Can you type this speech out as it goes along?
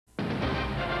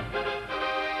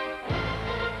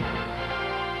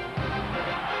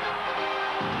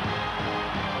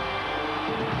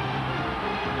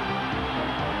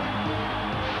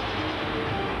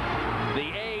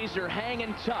A's are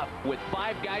hanging tough with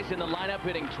 5 guys in the lineup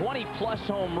hitting 20-plus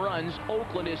home runs.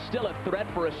 Oakland is still a threat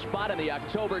for a spot in the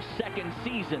October 2nd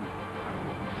season.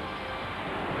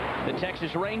 The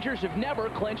Texas Rangers have never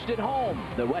clinched at home.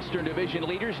 The Western Division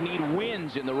leaders need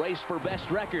wins in the race for best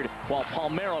record, while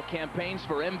Palmeiro campaigns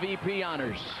for MVP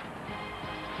honors.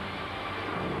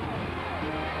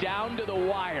 Down to the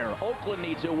wire. Oakland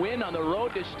needs a win on the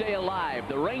road to stay alive.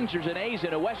 The Rangers and A's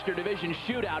in a Western Division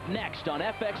shootout next on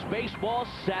FX Baseball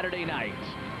Saturday night.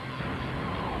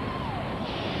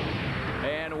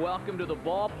 And welcome to the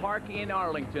ballpark in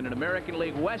Arlington, an American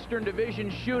League Western Division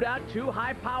shootout. 2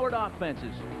 high-powered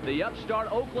offenses, the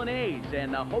upstart Oakland A's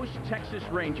and the host Texas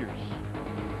Rangers.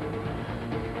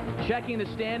 Checking the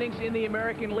standings in the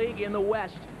American League in the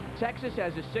West, Texas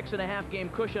has a 6.5-game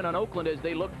cushion on Oakland as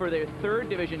they look for their 3rd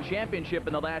division championship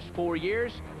in the last 4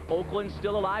 years. Oakland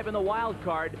still alive in the wild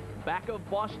card, back of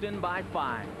Boston by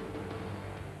 5.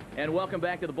 And welcome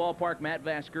back to the ballpark. Matt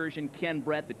Vasgersian, Ken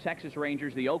Brett, the Texas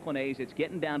Rangers, the Oakland A's. It's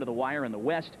getting down to the wire in the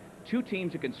West. 2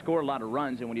 teams that can score a lot of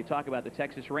runs, and when you talk about the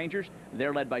Texas Rangers,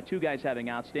 they're led by 2 guys having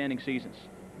outstanding seasons.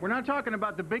 We're not talking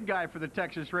about the big guy for the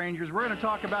Texas Rangers. We're going to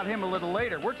talk about him a little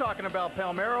later. We're talking about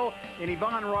Palmeiro and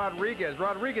Ivan Rodriguez.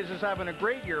 Rodriguez is having a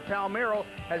great year. Palmeiro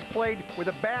has played with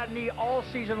a bad knee all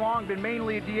season long, been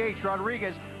mainly a DH.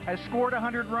 Rodriguez has scored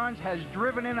 100 runs, has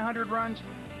driven in 100 runs,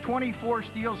 24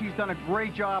 steals. He's done a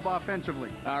great job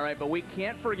offensively. All right, but we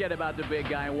can't forget about the big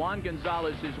guy. Juan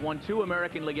Gonzalez has won 2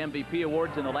 American League MVP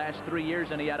awards in the last 3 years,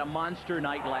 and he had a monster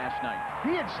night last night.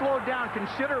 He had slowed down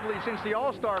considerably since the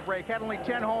All-Star break, had only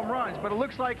 10 home runs, but it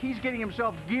looks like he's getting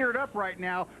himself geared up right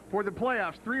now for the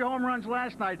playoffs. 3 home runs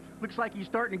last night. Looks like he's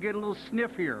starting to get a little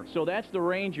sniff here. So that's the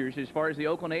Rangers. As far as the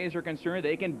Oakland A's are concerned,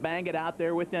 they can bang it out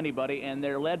there with anybody, and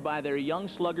they're led by their young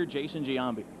slugger, Jason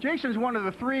Giambi. Jason's one of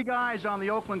the 3 guys on the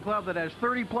Oakland club that has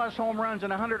 30-plus home runs and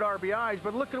 100 RBIs,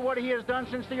 but look at what he has done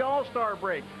since the All-Star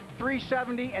break.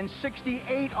 370 and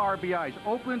 68 RBIs.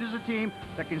 Oakland is a team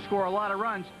that can score a lot of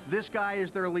runs. This guy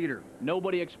is their leader.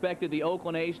 Nobody expected the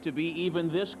Oakland A's to be even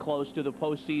this close to the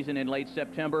postseason in late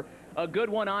September. A good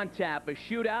one on tap. A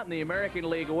shootout in the American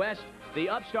League West. The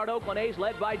upstart Oakland A's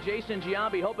led by Jason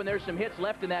Giambi, hoping there's some hits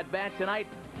left in that bat tonight.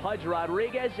 Pudge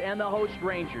Rodriguez and the host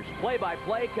Rangers.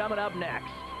 Play-by-play coming up next.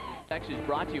 Texas is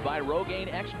brought to you by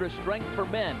Rogaine Extra Strength for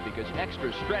Men, because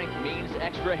extra strength means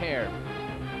extra hair.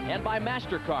 And by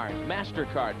MasterCard.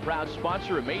 MasterCard, proud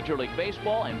sponsor of Major League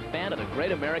Baseball and fan of the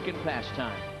great American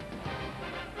pastime.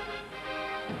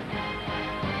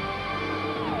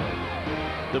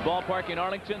 The ballpark in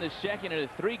Arlington, the second in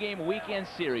a 3-game weekend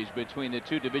series between the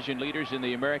 2 division leaders in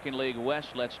the American League West.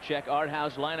 Let's check our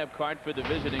house lineup card for the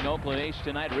visiting Oakland A's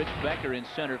tonight. Rich Becker in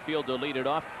center field to lead it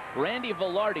off. Randy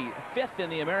Velarde, 5th in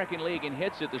the American League in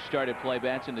hits at the start at play.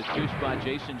 Bats in the 2 spot.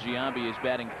 Jason Giambi is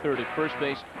batting 3rd at first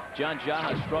base. John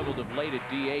Jaha struggled of late at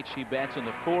DH. He bats in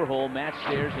the 4 hole. Matt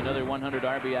Stairs, another 100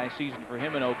 RBI season for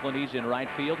him in Oakland. He's in right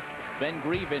field. Ben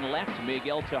Grieve in left.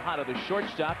 Miguel Tejada, the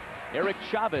shortstop. Eric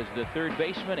Chavez, the 3rd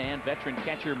baseman, and veteran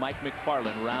catcher Mike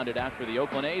McFarland rounded out for the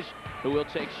Oakland A's, who will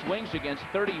take swings against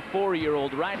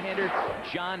 34-year-old right-hander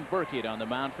John Burkett on the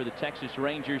mound for the Texas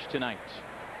Rangers tonight.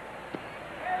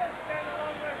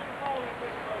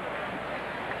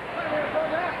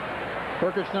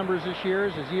 Burkett's numbers this year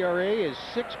is his ERA is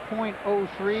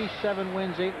 6.03, 7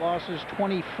 wins, 8 losses,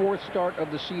 24th start of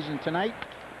the season tonight.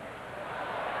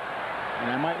 And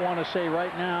I might want to say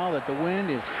right now that the wind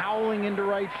is howling into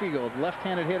right field.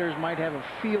 Left-handed hitters might have a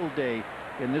field day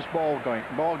in this ball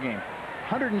game.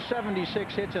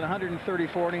 176 hits in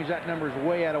 134 innings. That number's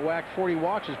way out of whack. 40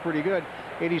 walks is pretty good.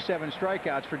 87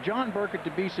 strikeouts. For John Burkett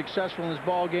to be successful in this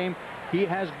ball game, he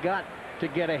has got to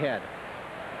get ahead.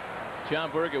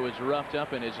 John Burkett was roughed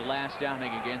up in his last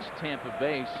outing against Tampa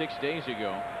Bay 6 days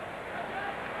ago.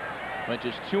 Went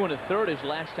just 2 1/3 his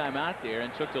last time out there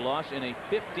and took the loss in a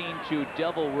 15-2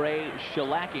 Devil Ray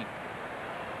shellacking.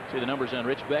 See the numbers on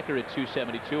Rich Becker at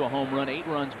 272, a home run, 8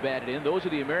 runs batted in. Those are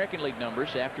the American League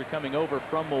numbers after coming over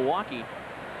from Milwaukee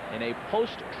in a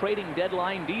post-trading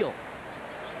deadline deal.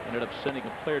 Ended up sending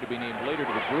a player to be named later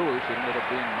to the Brewers. It ended up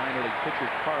being minor league pitcher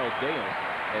Carl Dale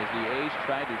as the A's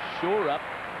tried to shore up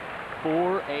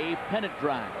for a pennant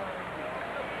drive.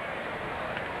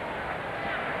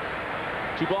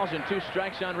 2 balls and 2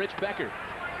 strikes on Rich Becker.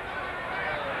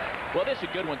 Well, this is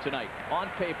a good one tonight. On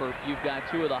paper, you've got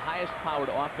 2 of the highest powered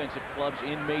offensive clubs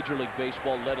in Major League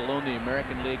Baseball, let alone the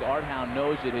American League. Art Howe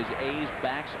knows that his A's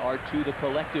backs are to the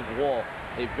collective wall.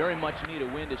 They very much need a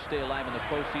win to stay alive in the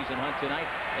postseason hunt tonight.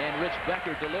 And Rich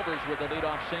Becker delivers with a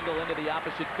leadoff single into the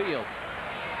opposite field.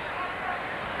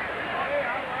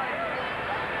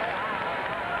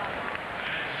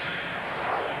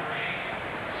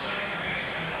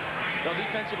 Well,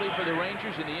 defensively for the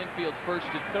Rangers in the infield, first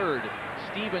to third,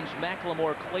 Stevens,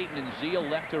 McLemore, Clayton, and Zeal.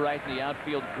 Left to right in the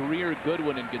outfield, Greer,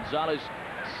 Goodwin, and Gonzalez.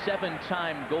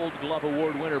 7-time Gold Glove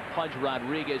Award winner Pudge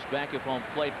Rodriguez back at home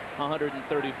plate.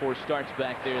 134 starts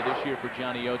back there this year for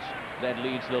Johnny Oates. That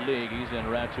leads the league. He's en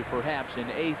route to perhaps an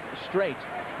 8th straight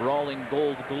Rawling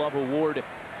Gold Glove Award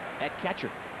at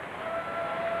catcher.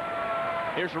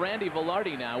 Here's Randy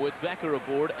Velarde now with Becker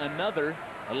aboard. Another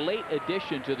late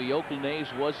addition to the Oakland A's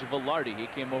was Velarde. He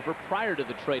came over prior to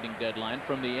the trading deadline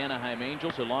from the Anaheim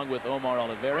Angels along with Omar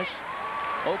Olivares.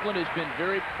 Oakland has been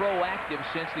very proactive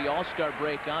since the All-Star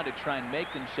break on to try and make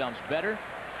themselves better.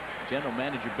 General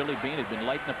Manager Billy Beane had been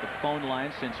lighting up the phone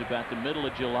lines since about the middle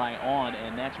of July on,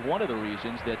 and that's one of the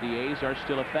reasons that the A's are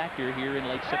still a factor here in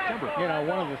late September. You know,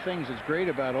 one of the things that's great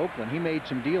about Oakland, he made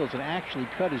some deals and actually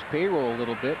cut his payroll a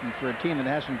little bit, and for a team that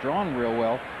hasn't drawn real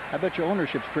well, I bet your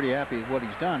ownership's pretty happy with what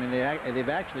he's done, and they've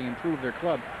actually improved their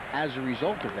club as a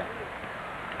result of that.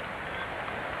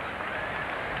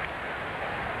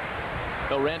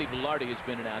 Well, Randy Velarde has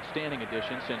been an outstanding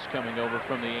addition since coming over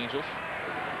from the Angels.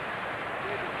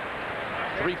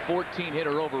 .314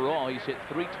 hitter overall. He's hit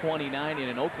 .329 in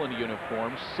an Oakland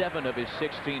uniform. 7 of his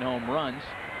 16 home runs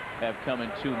have come in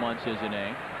 2 months as an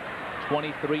A.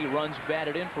 23 runs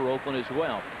batted in for Oakland as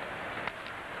well.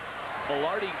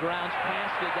 Velarde grounds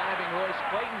past the diving Royce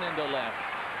Clayton into left.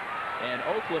 And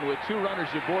Oakland with 2 runners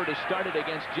aboard has started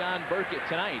against John Burkett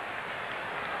tonight.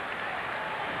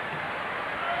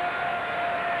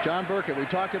 John Burkett, we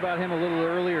talked about him a little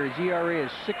earlier. His ERA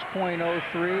is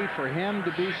 6.03. For him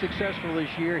to be successful this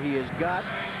year, he has got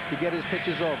to get his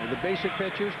pitches over. The basic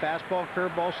pitches, fastball,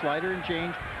 curveball, slider, and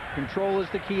change. Control is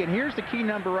the key. And here's the key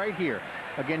number right here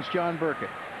against John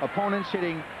Burkett. Opponents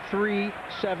hitting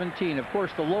 .317. Of course,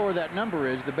 the lower that number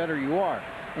is, the better you are.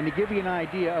 And to give you an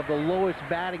idea of the lowest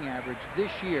batting average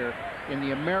this year in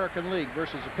the American League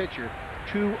versus a pitcher,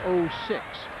 .206.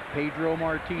 Pedro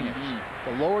Martinez.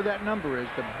 The lower that number is,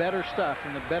 the better stuff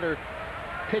and the better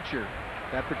pitcher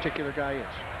that particular guy is.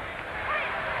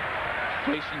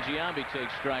 Jason Giambi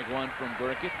takes strike 1 from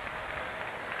Burkett.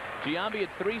 Giambi at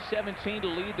 .317 to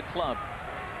lead the club.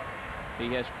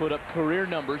 He has put up career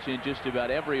numbers in just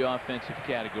about every offensive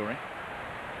category.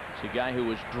 It's a guy who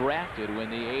was drafted when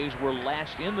the A's were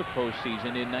last in the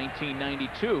postseason in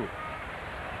 1992.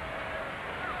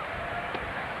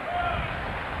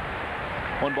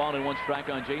 1 ball and 1 strike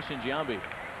on Jason Giambi.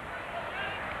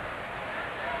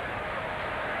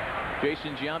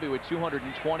 Jason Giambi with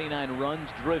 229 runs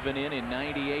driven in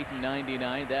 98 and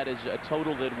 99. That is a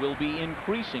total that will be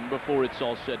increasing before it's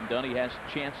all said and done. He has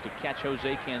a chance to catch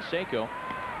Jose Canseco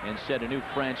and set a new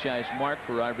franchise mark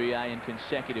for RBI in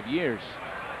consecutive years.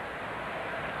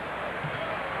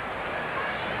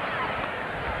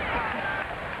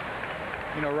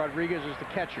 You know, Rodriguez is the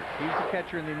catcher. He's the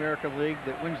catcher in the American League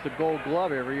that wins the Gold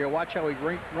Glove every year. Watch how he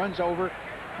runs over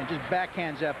and just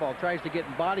backhands that ball. Tries to get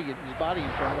his body in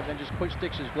front of it, then just quick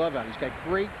sticks his glove out. He's got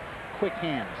great, quick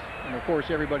hands. And, of course,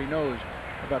 everybody knows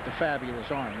about the fabulous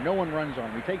arm. No one runs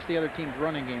on him. He takes the other team's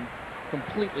running game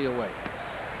completely away.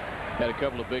 Had a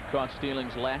couple of big caught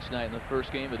stealings last night in the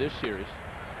first game of this series.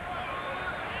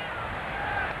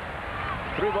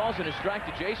 3 balls and a strike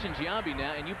to Jason Giambi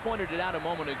now, and you pointed it out a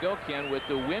moment ago, Ken, with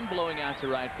the wind blowing out to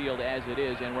right field as it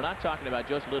is, and we're not talking about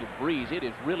just a little breeze. It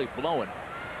is really blowing.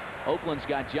 Oakland's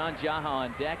got John Jaha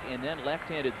on deck, and then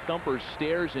left-handed thumpers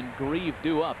Stairs and Grieve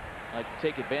due up. Like to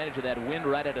take advantage of that wind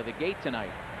right out of the gate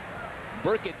tonight.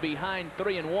 Burkett behind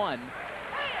 3-1.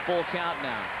 Full count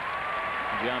now.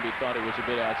 Giambi thought it was a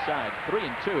bit outside.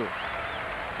 3-2.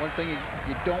 One thing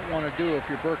you don't want to do if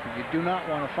you're Burkett, you do not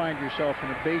want to find yourself in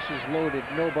a bases-loaded,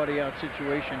 nobody-out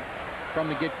situation from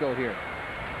the get-go here.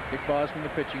 Dick Bosman, the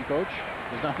pitching coach,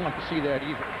 does not want to see that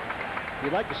either.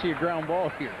 You'd like to see a ground ball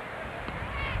here.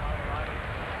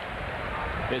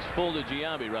 It's full to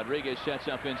Giambi. Rodriguez sets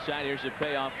up inside. Here's a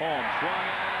payoff home. Swung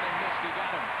out and missed. He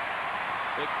got him.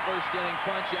 Big first-inning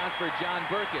punch out for John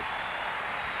Burkett.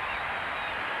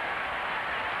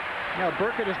 Now,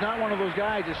 Burkett is not one of those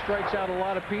guys that strikes out a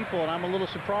lot of people, and I'm a little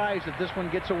surprised that this one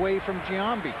gets away from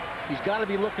Giambi. He's got to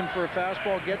be looking for a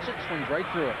fastball, gets it, swings right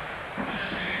through it.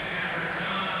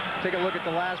 Take a look at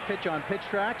the last pitch on pitch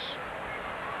tracks.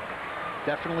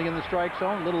 Definitely in the strike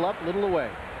zone, little up, little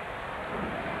away.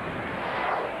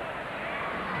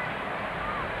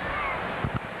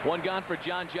 One gone for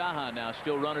John Jaha now.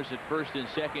 Still runners at first and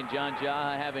second. John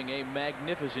Jaha having a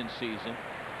magnificent season.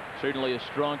 Certainly a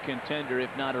strong contender, if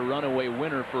not a runaway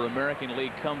winner for American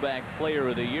League Comeback Player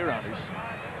of the Year honors.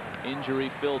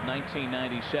 Injury-filled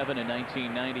 1997 and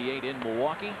 1998 in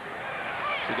Milwaukee.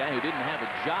 The guy who didn't have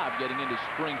a job getting into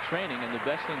spring training, and the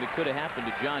best thing that could have happened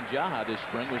to John Jaha this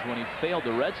spring was when he failed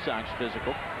the Red Sox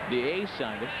physical. The A's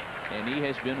signed him, and he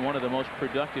has been one of the most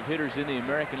productive hitters in the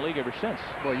American League ever since.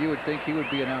 Well, you would think he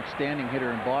would be an outstanding hitter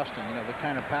in Boston. You know, the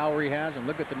kind of power he has, and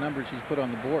look at the numbers he's put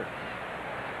on the board.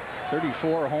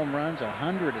 34 home runs,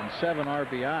 107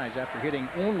 RBIs after hitting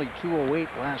only 208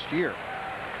 last year.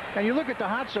 And you look at the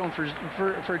hot zone for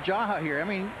Jaha here. I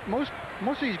mean, most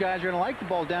of these guys are going to like the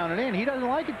ball down and in. He doesn't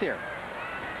like it there.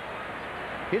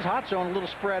 His hot zone a little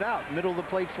spread out. Middle of the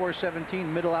plate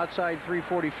 417, middle outside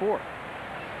 344.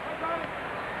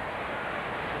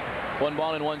 1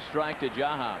 ball and 1 strike to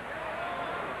Jaha.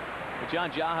 But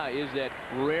John Jaha is that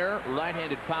rare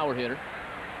right-handed power hitter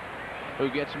who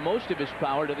gets most of his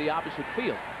power to the opposite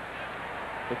field.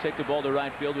 He'll take the ball to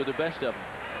right field with the best of them.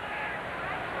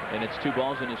 And it's 2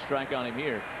 balls and a strike on him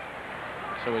here.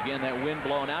 So again, that wind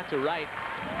blowing out to right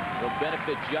will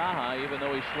benefit Jaha, even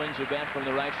though he swings the bat from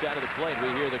the right side of the plate.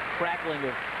 We hear the crackling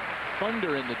of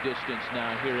thunder in the distance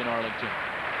now here in Arlington.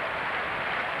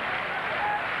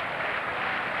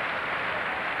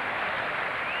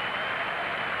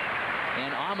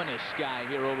 An ominous sky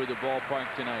here over the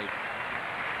ballpark tonight.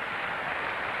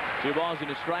 2 balls and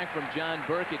a strike from John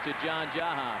Burkett to John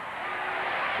Jaha.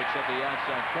 Picks up the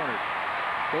outside corner.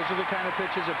 Those are the kind of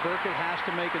pitches that Burkett has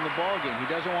to make in the ballgame. He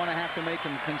doesn't want to have to make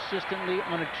them consistently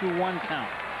on a 2-1 count.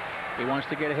 He wants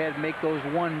to get ahead and make those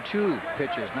 1-2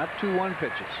 pitches, not 2-1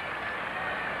 pitches.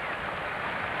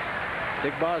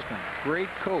 Dick Bosman, great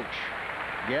coach.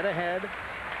 Get ahead,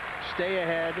 stay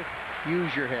ahead,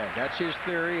 use your head. That's his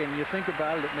theory, and you think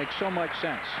about it, it makes so much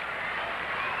sense.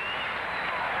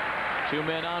 2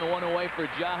 men on, 1 away for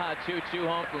Jaha. 2-2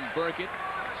 home from Burkett.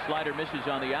 Slider misses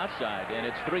on the outside, and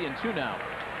it's 3-2 now.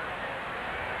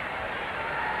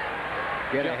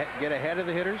 Get ahead of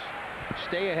the hitters,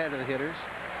 stay ahead of the hitters,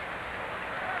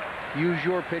 use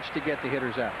your pitch to get the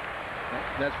hitters out.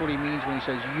 That's what he means when he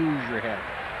says use your head.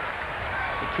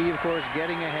 The key, of course,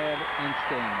 getting ahead and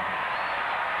staying ahead.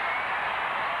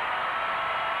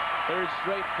 3rd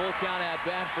straight full count at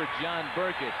bat for John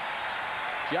Burkett.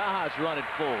 Jaha's running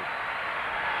full.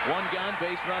 1 gone,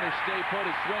 base runner stay put,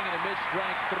 a swing and a miss,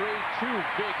 strike 3. 2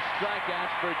 big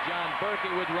strikeouts for John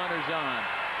Burkett with runners on.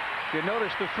 You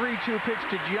notice the 3-2 pitch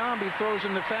to Giambi throws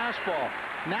in the fastball.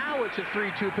 Now it's a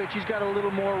 3-2 pitch. He's got a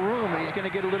little more room, and he's going to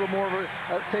get a little more of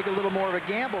take a little more of a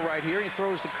gamble right here. He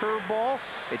throws the curveball.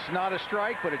 It's not a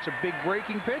strike, but it's a big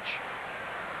breaking pitch.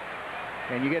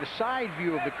 And you get a side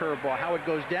view of the curveball, how it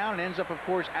goes down, and ends up, of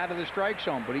course, out of the strike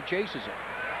zone, but he chases it.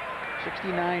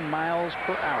 69 miles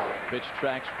per hour. Pitch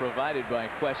tracks provided by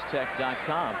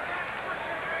QuestTech.com.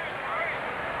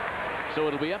 So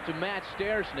it'll be up to Matt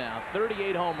Stairs now.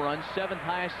 38 home runs, 7th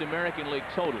highest American League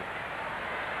total.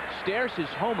 Stairs has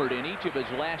homered in each of his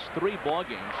last 3 ball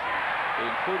games,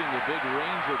 including the big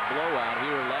Ranger blowout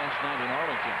here last night in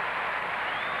Arlington.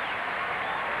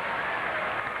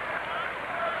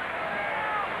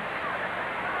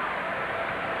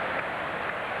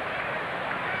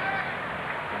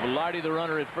 Velarde the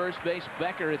runner at first base,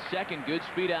 Becker at second. Good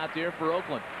speed out there for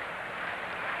Oakland.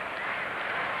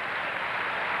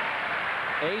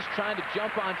 A's trying to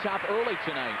jump on top early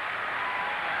tonight.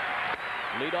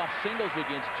 Leadoff singles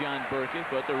against John Burkett,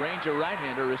 but the Ranger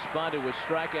right-hander responded with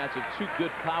strikeouts of 2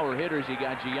 good power hitters. He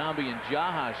got Giambi and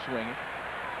Jaha swinging.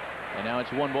 And now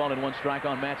it's 1 ball and 1 strike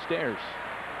on Matt Stairs.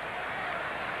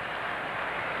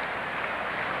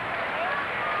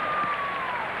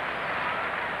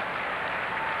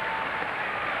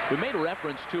 We made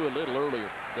reference to a little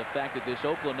earlier the fact that this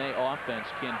Oakland A offense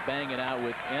can bang it out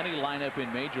with any lineup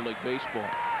in Major League Baseball.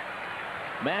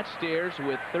 Matt Stairs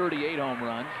with 38 home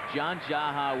runs, John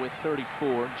Jaha with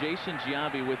 34, Jason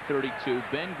Giambi with 32,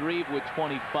 Ben Grieve with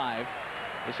 25.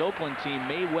 This Oakland team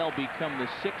may well become the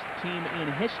 6th team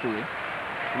in history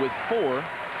with 4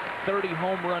 30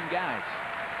 home run guys.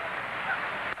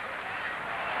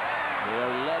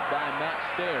 They're led by Matt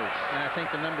Stairs. And I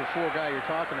think the number 4 guy you're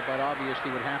talking about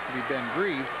obviously would have to be Ben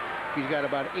Grieve. He's got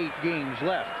about 8 games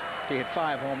left to hit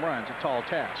 5 home runs, a tall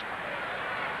task.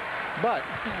 But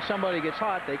if somebody gets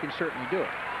hot, they can certainly do it.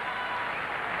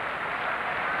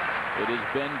 It is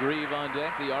Ben Grieve on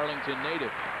deck, the Arlington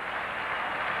native.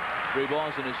 3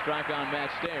 balls and a strike on Matt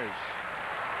Stairs.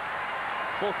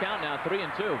 Full count now,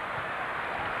 3-2.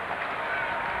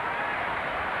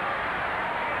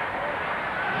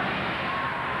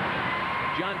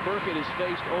 John Burkett has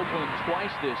faced Oakland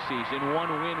twice this season, 1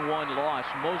 win, 1 loss.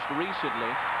 Most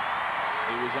recently,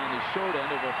 he was on the short end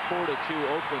of a 4-2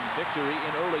 Oakland victory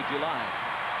in early July.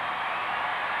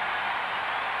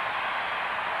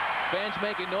 Fans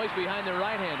making noise behind the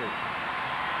right-hander.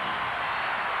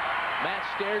 Matt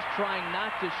Stairs trying not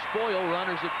to spoil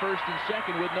runners at first and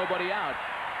second with nobody out.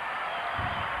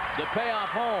 The payoff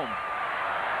home.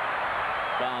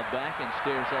 Fouled back, and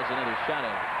Stairs has another shot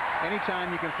at it. Anytime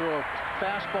you can throw a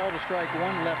fastball to strike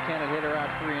one left-handed hitter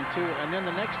out 3-2, and then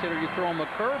the next hitter you throw him a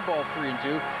curveball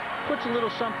 3-2, puts a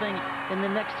little something in the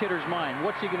next hitter's mind.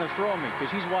 What's he going to throw me? Because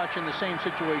he's watching the same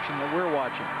situation that we're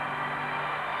watching.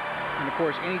 And of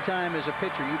course, anytime as a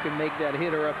pitcher you can make that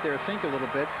hitter up there think a little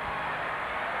bit,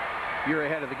 you're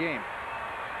ahead of the game.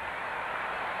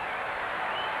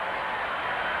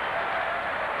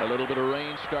 A little bit of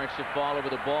rain starts to fall over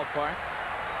the ballpark.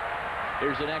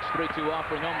 Here's the next 3-2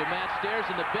 offering home to Matt Stairs,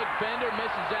 and the big bender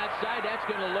misses outside. That's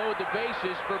going to load the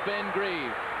bases for Ben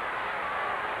Grieve.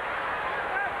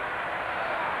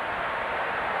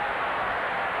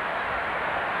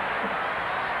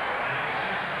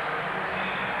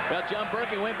 Well, John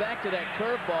Berkey went back to that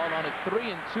curveball on a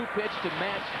 3-2 pitch to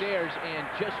Matt Stairs and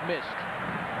just missed.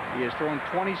 He has thrown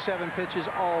 27 pitches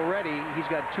already. He's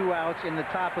got 2 outs in the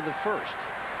top of the first.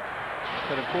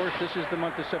 But of course, this is the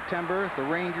month of September. The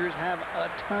Rangers have a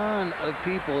ton of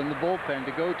people in the bullpen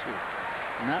to go to.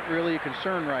 Not really a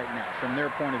concern right now from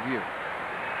their point of view.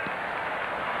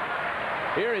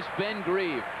 Here is Ben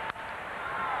Grieve.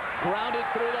 Grounded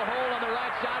through the hole on the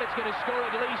right side. It's going to score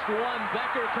at least one.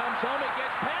 Becker comes home. It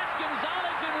gets past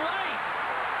Gonzalez in right.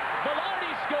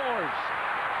 Velarde scores.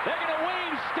 They're going to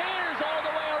wave Stairs all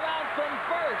the way around from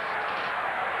first.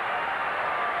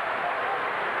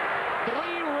 3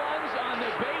 runs on the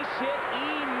base hit,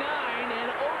 E9, and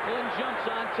Oakland jumps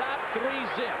on top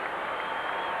 3-zip.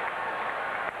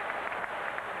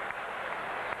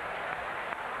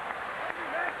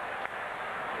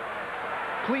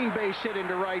 Clean base hit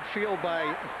into right field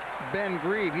by Ben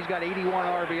Grieve. He's got 81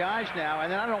 RBIs now,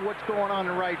 and then I don't know what's going on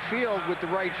in right field with the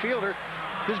right fielder.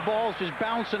 This ball's just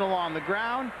bouncing along the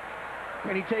ground,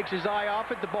 and he takes his eye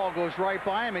off it. The ball goes right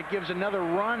by him. It gives another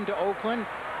run to Oakland,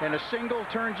 and a single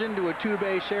turns into a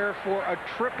 2-base error for a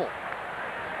triple.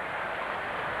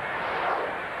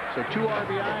 So 2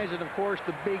 RBIs, and of course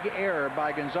the big error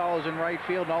by Gonzalez in right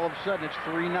field, and all of a sudden it's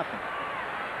 3-0.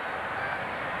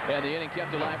 And the inning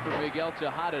kept alive for Miguel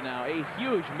Tejada now. A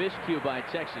huge miscue by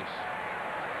Texas.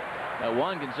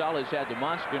 Juan Gonzalez had the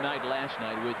monster night last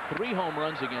night with 3 home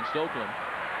runs against Oakland.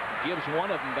 Gives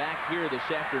one of them back here this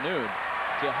afternoon.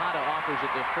 Tejada offers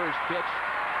at the first pitch.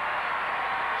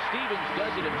 Stevens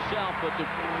does it himself, but the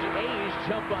A's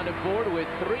jump on the board with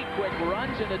 3 quick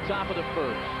runs in the top of the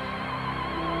first.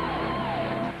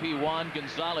 Juan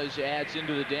Gonzalez adds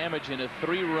into the damage in a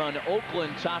 3-run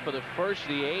Oakland top of the first.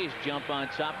 The A's jump on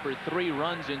top for 3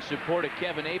 runs in support of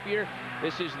Kevin Napier.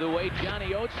 This is the way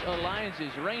Johnny Oates aligns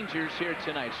his Rangers here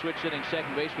tonight. Switch hitting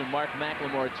second baseman Mark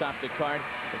McLemore atop the card.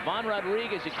 Ivan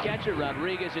Rodriguez at catcher.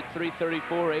 Rodriguez at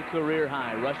 .334, a career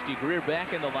high. Rusty Greer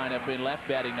back in the lineup in left,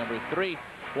 batting number 3.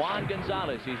 Juan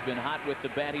Gonzalez, he's been hot with the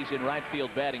bat. He's in right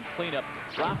field batting cleanup.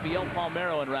 Rafael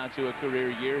Palmeiro en route to a career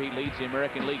year. He leads the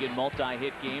American League in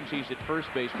multi-hit games. He's at first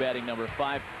base batting number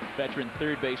 5. Veteran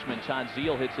third baseman Todd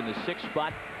Zeile hits in the 6th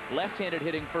spot. Left-handed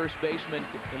hitting first baseman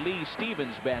Lee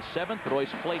Stevens bats 7th.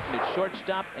 Royce Clayton at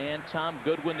shortstop, and Tom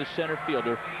Goodwin, the center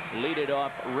fielder,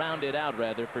 rounded out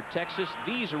for Texas.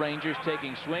 These Rangers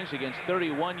taking swings against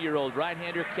 31-year-old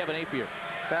right-hander Kevin Napier.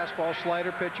 Fastball,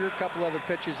 slider pitcher, a couple other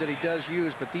pitches that he does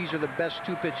use, but these are the best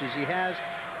 2 pitches he has.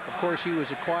 Of course, he was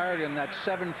acquired in that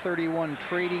 7/31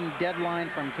 trading deadline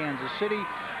from Kansas City,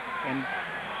 and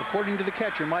according to the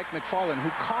catcher, Mike McFarland, who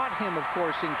caught him, of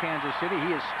course, in Kansas City,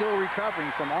 he is still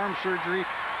recovering from arm surgery,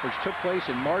 which took place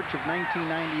in March of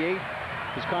 1998.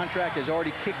 His contract has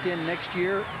already kicked in next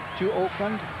year to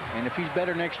Oakland, and if he's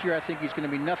better next year, I think he's going to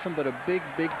be nothing but a big,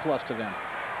 big plus to them.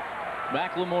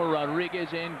 McLemore, Rodriguez,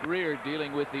 and Greer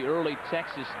dealing with the early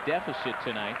Texas deficit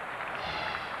tonight.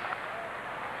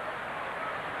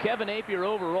 Kevin Napier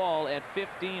overall at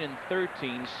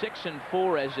 15-13,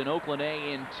 6-4 as an Oakland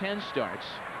A in 10 starts.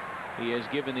 He has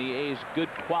given the A's good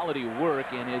quality work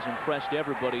and has impressed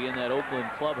everybody in that Oakland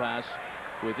clubhouse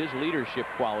with his leadership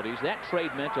qualities. That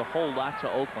trade meant a whole lot to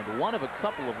Oakland. One of a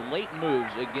couple of late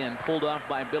moves, again, pulled off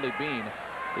by Billy Beane.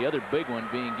 The other big one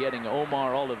being getting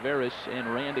Omar Olivares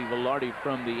and Randy Velarde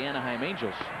from the Anaheim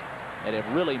Angels. That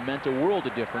have really meant a world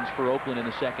of difference for Oakland in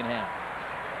the second half.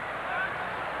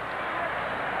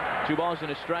 2 balls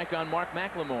and a strike on Mark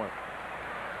McLemore.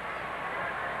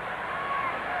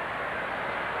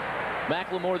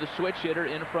 McLemore, the switch hitter,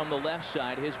 in from the left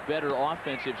side, his better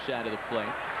offensive side of the plate.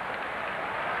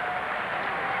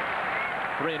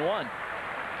 3-1.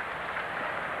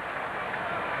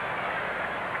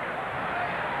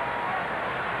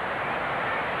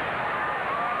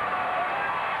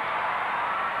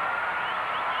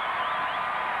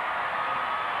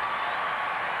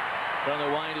 From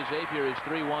the wind is Apier. His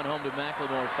 3-1 home to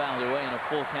McLemore fouled away, and a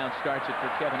full count starts it for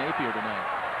Kevin Apier tonight.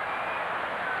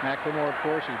 McLemore, of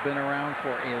course, has been around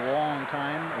for a long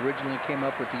time. Originally came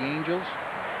up with the Angels.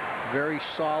 Very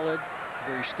solid,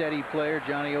 very steady player.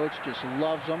 Johnny Oates just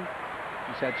loves him.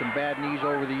 He's had some bad knees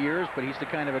over the years, but he's the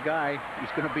kind of a guy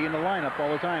who's going to be in the lineup all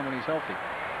the time when he's healthy.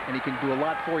 And he can do a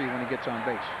lot for you when he gets on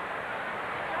base.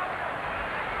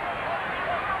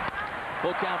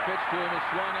 Full count pitch to him is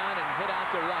swung on and hit out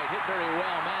to right. Hit very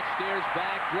well. Matt Steers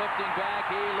back, drifting back.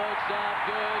 He looks up.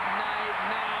 Good night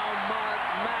now, Mark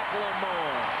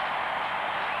McLemore.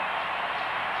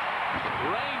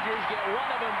 Rangers get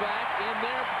one of them back in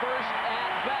their first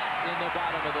at-bat in the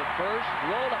bottom of the first.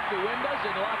 Roll up the windows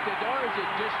and lock the doors. It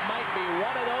just might be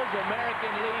one of those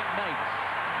American League nights.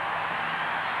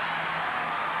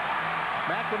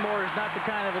 McLemore is not the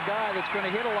kind of a guy that's going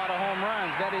to hit a lot of home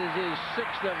runs. That is his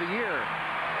 6th of the year.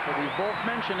 But we both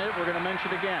mentioned it. We're going to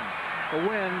mention it again. The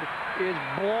wind is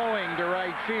blowing to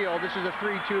right field. This is a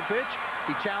 3-2 pitch.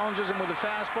 He challenges him with a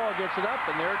fastball, gets it up,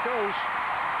 and there it goes.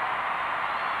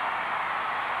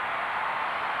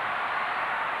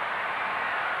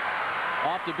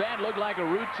 Off the bat, looked like a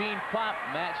routine pop.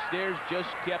 Matt Steers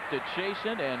just kept it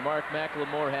chasing, and Mark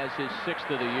McLemore has his 6th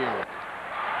of the year.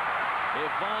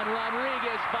 Ivan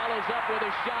Rodriguez follows up with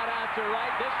a shot out to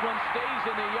right. This one stays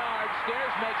in the yard.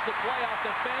 Steers makes the play off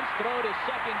the fence. Throw to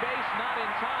second base, not in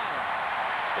time.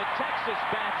 The Texas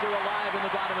bats are alive in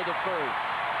the bottom of the first.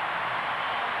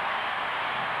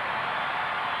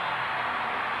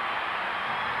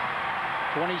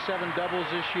 '27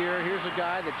 doubles this year. Here's a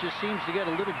guy that just seems to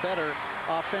get a little better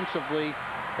offensively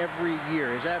every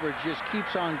year. His average just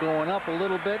keeps on going up a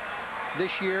little bit.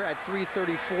 This year at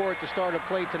 334 at the start of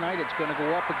play tonight, it's going to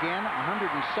go up again. 107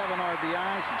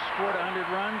 RBIs. He scored 100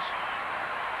 runs.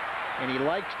 And he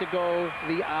likes to go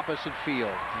the opposite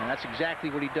field. And that's exactly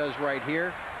what he does right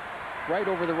here. Right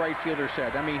over the right fielder's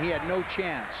head. I mean, he had no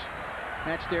chance.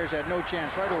 Matt Steers had no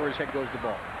chance. Right over his head goes the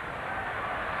ball.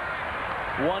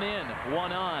 One in,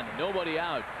 one on, nobody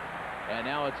out. And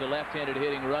now it's a left-handed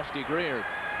hitting Rusty Greer.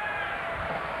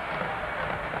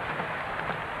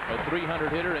 A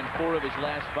 300 hitter in 4 of his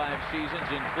last 5 seasons,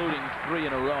 including 3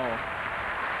 in a row.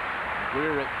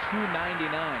 Greer at 299,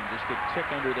 just a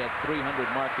tick under that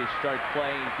 300 mark to start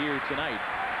play here tonight.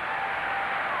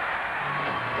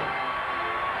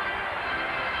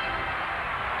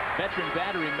 Veteran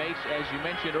battery mates, as you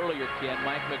mentioned earlier, Ken,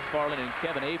 Mike McFarland and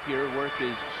Kevin Apier worked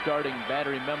as starting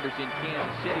battery members in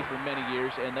Kansas City for many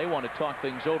years, and they want to talk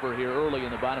things over here early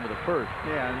in the bottom of the first.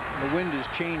 Yeah, and the wind has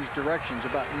changed directions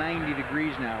about 90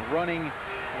 degrees now, running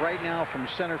right now from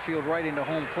center field right into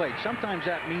home plate. Sometimes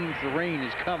that means the rain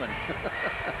is coming.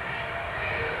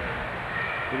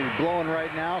 It is blowing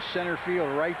right now, center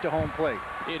field right to home plate.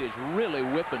 It is really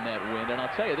whipping that wind, and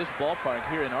I'll tell you, this ballpark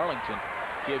here in Arlington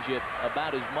gives you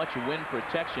about as much wind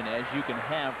protection as you can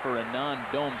have for a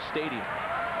non-domed stadium.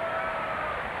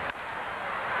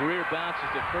 Greer bounces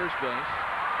to first base.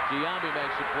 Giambi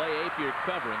makes a play. Apier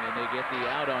covering, and they get the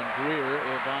out on Greer.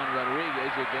 Ivan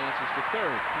Rodriguez advances to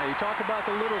third. Now, you talk about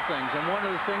the little things, and one of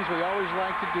the things we always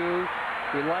like to do,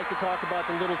 we like to talk about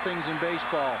the little things in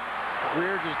baseball.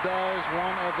 Greer just does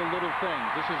one of the little things.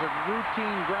 This is a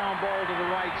routine ground ball to the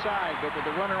right side, but with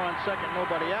the runner on second,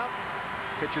 nobody out.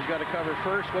 Pitcher's got to cover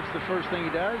first. What's the first thing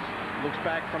he does? Looks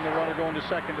back from the runner going to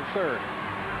second to third.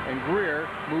 And Greer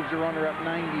moves the runner up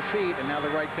 90 feet, and now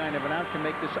the right kind of an out can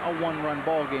make this a one-run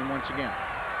ball game once again.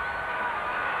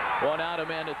 One out, a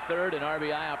man at third, an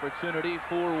RBI opportunity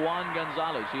for Juan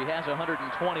Gonzalez. He has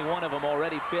 121 of them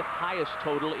already, 5th highest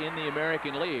total in the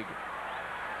American League.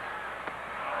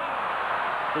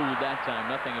 Fooled that time,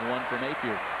 nothing in 1 from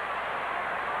Apier.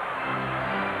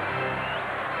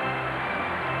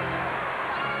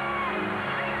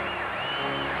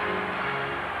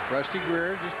 Rusty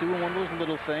Greer just doing one of those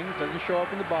little things. Doesn't show up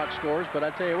in the box scores, but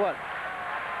I tell you what,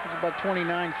 there's about 29,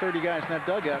 30 guys in that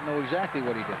dugout know exactly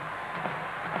what he did.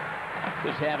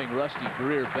 Just having Rusty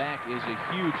Greer back is a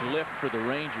huge lift for the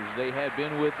Rangers. They had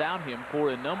been without him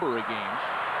for a number of games.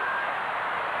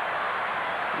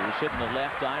 He was hitting the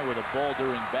left eye with a ball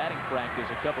during batting practice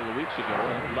a couple of weeks ago,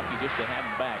 and lucky just to have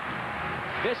him back.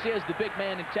 This is the big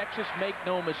man in Texas, make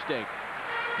no mistake.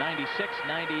 96,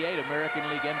 98 American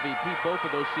League MVP, both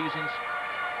of those seasons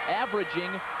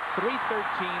averaging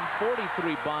 .313,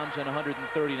 43 bombs, and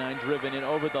 139 driven in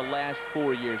over the last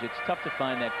 4 years. It's tough to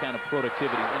find that kind of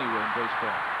productivity anywhere in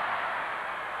baseball.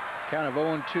 Count of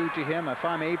 0-2 to him. If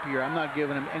I'm Apier, I'm not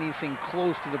giving him anything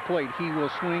close to the plate. He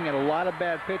will swing at a lot of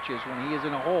bad pitches when he is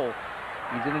in a hole.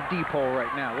 He's in a deep hole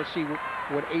right now. Let's see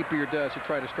what Apier does to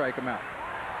try to strike him out.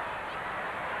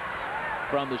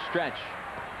 From the stretch,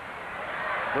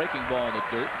 Breaking ball in the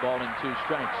dirt. Ball and 2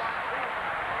 strikes.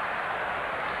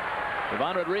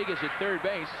 Ivan Rodriguez at third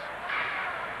base.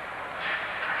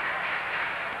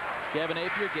 Kevin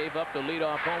Apier gave up the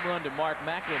leadoff home run to Mark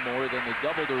McLemore, then the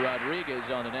double to Rodriguez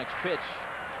on the next pitch.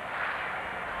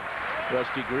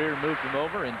 Rusty Greer moved him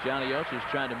over, and Johnny Oates is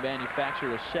trying to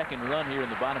manufacture a second run here in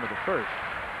the bottom of the first.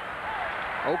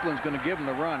 Oakland's going to give him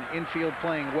the run. Infield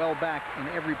playing well back in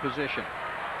every position.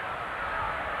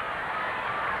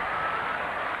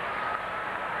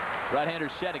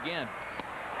 Right-hander set again.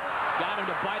 Got him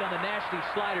to bite on the nasty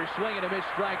slider. Swing and a miss,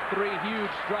 strike 3.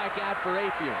 Huge strikeout for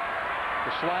Apier.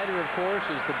 The slider, of course,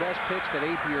 is the best pitch that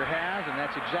Apier has, and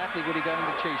that's exactly what he got him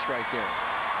to chase right there.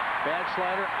 Bad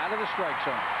slider out of the strike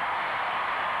zone.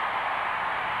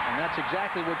 And that's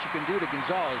exactly what you can do to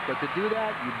Gonzalez. But to do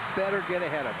that, you better get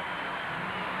ahead of him.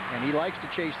 And he likes to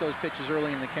chase those pitches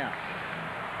early in the count.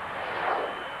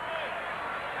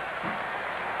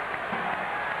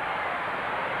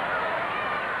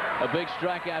 A big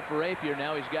strikeout for Apier.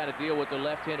 Now he's got to deal with the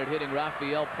left-handed hitting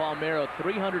Rafael Palmeiro.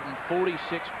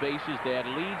 346 bases. That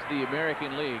leads the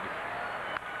American League.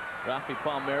 Rafi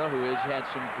Palmeiro, who has had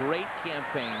some great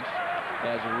campaigns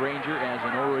as a Ranger, as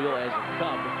an Oriole, as a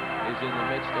Cub, is in the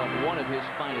midst of one of his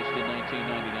finest in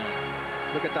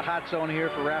 1999. Look at the hot zone here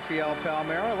for Rafael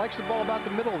Palmeiro. Likes the ball about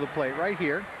the middle of the plate right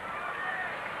here.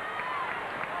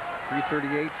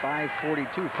 338,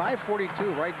 542.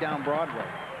 542 right down Broadway.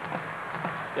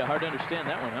 Yeah, hard to understand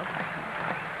that one, huh?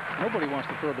 Nobody wants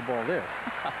to throw the ball there.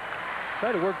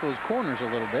 Try to work those corners a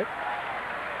little bit.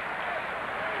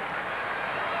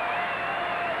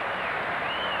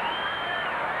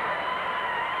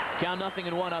 Count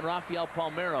 0-1 on Rafael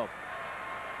Palmeiro.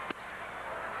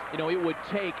 You know, it would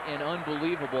take an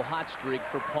unbelievable hot streak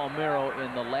for Palmeiro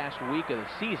in the last week of the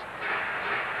season.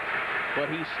 But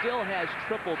he still has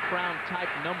Triple Crown type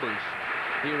numbers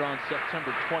here on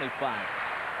September 25.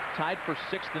 Tied for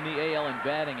 6th in the AL in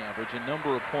batting average, a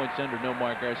number of points under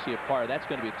Nomar Garciaparra. That's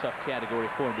going to be a tough category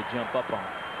for him to jump up on.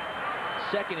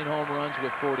 Second in home runs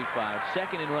with 45.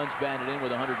 Second in runs batted in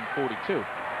with 142.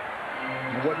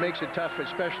 And what makes it tough,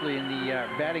 especially in the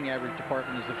batting average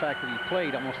department, is the fact that he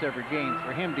played almost every game.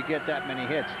 For him to get that many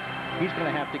hits, he's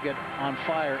going to have to get on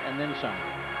fire and then some.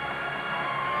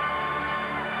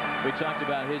 We talked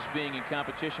about his being in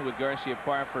competition with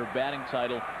Garciaparra for a batting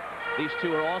title. These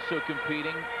two are also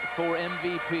competing for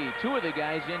MVP. Two of the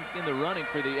guys in the running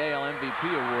for the AL MVP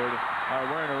award are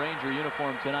wearing a Ranger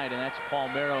uniform tonight, and that's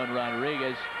Palmeiro and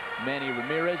Rodriguez. Manny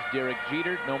Ramirez, Derek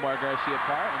Jeter, Nomar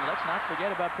Garciaparra, and let's not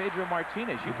forget about Pedro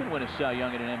Martinez. You can win a Cy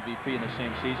Young and an MVP in the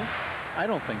same season. I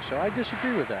don't think so. I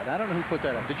disagree with that. I don't know who put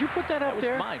that up. Did you put that up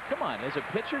there? That was mine. Come on. As a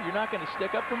pitcher, you're not going to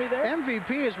stick up for me there?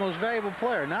 MVP is most valuable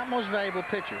player, not most valuable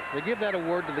pitcher. They give that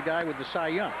award to the guy with the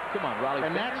Cy Young. Come on, Raleigh.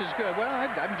 And that's as good. Well,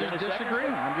 I'm just disagreeing.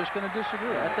 I'm just going to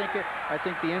disagree. I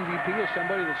think the MVP is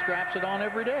somebody that straps it on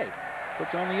every day.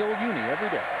 Puts on the old uni every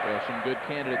day. Well, some good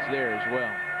candidates there as well.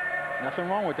 Nothing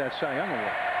wrong with that Cy Young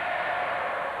award.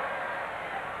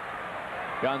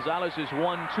 Gonzalez has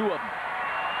won 2 of them.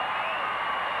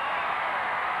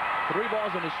 3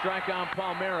 balls and a strike on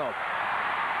Palmeiro.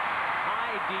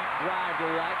 High, deep drive to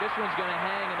right. This one's going to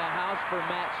hang in the house for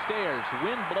Matt Stairs.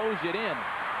 Wind blows it in.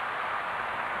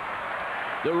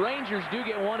 The Rangers do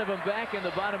get one of them back in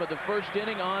the bottom of the first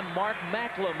inning on Mark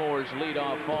McLemore's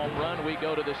leadoff home run. We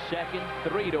go to the second,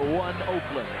 3-1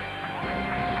 Oakland.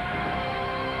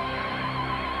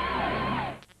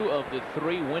 2 of the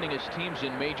 3 winningest teams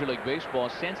in Major League Baseball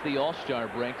since the All-Star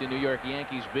break, the New York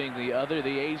Yankees being the other.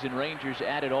 The A's and Rangers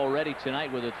added already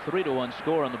tonight with a 3-1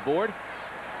 score on the board.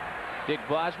 Dick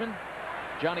Bosman,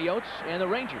 Johnny Oates, and the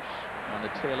Rangers on the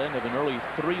tail end of an early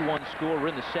 3-1 score. We're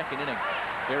in the second inning.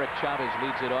 Eric Chavez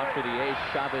leads it off for the A's.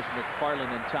 Chavez,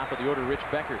 McFarland, and top of the order, Rich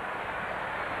Becker.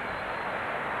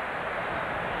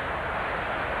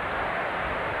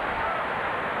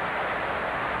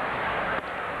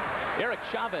 Eric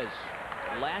Chavez,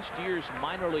 last year's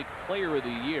minor league player of the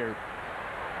year,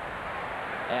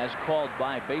 as called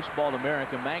by Baseball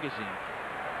America magazine,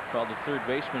 called the third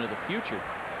baseman of the future.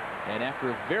 And after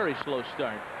a very slow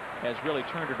start, has really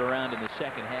turned it around in the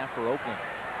second half for Oakland.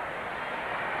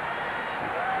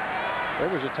 There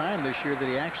was a time this year that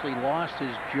he actually lost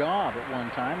his job at one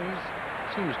time.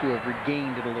 He seems to have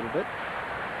regained it a little bit.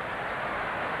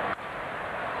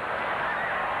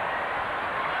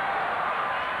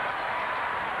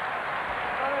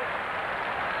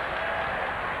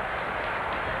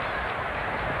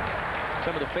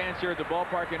 Some of the fans here at the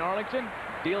ballpark in Arlington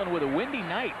dealing with a windy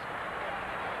night.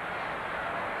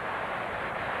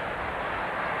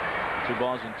 2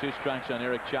 balls and 2 strikes on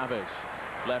Eric Chavez.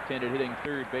 Left-handed hitting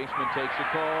third baseman takes a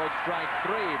call. Strike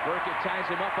 3. Burkett ties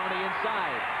him up on the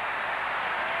inside.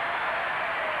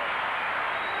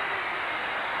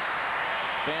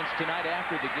 Fans tonight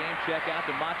after the game check out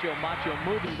the Macho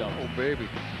movie though. Oh, baby.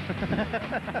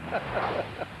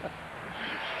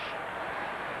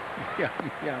 Yum,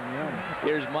 yum, yum.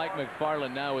 Here's Mike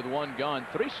McFarland now with 1 gone.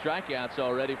 3 strikeouts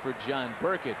already for John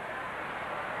Burkett.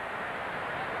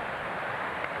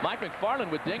 Mike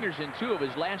McFarland with dingers in 2 of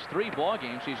his last 3 ball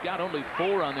games. He's got only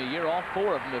 4 on the year. All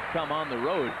 4 of them have come on the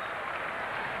road.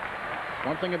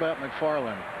 One thing about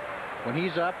McFarland, when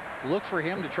he's up, look for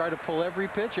him to try to pull every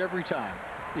pitch every time.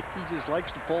 He just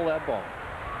likes to pull that ball.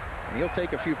 And he'll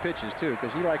take a few pitches, too,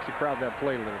 because he likes to crowd that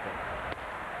plate a little bit.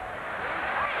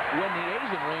 When the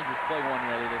A's and Rangers play one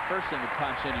another, the first thing that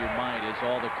pops into your mind is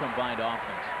all the combined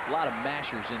offense. A lot of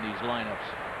mashers in these lineups.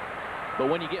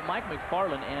 But when you get Mike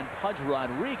McFarland and Pudge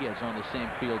Rodriguez on the same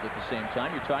field at the same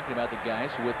time, you're talking about the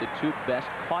guys with the 2 best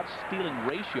caught-stealing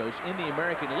ratios in the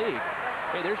American League.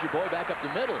 Hey, there's your boy back up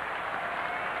the middle.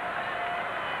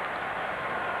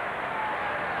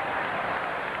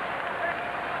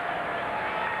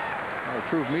 Well,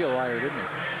 proved me a liar, didn't he?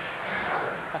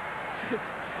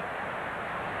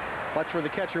 Watch where the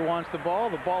catcher wants the ball.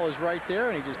 The ball is right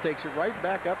there, and he just takes it right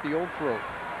back up the old throat.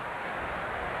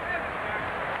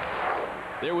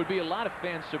 There would be a lot of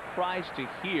fans surprised to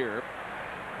hear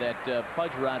that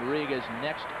Pudge Rodriguez's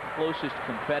next closest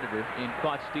competitor in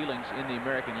caught stealings in the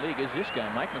American League is this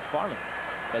guy, Mike McFarland,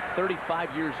 at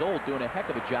 35 years old, doing a heck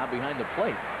of a job behind the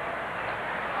plate.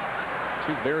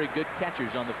 2 very good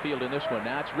catchers on the field in this one.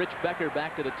 Now it's Rich Becker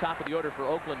back to the top of the order for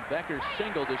Oakland. Becker's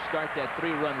single to start that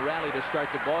 3-run rally to start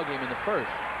the ballgame in the first.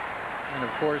 And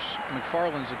of course,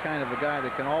 McFarland's the kind of a guy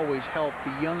that can always help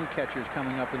the young catchers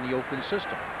coming up in the Oakland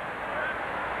system.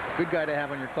 Good guy to have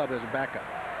on your club as a backup.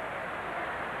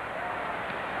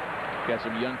 Got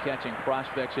some young catching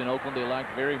prospects in Oakland they like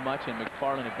very much, and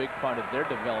McFarland a big part of their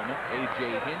development.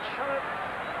 A.J. Hinch.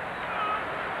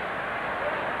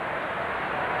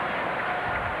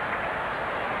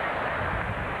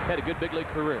 Had a good big league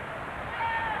career.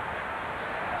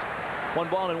 1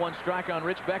 ball and 1 strike on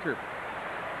Rich Becker.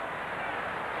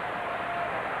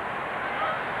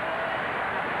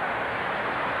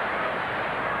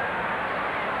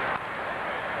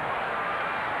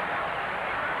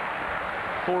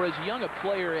 For as young a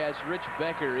player as Rich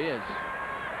Becker is,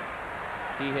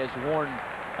 he has worn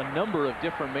a number of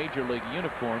different major league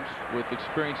uniforms with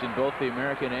experience in both the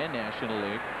American and National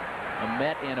League. A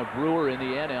Met and a Brewer in the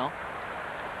NL.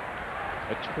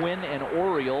 A Twin, an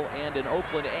Oriole, and an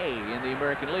Oakland A in the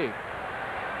American League.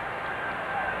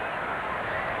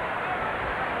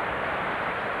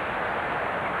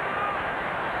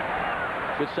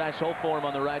 Good size hole for him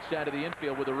on the right side of the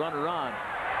infield with a runner on.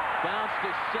 Bounce to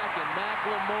second.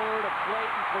 McLemore to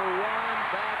Clayton for 1.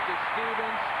 Back to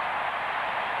Stevens.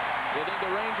 You think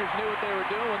the Rangers knew what they were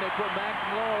doing when they put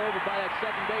McLemore over by that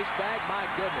second base bag? My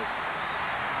goodness.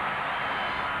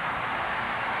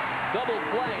 Double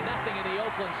play, nothing in the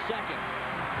Oakland second.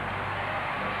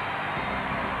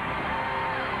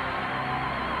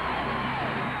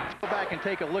 Go back and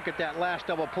take a look at that last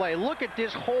double play. Look at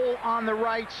this hole on the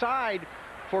right side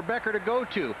for Becker to go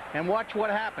to, and watch what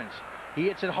happens. He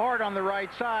hits it hard on the right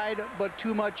side, but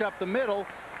too much up the middle.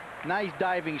 Nice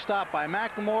diving stop by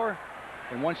McLemore,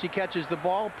 and once he catches the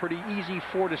ball, pretty easy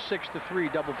 4 to 6 to 3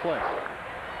 double play.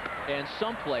 And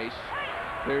someplace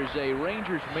there's a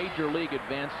Rangers Major League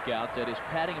advanced scout that is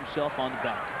patting himself on the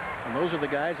back. And those are the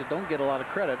guys that don't get a lot of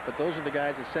credit, but those are the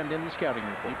guys that send in the scouting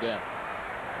reports. You bet.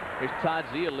 There's Todd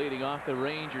Zeal leading off the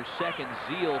Rangers second.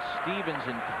 Zeal, Stevens,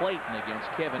 and Clayton against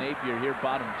Kevin Appier here,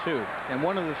 bottom 2. And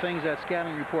one of the things that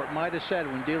scouting report might have said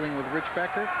when dealing with Rich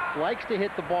Becker, likes to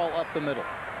hit the ball up the middle.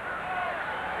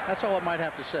 That's all it might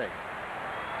have to say.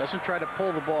 Doesn't try to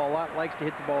pull the ball a lot, likes to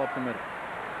hit the ball up the middle.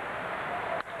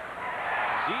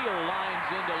 Zeal lines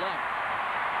into left.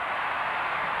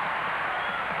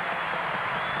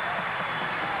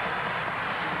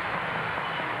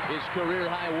 His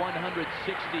career-high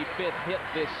 165th hit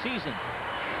this season.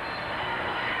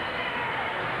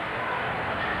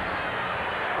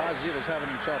 Zeal is having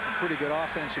himself a pretty good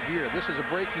offensive year. This is a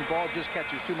breaking ball, just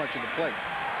catches too much of the plate.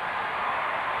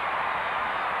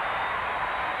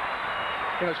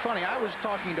 You know, it's funny, I was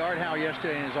talking to Art Howe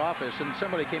yesterday in his office, and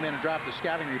somebody came in and dropped a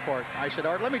scouting report. I said,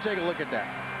 Art, let me take a look at that.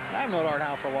 And I've known Art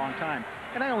Howe for a long time,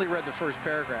 and I only read the first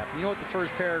paragraph. And you know what the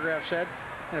first paragraph said?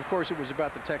 And of course, it was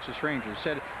about the Texas Rangers. It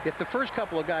said, if the first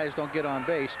couple of guys don't get on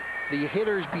base, the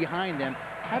hitters behind them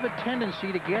have a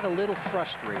tendency to get a little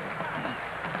frustrated.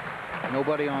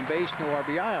 Nobody on base, no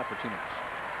RBI opportunities.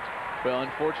 Well,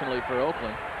 unfortunately for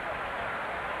Oakland,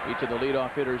 Each of the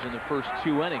leadoff hitters in the first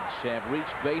 2 innings have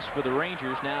reached base for the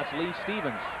Rangers. Now it's Lee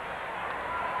Stevens.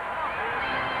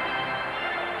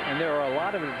 And there are a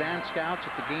lot of advanced scouts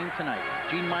at the game tonight.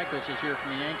 Gene Michaels is here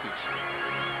from the Yankees.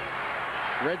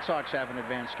 Red Sox have an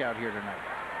advanced scout here tonight.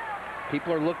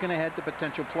 People are looking ahead to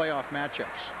potential playoff matchups.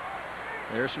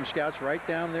 There are some scouts right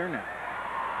down there now.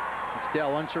 It's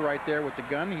Dale Unser right there with the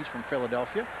gun. He's from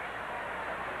Philadelphia.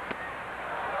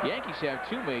 Yankees have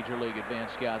 2 Major League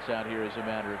advanced scouts out here, as a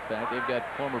matter of fact. They've got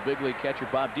former big league catcher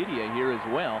Bob Didier here as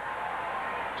well.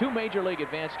 2 Major League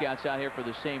advanced scouts out here for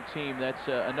the same team. That's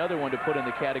another one to put in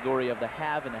the category of the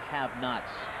have and the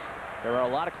have-nots. There are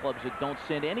a lot of clubs that don't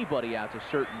send anybody out to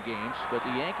certain games, but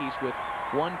the Yankees, with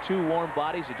 1, 2 warm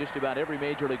bodies at just about every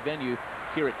Major League venue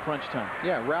here at crunch time.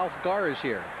 Yeah, Ralph Garr is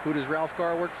here. Who does Ralph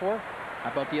Garr work for?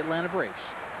 How about the Atlanta Braves?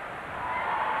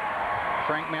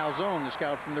 Frank Malzone, the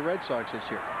scout from the Red Sox, is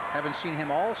here. Haven't seen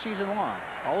him all season long.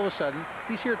 All of a sudden,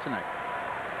 he's here tonight.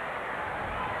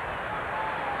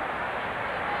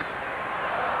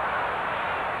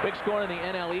 Big score in the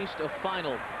NL East, a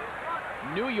final.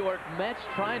 New York Mets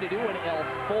trying to do an El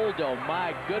Foldo.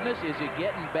 My goodness, is it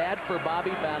getting bad for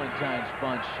Bobby Valentine's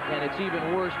bunch? And it's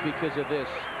even worse because of this.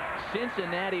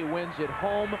 Cincinnati wins at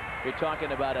home. You're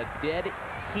talking about a dead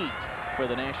heat for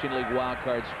the National League wild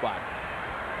card spot.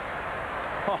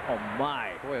 Oh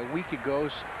my. Boy, a week ago,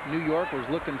 New York was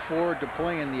looking forward to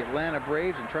playing the Atlanta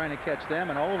Braves and trying to catch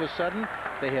them, and all of a sudden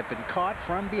they have been caught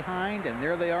from behind, and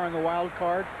there they are in the wild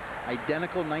card.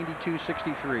 Identical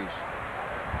 92-63s.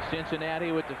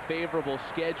 Cincinnati with the favorable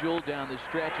schedule down the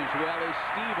stretch, as well as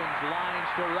Stevens lines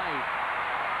to right.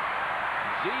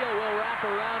 Zia will wrap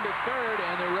around to third,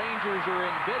 and the Rangers are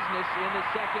in business in the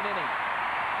 2nd inning.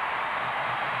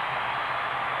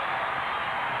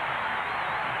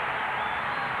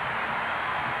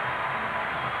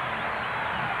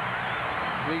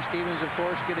 Lee Stevens, of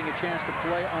course, getting a chance to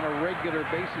play on a regular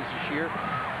basis this year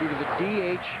due to the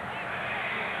DH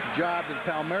job that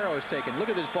Palmeiro has taken. Look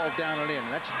at this ball down and in.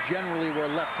 That's generally where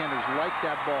left-handers like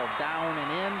that ball, down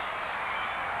and in.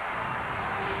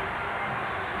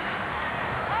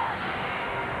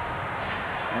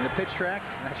 And the pitch track,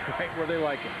 that's right where they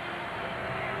like it.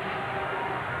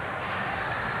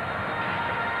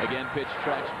 Again, pitch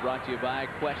tracks brought to you by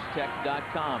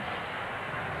QuestTech.com.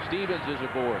 Stevens is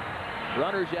aboard.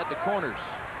 Runners at the corners.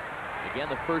 Again,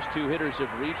 the first 2 hitters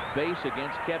have reached base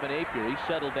against Kevin Apier. He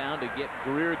settled down to get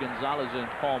Greer, Gonzalez, and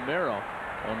Palmeiro.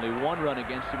 Only 1 run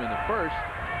against him in the first.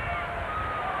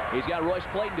 He's got Royce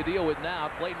Clayton to deal with now.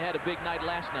 Clayton had a big night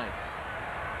last night.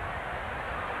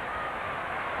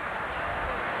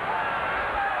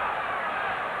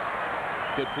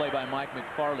 Good play by Mike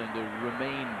McFarland to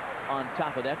remain on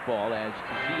top of that ball as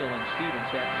Zeal and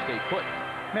Stevens have to stay put.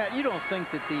 Matt, you don't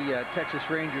think that the Texas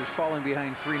Rangers falling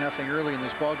behind 3-0 early in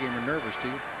this ballgame are nervous, do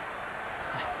you?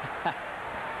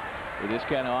 With this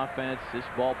kind of offense, this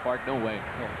ballpark, no way.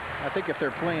 Yeah. I think if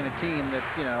they're playing a team that,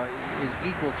 you know, is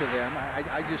equal to them,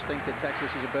 I just think that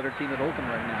Texas is a better team than Oakland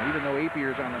right now. Even though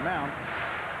Apier's on the mound,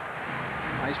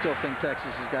 I still think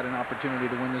Texas has got an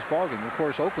opportunity to win this ballgame. Of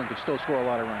course, Oakland could still score a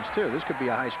lot of runs, too. This could be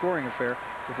a high-scoring affair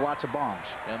with lots of bombs.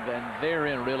 And then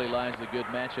therein really lies the good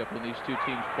matchup when these 2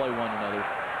 teams play one another.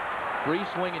 3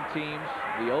 swinging teams.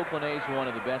 The Oakland A's, one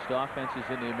of the best offenses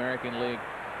in the American League.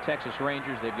 Texas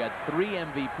Rangers, they've got 3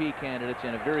 MVP candidates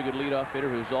and a very good leadoff hitter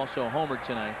who's also homered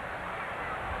tonight.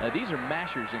 These are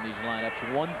mashers in these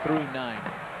lineups, 1 through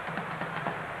 9.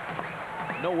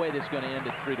 No way this is going to end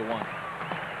at 3-1.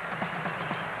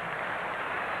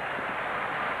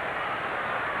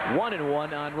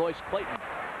 1-1 on Royce Clayton.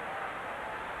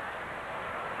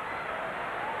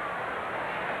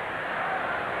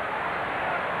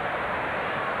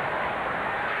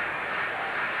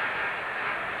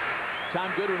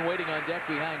 Tom Goodwin waiting on deck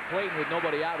behind Clayton with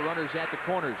nobody out, runners at the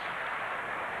corners.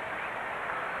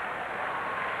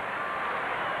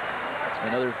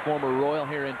 Another former Royal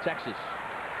here in Texas.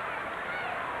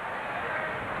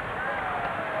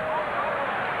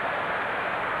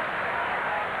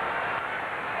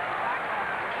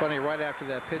 Funny, right after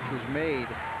that pitch was made,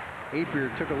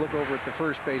 Apier took a look over at the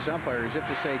first base umpire as if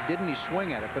to say, didn't he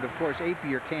swing at it? But of course,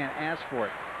 Apier can't ask for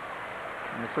it.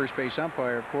 And the first base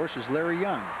umpire, of course, is Larry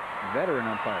Young, veteran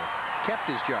umpire. Kept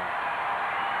his job.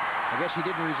 I guess he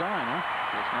didn't resign, huh?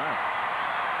 Guess not.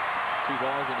 2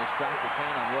 balls in his tractor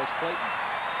can on Royce Clayton.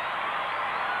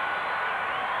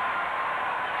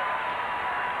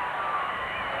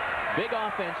 Big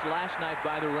offense last night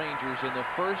by the Rangers in the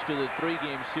first of the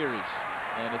 3-game series.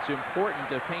 And it's important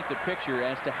to paint the picture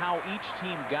as to how each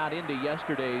team got into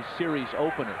yesterday's series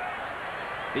opener.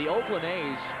 The Oakland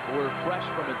A's were fresh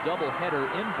from a doubleheader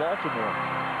in Baltimore.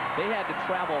 They had to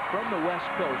travel from the West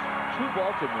Coast to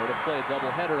Baltimore to play a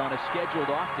doubleheader on a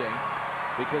scheduled off day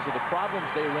because of the problems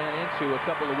they ran into a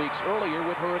couple of weeks earlier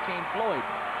with Hurricane Floyd.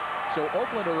 So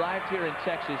Oakland arrived here in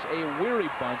Texas a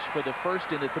weary bunch for the first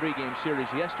in the 3-game series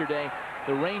yesterday.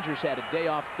 The Rangers had a day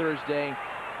off Thursday,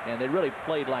 and they really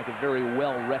played like a very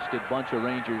well-rested bunch of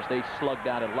Rangers. They slugged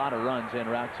out a lot of runs en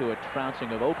route to a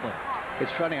trouncing of Oakland.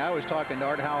 It's funny, I was talking to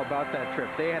Art Howe about that trip.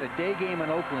 They had a day game in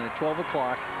Oakland at 12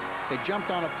 o'clock. They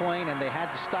jumped on a plane, and they had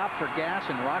to stop for gas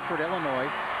in Rockford, Illinois.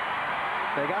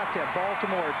 They got to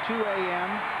Baltimore at 2 a.m.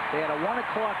 They had a 1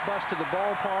 o'clock bus to the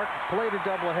ballpark, played a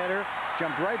doubleheader,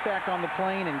 jumped right back on the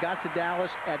plane, and got to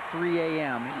Dallas at 3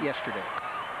 a.m. yesterday.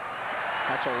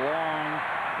 That's a long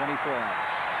 24 hours.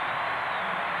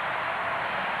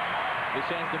 This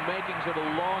has the makings of a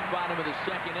long bottom of the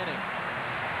second inning.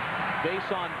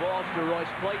 Base on balls to Royce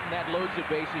Clayton. That loads the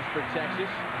bases for Texas.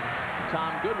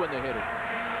 Tom Goodwin, the hitter.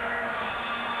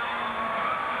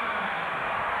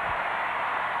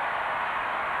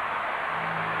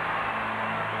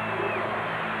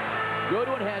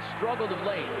 Goodwin has struggled of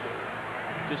late.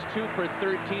 Just 2 for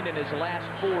 13 in his last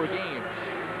 4 games.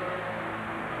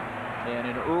 And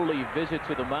an early visit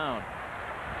to the mound.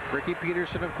 Ricky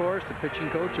Peterson, of course, the pitching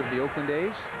coach of the Oakland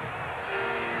A's.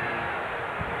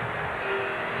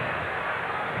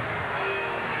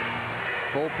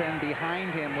 Bullpen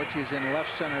behind him, which is in left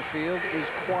center field, is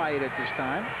quiet at this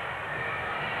time.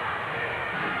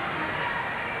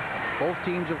 Both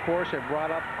teams, of course, have brought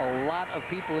up a lot of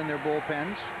people in their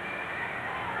bullpens.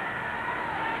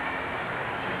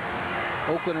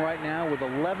 Oakland right now with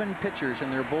 11 pitchers in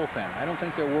their bullpen. I don't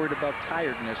think they're worried about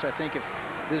tiredness. I think if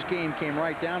this game came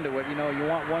right down to it, you know, you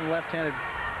want one left-handed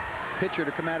pitcher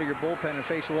to come out of your bullpen and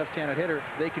face a left-handed hitter,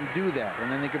 they can do that. And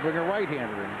then they can bring a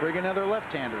right-hander in, bring another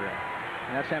left-hander in.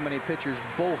 And that's how many pitchers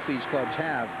both these clubs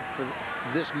have for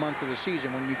this month of the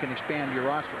season when you can expand your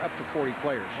roster up to 40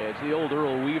 players. Yeah, it's the old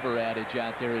Earl Weaver adage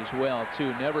out there as well,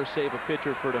 too. Never save a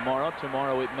pitcher for tomorrow.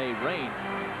 Tomorrow it may rain.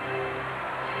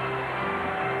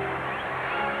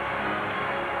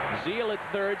 Zeal at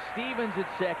third, Stevens at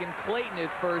second, Clayton at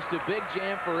first. A big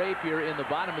jam for Apier in the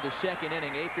bottom of the second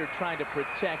inning. Apier trying to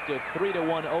protect a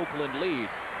 3-1 Oakland lead.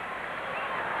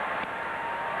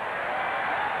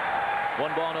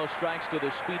 1 ball, no strikes to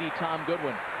the speedy Tom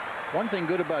Goodwin. One thing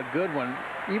good about Goodwin,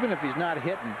 even if he's not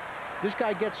hitting, this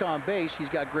guy gets on base, he's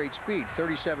got great speed.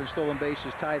 37 stolen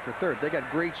bases, tied for third. They got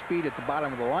great speed at the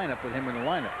bottom of the lineup with him in the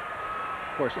lineup.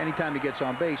 Of course, anytime he gets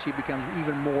on base, he becomes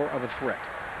even more of a threat.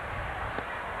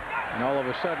 And all of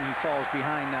a sudden, he falls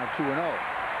behind now 2-0.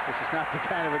 This is not the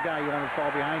kind of a guy you want to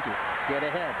fall behind to. Get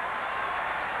ahead.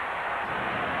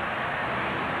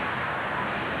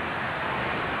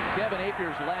 Kevin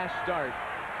Apier's last start,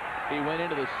 he went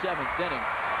into the 7th inning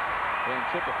and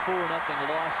took a 4-0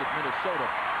 loss at Minnesota.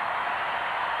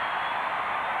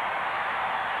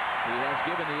 He has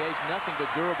given the A's nothing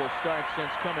but durable starts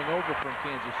since coming over from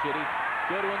Kansas City.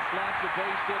 Goodwin slaps a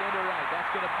base hit into right. That's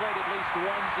going to plate at least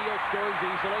one. Zeal scores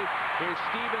easily. Here's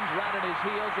Stevens right on his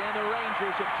heels, and the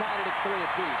Rangers have tied it at 3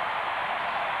 apiece.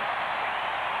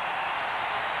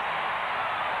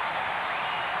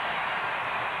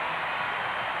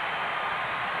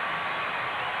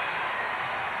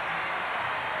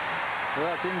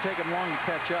 Well, it didn't take him long to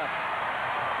catch up.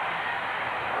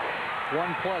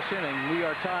 1+ inning. We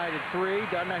are tied at 3.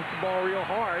 Doesn't hit the ball real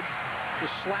hard.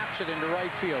 Just slaps it into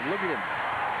right field. Look at him.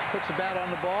 Puts the bat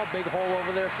on the ball. Big hole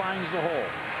over there. Finds the hole.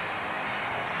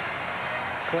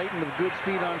 Clayton with good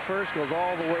speed on first. Goes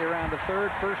all the way around to third.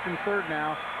 First and third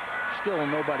now. Still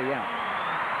nobody out.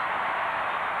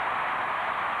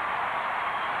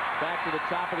 Back to the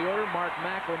top of the order. Mark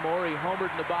McLemore. He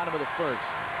homered in the bottom of the first.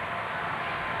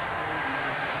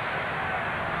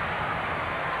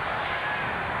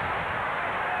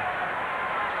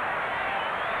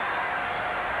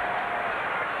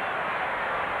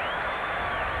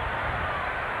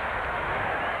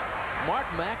 Mark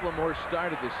McLemore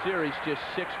started the series just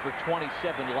 6 for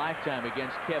 27 lifetime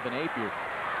against Kevin Apier.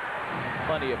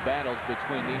 Plenty of battles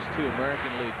between these two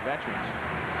American League veterans.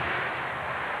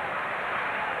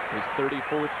 His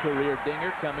 34th career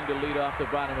dinger coming to lead off the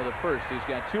bottom of the first. He's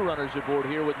got 2 runners aboard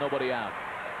here with nobody out.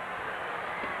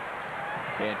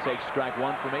 And takes strike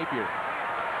 1 from Apier.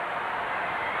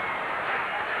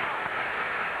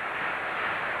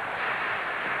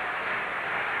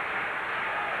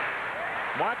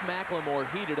 Mark McLemore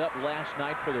heated up last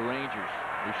night for the Rangers.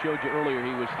 We showed you earlier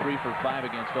he was 3 for 5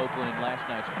 against Oakland in last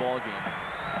night's ball game.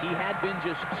 He had been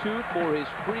just 2 for his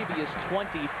previous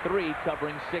 23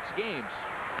 covering 6 games.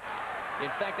 In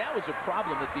fact, that was a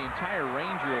problem that the entire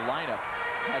Ranger lineup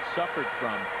had suffered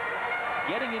from.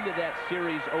 Getting into that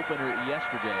series opener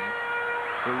yesterday,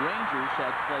 the Rangers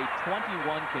had played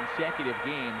 21 consecutive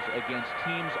games against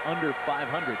teams under 500.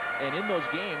 And in those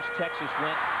games, Texas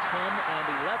went 10 and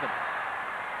 11.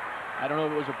 I don't know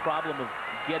if it was a problem of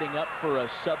getting up for a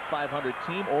sub-500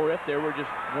 team or if there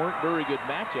weren't very good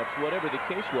matchups. Whatever the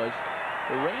case was,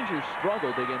 the Rangers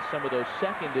struggled against some of those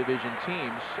second division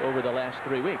teams over the last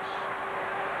 3 weeks.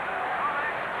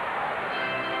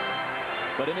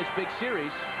 But in this big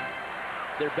series,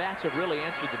 their bats have really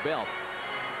answered the bell.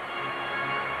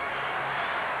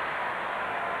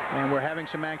 And we're having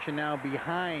some action now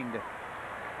behind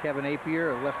Kevin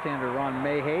Apier, left-hander Ron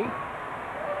Mayhay.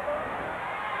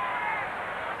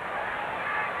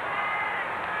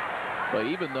 But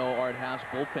even though Art House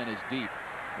bullpen is deep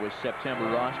with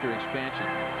September roster expansion,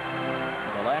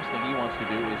 the last thing he wants to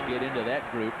do is get into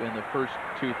that group in the first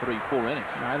 2, 3, 4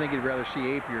 innings. I think he'd rather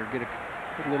see Apier get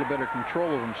a little better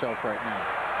control of himself right now.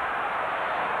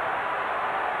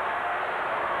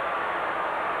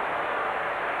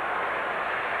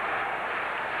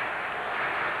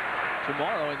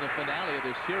 Tomorrow in the finale of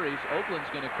this series, Oakland's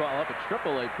going to call up a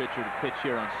AAA pitcher to pitch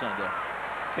here on Sunday.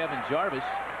 Kevin Jarvis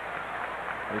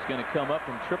is going to come up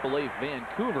from AAA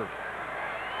Vancouver.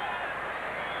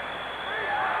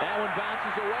 That one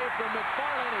bounces away from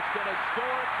McFarland. It's going to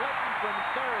score Clinton from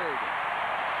third.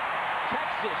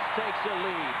 Texas takes a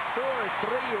lead.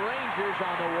 4-3 Rangers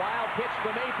on the wild pitch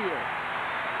from Apier.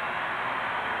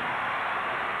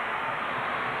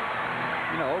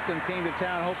 You know, Oakland came to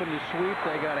town hoping to sweep.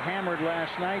 They got hammered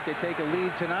last night. They take a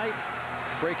lead tonight.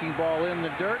 Breaking ball in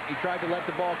the dirt. He tried to let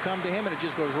the ball come to him, and it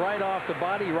just goes right off the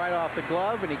body, right off the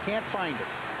glove, and he can't find it.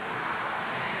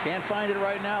 Can't find it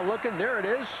right now. Looking, there it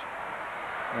is.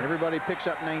 And everybody picks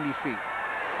up 90 feet.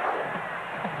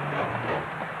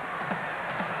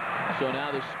 So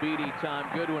now the speedy Tom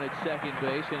Goodwin at second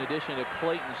base, in addition to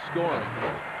Clayton scoring.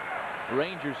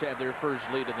 Rangers have their first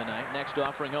lead of the night. Next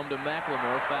offering home to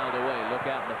McLemore, fouled away. Look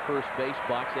out in the first base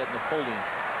box at Napoleon.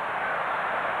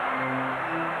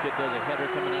 Kid does a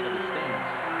header coming out of the stands.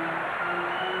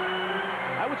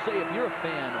 I would say if you're a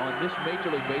fan on this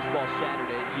Major League Baseball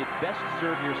Saturday, you'd best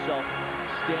serve yourself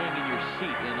staying in your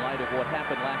seat in light of what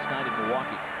happened last night in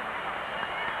Milwaukee.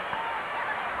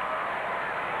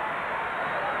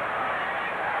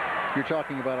 You're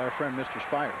talking about our friend Mr.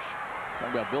 Spires.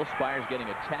 Talking about Bill Spires getting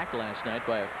attacked last night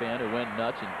by a fan who went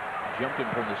nuts and jumped him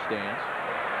from the stands.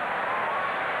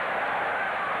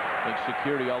 I think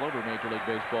security all over Major League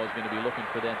Baseball is going to be looking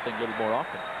for that thing a little more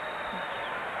often.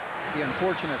 The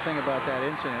unfortunate thing about that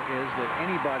incident is that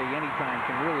anybody, anytime,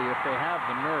 can really, if they have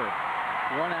the nerve,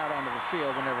 run out onto the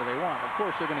field whenever they want. Of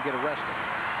course, they're going to get arrested.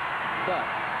 But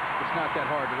it's not that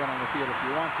hard to run on the field if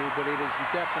you want to, but it is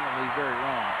definitely very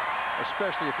wrong,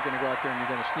 especially if you're going to go out there and you're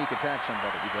going to sneak attack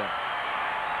somebody. You bet.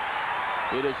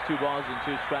 It is 2 balls and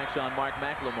 2 strikes on Mark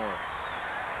McLemore.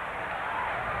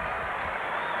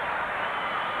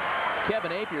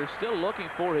 Kevin Apier still looking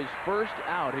for his first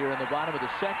out here in the bottom of the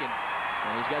second.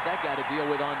 And he's got that guy to deal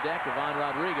with on deck, Ivan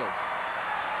Rodriguez.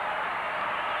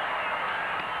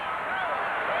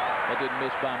 That didn't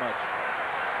miss by much.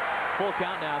 Full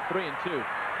count now, 3-2.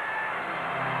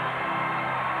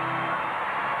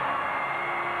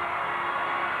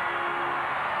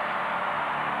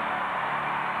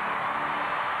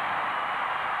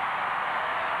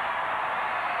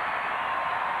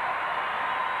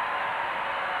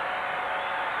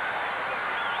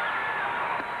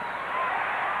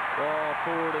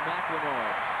 Forward to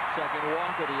McLemore. Second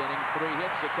walk of the inning. 3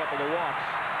 hits, a couple of walks.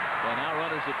 And now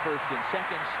runners at first and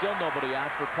second. Still nobody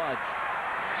out for Pudge.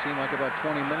 Seemed like about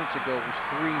 20 minutes ago it was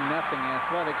 3-0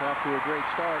 Athletics, off to a great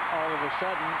start. All of a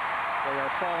sudden they are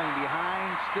falling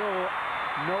behind. Still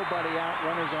nobody out.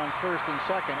 Runners on first and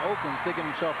second. Oakland's digging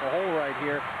himself a hole right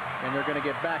here, and they're going to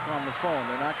get back on the phone.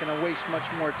 They're not going to waste much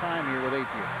more time here with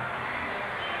Apier.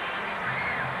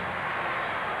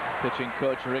 Pitching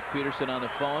coach Rick Peterson on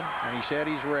the phone. And he said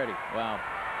he's ready. Wow.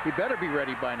 He better be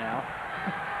ready by now.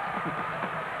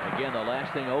 Again, the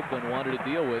last thing Oakland wanted to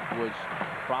deal with was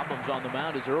problems on the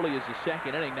mound as early as the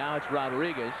second inning. Now it's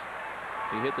Rodriguez.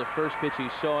 He hit the first pitch he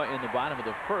saw in the bottom of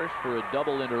the first for a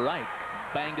double into right.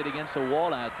 Banged it against the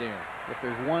wall out there. If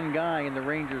there's one guy in the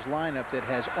Rangers lineup that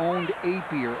has owned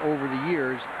Apier over the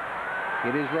years,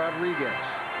 it is Rodriguez.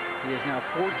 He is now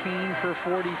 14 for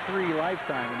 43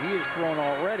 lifetime, and he has thrown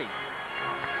already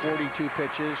 42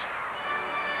 pitches.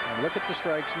 And look at the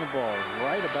strikes and the balls,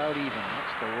 right about even.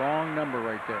 That's the wrong number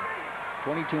right there.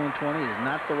 22 and 20 is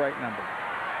not the right number.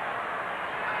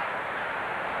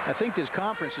 I think this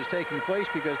conference is taking place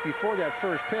because before that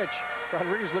first pitch,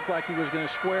 Rodriguez looked like he was going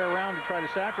to square around to try to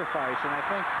sacrifice, and I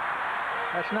think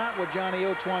that's not what Johnny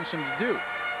Oates wants him to do.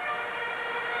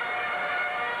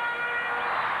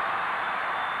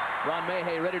 Ron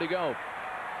Mayhay ready to go.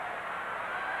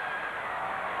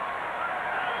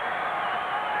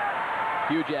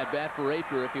 Huge at-bat for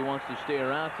Aper if he wants to stay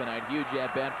around tonight. Huge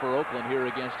at-bat for Oakland here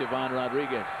against Ivan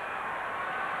Rodriguez.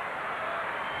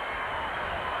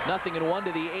 0-1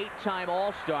 to the 8-time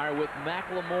All-Star with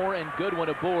McLemore and Goodwin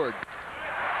aboard.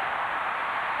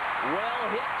 Well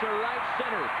hit to right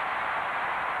center.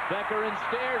 Becker and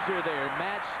Stairs are there.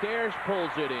 Matt Stairs pulls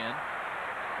it in.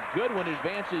 Goodwin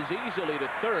advances easily to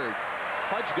third.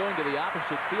 Pudge going to the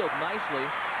opposite field nicely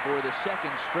for the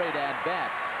second straight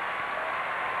at-bat.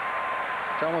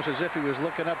 It's almost as if he was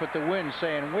looking up at the wind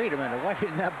saying, wait a minute, why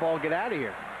didn't that ball get out of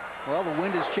here? Well, the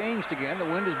wind has changed again. The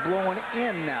wind is blowing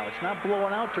in now. It's not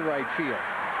blowing out to right field.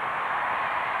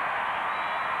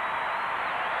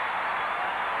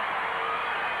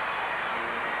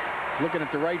 Looking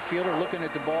at the right fielder, looking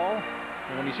at the ball,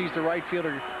 and when he sees the right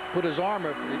fielder put his arm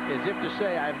up as if to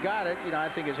say, I've got it, I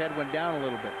think his head went down a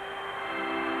little bit.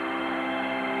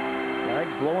 All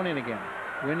right, blowing in again.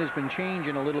 Wind has been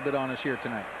changing a little bit on us here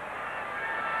tonight.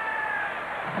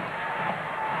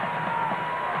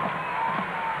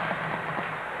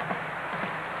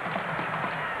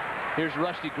 Here's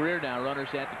Rusty Greer now, runners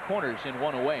at the corners and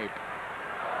one away.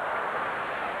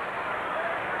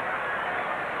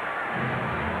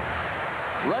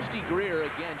 Rusty Greer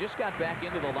again just got back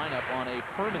into the lineup on a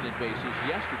permanent basis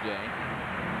yesterday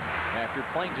after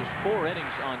playing just 4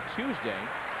 innings on Tuesday.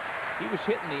 He was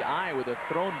hit in the eye with a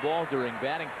thrown ball during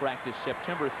batting practice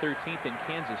September 13th in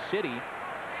Kansas City.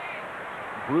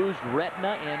 Bruised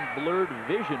retina and blurred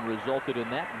vision resulted in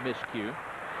that miscue.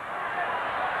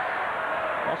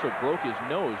 Also broke his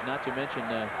nose, not to mention,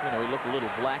 he looked a little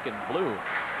black and blue.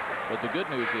 But the good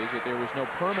news is that there was no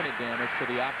permanent damage to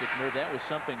the optic nerve. That was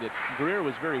something that Greer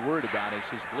was very worried about, as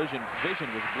his vision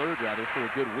was blurred, rather, for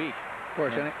a good week. Of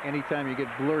course, anytime you get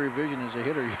blurry vision as a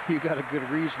hitter, you got a good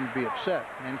reason to be upset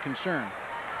and concerned.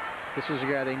 This is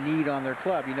a guy they need on their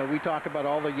club. We talk about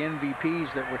all the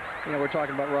MVPs that we're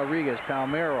talking about: Rodriguez,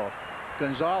 Palmeiro,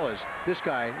 Gonzalez. This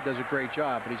guy does a great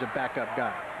job, but he's a backup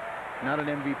guy, not an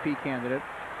MVP candidate.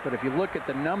 But if you look at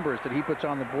the numbers that he puts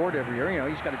on the board every year,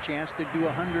 he's got a chance to do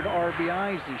 100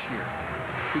 RBIs this year.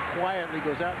 He quietly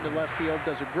goes out into left field,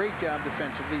 does a great job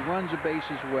defensively, runs the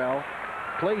bases well,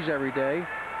 plays every day,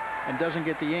 and doesn't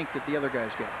get the ink that the other guys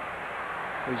get.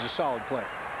 He's a solid player.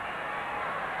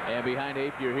 And behind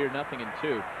Apier here, 0-2. Lined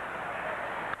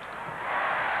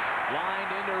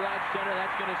into right center.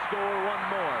 That's going to score one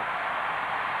more.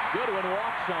 Goodwin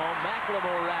walks home.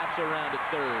 McLemore wraps around to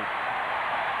third.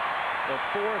 The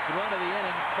 4th run of the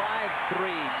inning,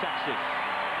 5-3 Texas.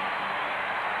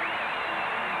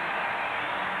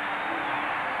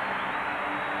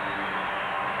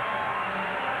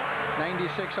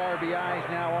 .96 RBIs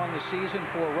now on the season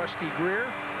for Rusty Greer.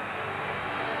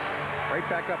 Right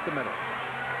back up the middle.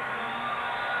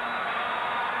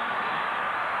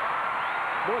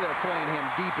 Boy, they're playing him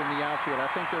deep in the outfield. I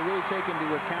think they're really taking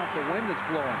into account the wind that's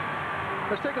blowing.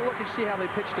 Let's take a look and see how they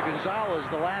pitched to Gonzalez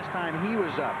the last time he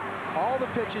was up. All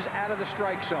the pitches out of the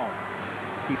strike zone.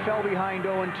 He fell behind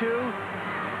 0-2,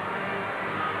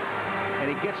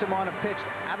 and he gets him on a pitch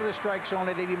out of the strike zone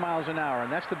at 80 miles an hour,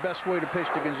 and that's the best way to pitch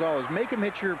to Gonzalez. Make him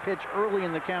hit your pitch early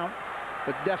in the count,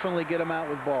 but definitely get him out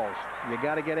with balls. You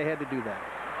got to get ahead to do that.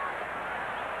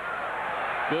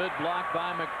 Good block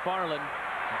by McFarland.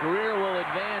 Greer will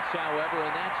advance, however,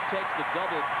 and that takes the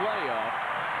double play off.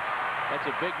 That's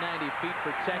a big 90 feet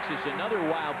for Texas. Another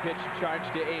wild pitch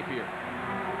charged to Apier.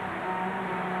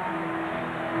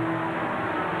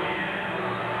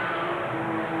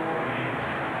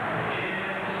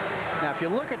 Now, if you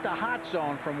look at the hot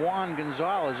zone from Juan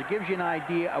Gonzalez, it gives you an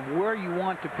idea of where you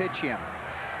want to pitch him.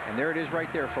 And there it is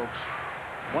right there, folks.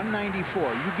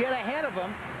 194. You get ahead of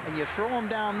him and you throw him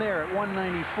down there at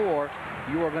 194,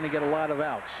 you are going to get a lot of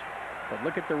outs. But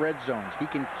look at the red zones. He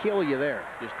can kill you there.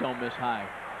 Just don't miss high.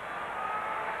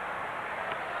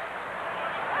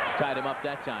 Tied him up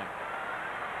that time.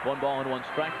 1 ball and 1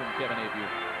 strike from Kevin Apier.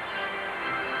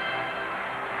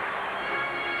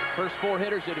 First 4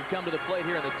 hitters that have come to the plate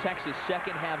here in the Texas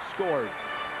second have scored.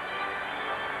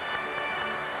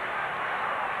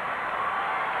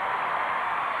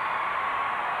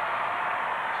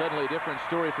 Suddenly a different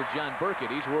story for John Burkett.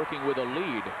 He's working with a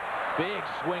lead. Big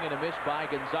swing and a miss by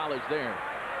Gonzalez there.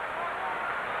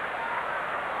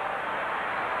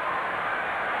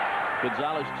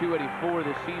 Gonzalez 284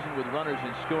 this season with runners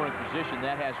in scoring position.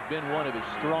 That has been one of his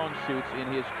strong suits in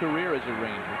his career as a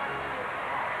Ranger.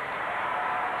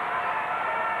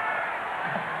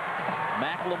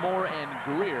 McLemore and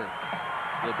Greer,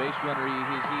 the base runner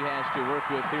he has to work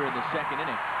with here in the second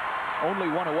inning. Only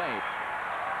one away.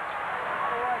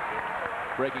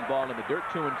 Breaking ball in the dirt,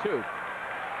 2-2.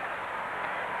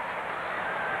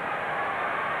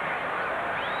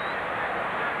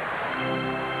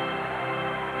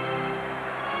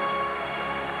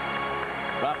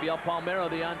 Rafael Palmeiro,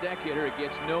 the on-deck hitter. It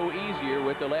gets no easier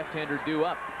with the left-hander due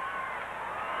up.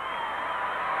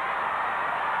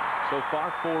 So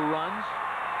far, 4 runs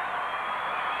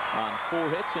on 4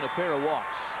 hits and a pair of walks.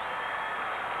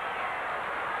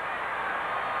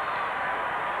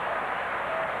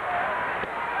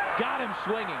 Got him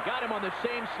swinging. Got him on the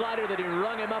same slider that he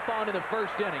rung him up on in the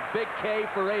first inning. Big K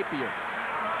for Apier.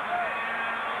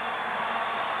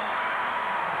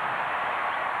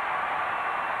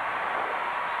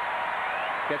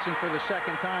 Gets him for the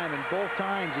second time, and both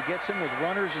times he gets him with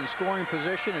runners in scoring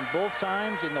position, and both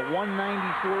times in the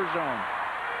 194 zone.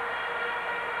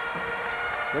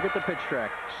 Look at the pitch track.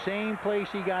 Same place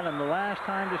he got him the last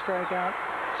time to strike out.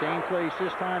 Same place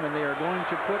this time, and they are going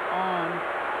to put on,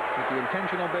 with the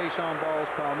intentional base on balls,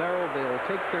 Palmeiro. They'll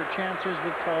take their chances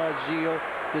with Todd Zeile.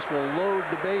 This will load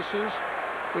the bases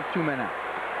with 2 men out.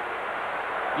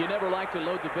 You never like to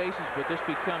load the bases, but this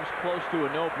becomes close to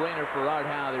a no-brainer for Art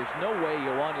Howe. There's no way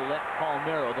you want to let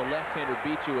Palmeiro, the left-hander,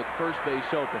 beat you with first base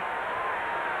open.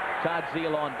 Todd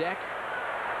Zeile on deck,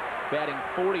 batting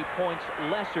 40 points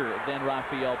lesser than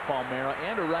Rafael Palmeiro,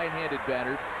 and a right-handed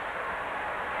batter.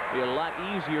 Be a lot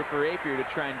easier for Apier to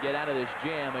try and get out of this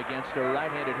jam against a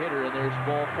right-handed hitter, and there's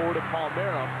ball 4 to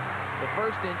Palmeiro. The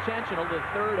first intentional, the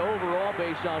third overall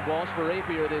base on balls for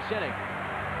Apier this inning.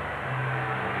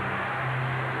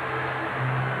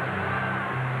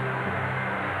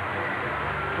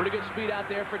 Pretty good speed out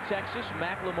there for Texas.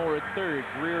 McLemore at third,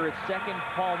 Greer at second,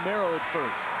 Palmeiro at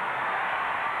first.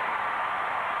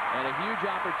 And a huge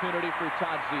opportunity for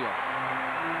Todd Zeile.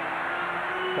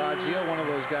 Todd Zeile, one of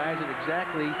those guys that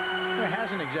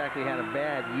hasn't exactly had a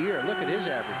bad year. Look at his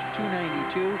average,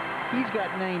 292. He's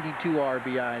got 92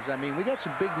 RBIs. I mean, we got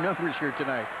some big numbers here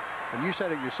tonight. And you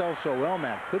said it yourself so well,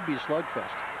 Matt. Could be a slugfest.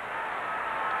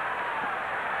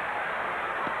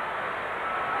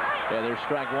 Yeah, there's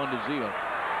strike 1 to Zeile.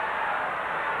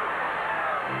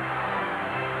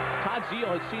 Todd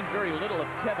Zeile had seen very little of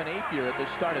Kevin Apier at the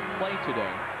start of play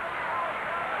today.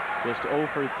 Just 0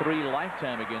 for 3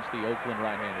 lifetime against the Oakland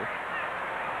right-hander.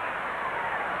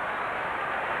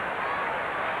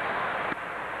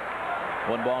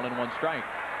 One ball and 1 strike.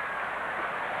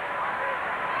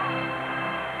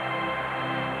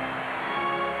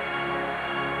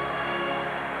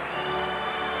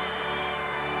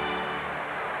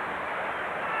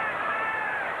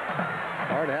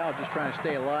 Art Howe just trying to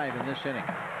stay alive in this inning.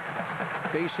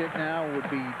 Base hit now would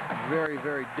be very,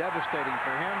 very devastating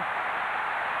for him.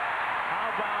 How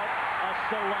about a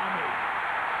salami?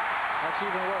 That's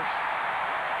even worse.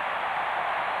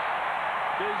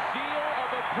 The zeal of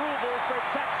approval for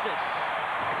Texas.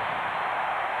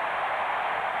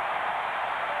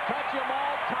 Touch 'em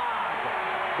all tied.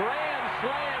 Grand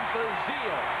slam for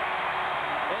Zeile.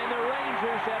 And the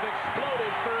Rangers have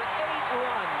exploded for 8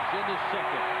 runs in the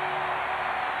second.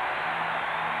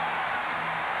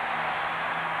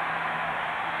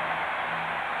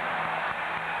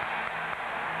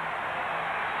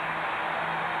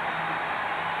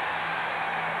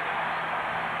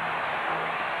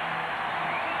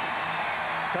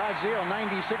 Todd Zeile,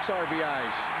 96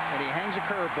 RBIs, and he hangs a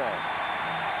curveball.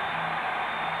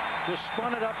 Just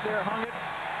spun it up there, hung it,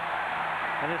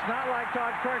 and it's not like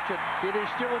Todd crushed it. It is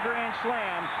still a grand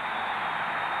slam.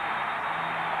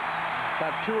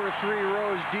 About 2 or 3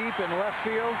 rows deep in left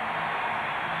field,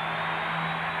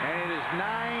 and it is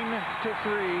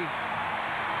 9-3.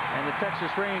 And the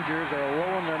Texas Rangers are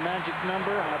low on their magic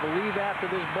number. I believe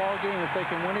after this ball game, if they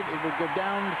can win it, it will go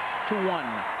down to 1.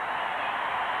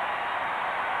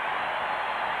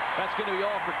 That's going to be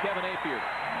all for Kevin Apier.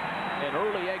 An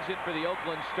early exit for the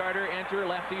Oakland starter. Enter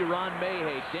lefty Ron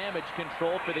Mayhay. Damage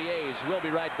control for the A's. We'll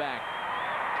be right back.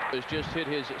 Has just hit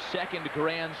his 2nd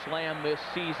grand slam this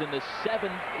season, the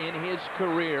 7th in his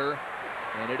career,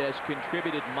 and it has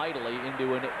contributed mightily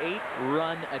into an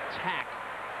 8-run attack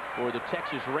for the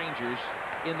Texas Rangers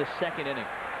in the 2nd inning.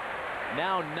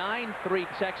 Now 9-3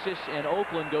 Texas, and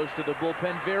Oakland goes to the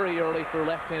bullpen very early for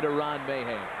left-hander Ron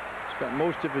Mayhay. Spent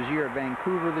most of his year at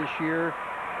Vancouver this year.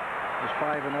 Was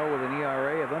 5-0 with an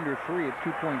ERA of under 3 at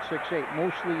 2.68,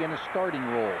 mostly in a starting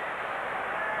role.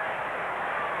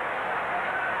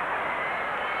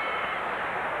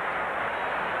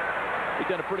 He's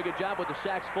done a pretty good job with the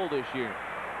sacks full this year.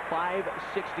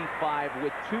 565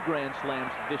 with 2 grand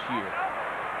slams this year.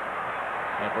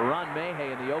 And for Ron Mahay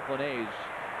and the Oakland A's,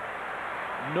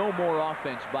 no more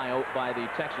offense by the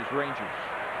Texas Rangers.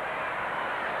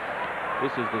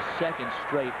 This is the second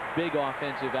straight big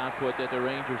offensive output that the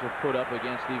Rangers have put up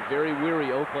against the very weary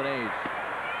Oakland A's.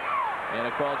 And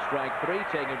a called strike 3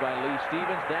 taken by Lee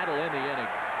Stevens. That'll end the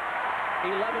inning.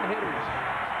 11 hitters,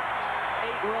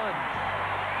 8 runs.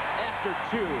 After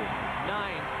 2,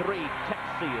 9-3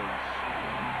 Texians.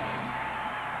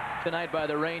 Tonight by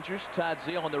the Rangers. Todd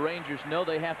Zeile and the Rangers know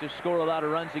they have to score a lot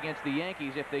of runs against the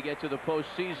Yankees if they get to the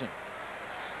postseason.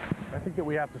 I think that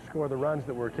we have to score the runs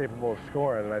that we're capable of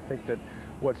scoring, and I think that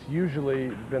what's usually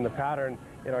been the pattern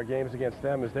in our games against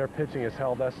them is their pitching has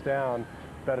held us down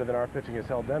better than our pitching has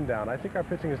held them down. I think our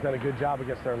pitching has done a good job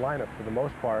against their lineup for the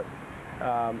most part.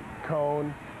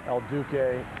 Cone, El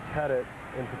Duque, Pettit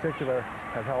in particular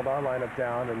have held our lineup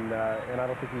down, and I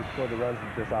don't think we've scored the runs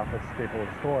that this offense is capable of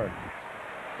scoring.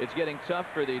 It's getting tough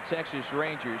for the Texas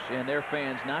Rangers and their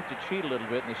fans not to cheat a little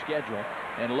bit in the schedule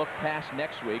and look past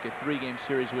next week, a 3-game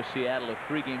series with Seattle, a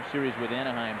 3-game series with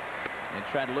Anaheim, and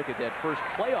try to look at that first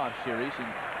playoff series and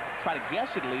try to guess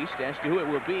at least as to who it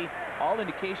will be. All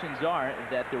indications are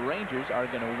that the Rangers are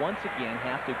going to once again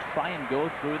have to try and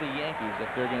go through the Yankees if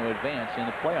they're going to advance in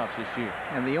the playoffs this year.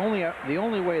 And the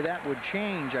only way that would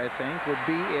change, I think, would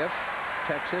be if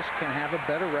Texas can have a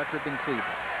better record than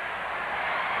Cleveland.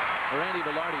 Randy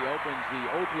Velarde opens the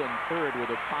Oakland third with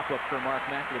a pop-up for Mark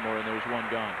McLemore, and there's 1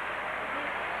 gone.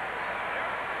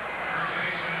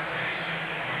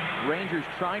 Rangers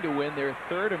trying to win their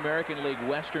 3rd American League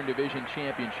Western Division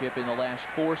championship in the last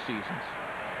 4 seasons.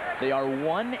 They are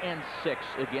 1-6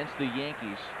 against the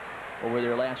Yankees over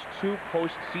their last 2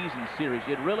 postseason series.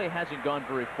 It really hasn't gone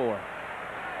very far.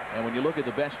 And when you look at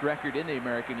the best record in the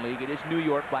American League, it is New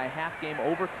York by a half game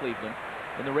over Cleveland,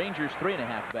 and the Rangers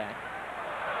 3.5 back.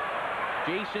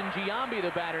 Jason Giambi,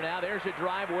 the batter now. There's a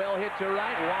drive well hit to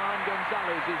right. Juan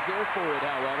Gonzalez is there for it,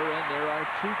 however, and there are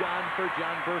 2 gone for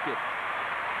John Burkett.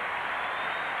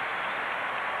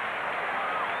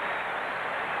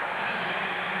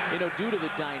 You know, due to the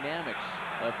dynamics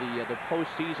of the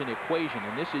postseason equation,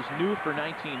 and this is new for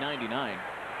 1999,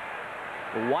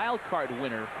 the wild card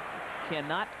winner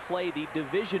cannot play the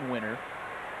division winner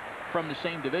from the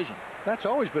same division. That's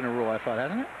always been a rule, I thought,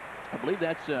 hasn't it? I believe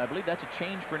that's a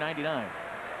change for 99.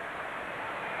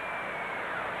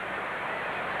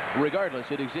 Regardless,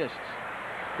 it exists.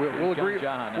 We'll agree.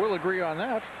 We'll agree on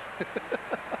that.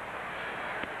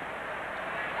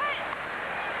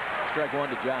 Strike 1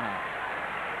 to Jahan.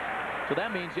 So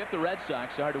that means if the Red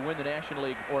Sox are to win the National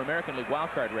League or American League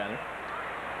wild card, rather,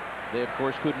 they of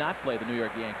course could not play the New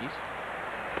York Yankees.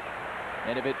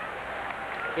 And if it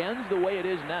ends the way it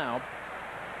is now,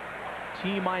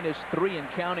 T-3 and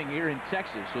counting here in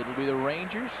Texas, it'll be the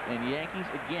Rangers and Yankees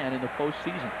again in the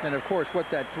postseason. And of course, what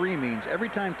that 3 means, every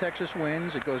time Texas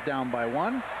wins, it goes down by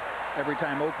 1. Every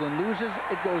time Oakland loses,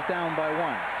 it goes down by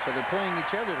 1. So they're playing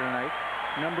each other tonight.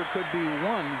 Number could be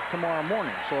 1 tomorrow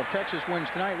morning. So if Texas wins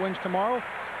tonight, wins tomorrow,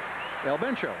 El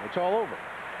Bencho, it's all over.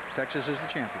 Texas is the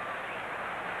champion.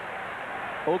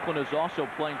 Oakland is also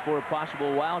playing for a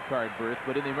possible wild card berth,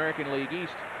 but in the American League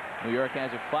East, New York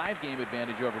has a 5-game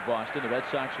advantage over Boston. The Red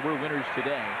Sox were winners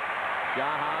today.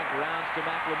 Jaha grounds to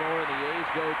McLemore, and the A's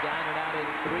go down and out in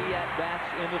 3 at-bats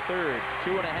in the 3rd.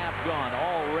 2.5 gone.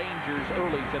 All Rangers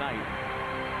early tonight.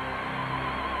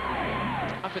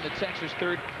 Up in the Texas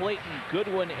 3rd, Clayton,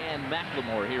 Goodwin, and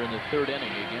McLemore here in the 3rd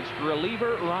inning against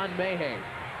reliever Ron Mahay.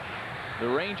 The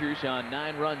Rangers on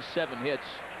 9 runs, 7 hits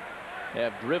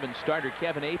have driven starter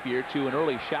Kevin Apier to an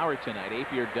early shower tonight.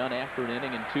 Apier done after an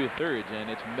inning and 2/3, and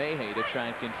it's Mahay to try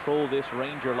and control this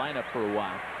Ranger lineup for a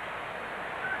while.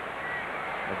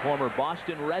 The former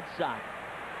Boston Red Sox,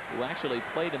 who actually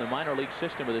played in the minor league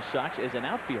system of the Sox as an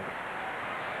outfielder.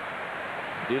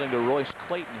 Dealing to Royce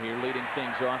Clayton here, leading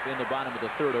things off in the bottom of the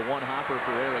 3rd. A 1 hopper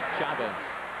for Eric Chavez,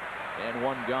 and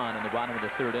 1 gone in the bottom of the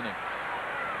 3rd inning.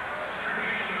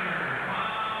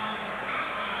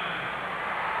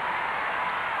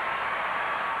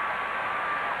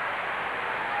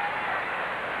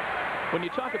 When you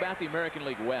talk about the American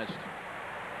League West,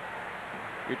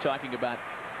 you're talking about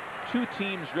 2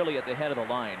 teams really at the head of the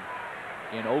line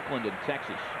in Oakland and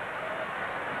Texas.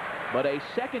 But a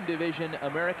 2nd Division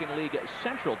American League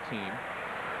Central team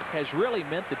has really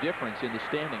meant the difference in the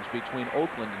standings between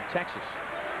Oakland and Texas.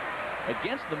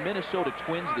 Against the Minnesota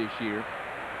Twins this year,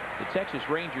 the Texas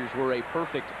Rangers were a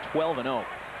perfect 12-0.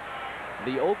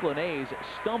 The Oakland A's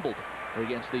stumbled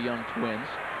against the young Twins,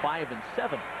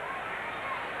 5-7.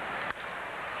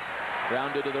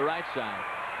 Grounded to the right side.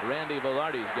 Randy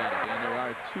Velarde's got it, and there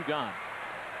are 2 gone.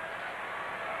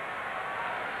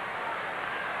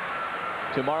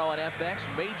 Tomorrow on FX,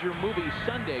 Major Movie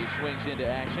Sunday swings into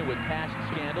action with past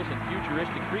scandals and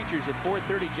futuristic creatures. At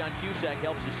 4:30, John Cusack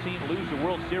helps his team lose the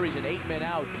World Series in 8 men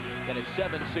out. And at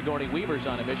 7, Sigourney Weaver's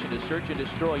on a mission to search and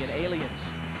destroy an aliens.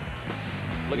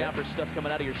 Look out for stuff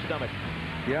coming out of your stomach.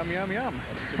 Yum, yum, yum.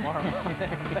 That's tomorrow.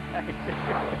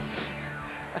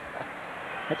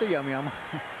 That's a yum, yum.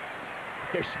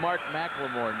 Here's Mark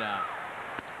McLemore now.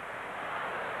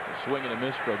 A swing and a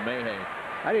miss from Mayhew.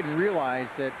 I didn't realize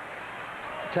that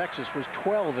Texas was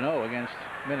 12-0 against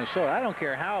Minnesota. I don't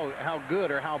care how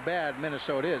good or how bad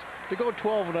Minnesota is. To go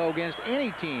 12-0 against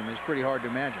any team is pretty hard to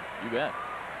imagine. You bet.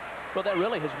 Well, that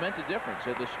really has meant a difference.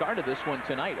 At the start of this one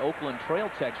tonight, Oakland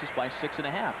trailed Texas by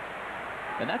 6.5.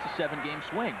 And that's a 7-game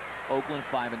swing. Oakland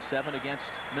 5-7 against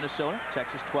Minnesota.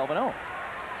 Texas 12-0.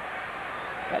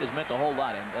 That has meant a whole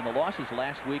lot. And the losses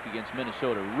last week against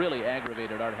Minnesota really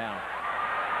aggravated Art Howe.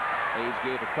 A's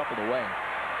gave a couple away.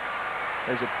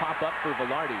 There's a pop-up for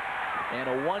Velarde. And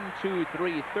a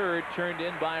 1-2-3 third turned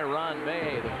in by Ron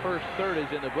May. The first third is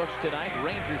in the books tonight.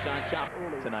 Rangers on top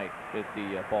tonight at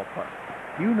the ballpark.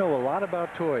 You know a lot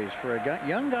about toys. For a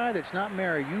young guy that's not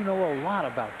married, you know a lot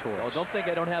about toys. Oh, don't think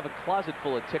I don't have a closet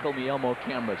full of Tickle Me Elmo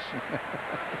cameras.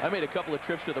 I made a couple of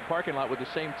trips to the parking lot with the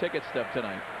same ticket stuff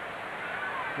tonight.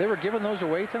 They were giving those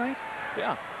away tonight?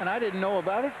 Yeah. And I didn't know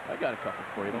about it? I got a couple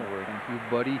for you. Don't worry. Thank you,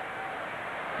 buddy.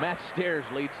 Matt Stairs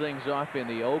leads things off in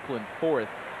the Oakland 4th.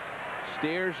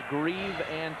 Stairs, Grieve,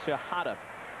 and Tejada.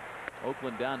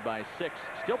 Oakland down by 6.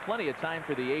 Still plenty of time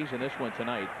for the A's in this one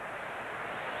tonight.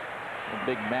 A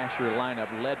big masher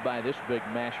lineup led by this big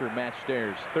masher, Matt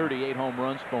Stairs. 38 home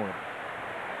runs for him.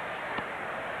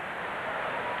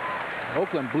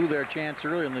 Oakland blew their chance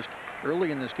early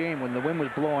in this game when the wind was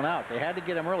blowing out. They had to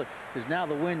get them early because now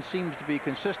the wind seems to be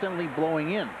consistently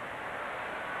blowing in.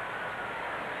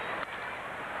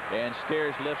 And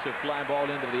Stairs lifts a fly ball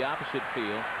into the opposite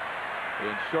field.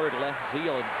 In short left,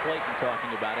 Zeal and Clayton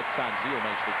talking about it. Todd Zeal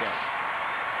makes the catch.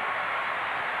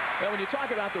 Well, when you talk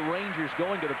about the Rangers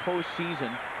going to the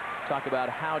postseason, talk about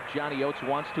how Johnny Oates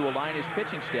wants to align his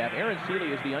pitching staff. Aaron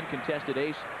Seeley is the uncontested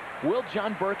ace. Will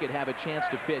John Burkett have a chance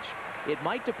to pitch? It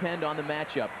might depend on the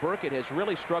matchup. Burkett has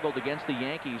really struggled against the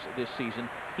Yankees this season.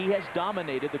 He has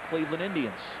dominated the Cleveland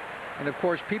Indians. And of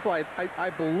course, people, I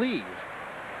believe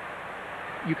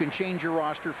you can change your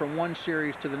roster from one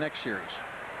series to the next series.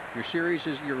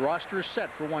 Your roster is set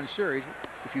for one series.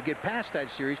 If you get past that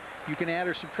series, you can add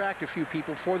or subtract a few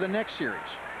people for the next series.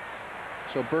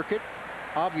 So Burkett,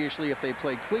 obviously, if they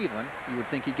played Cleveland, you would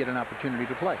think he'd get an opportunity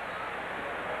to play.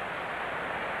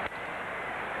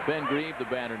 Ben Grieve, the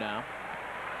batter now.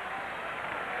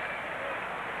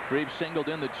 Grieve singled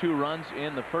in the 2 runs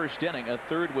in the first inning. A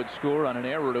third would score on an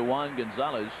error to Juan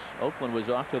Gonzalez. Oakland was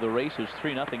off to the races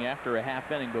 3-0 after a half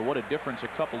inning, but what a difference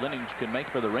a couple innings can make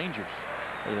for the Rangers.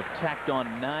 They have tacked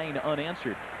on 9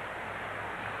 unanswered.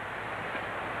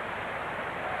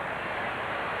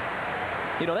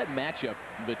 You know, that matchup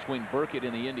between Burkett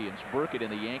and the Indians, Burkett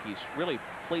and the Yankees, really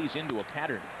plays into a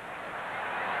pattern.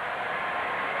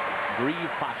 Grieve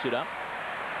pops it up.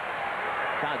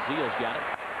 Todd Zeal's got it.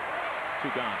 2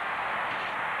 gone.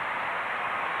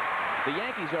 The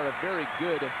Yankees are a very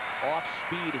good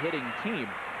off-speed hitting team.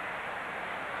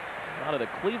 A lot of the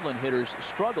Cleveland hitters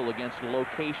struggle against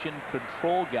location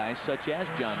control guys such as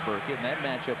John Burkett, and that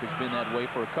matchup has been that way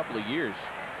for a couple of years.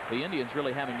 The Indians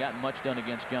really haven't gotten much done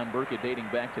against John Burkett dating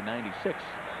back to '96.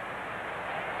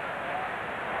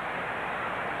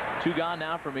 2 gone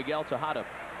now for Miguel Tejada.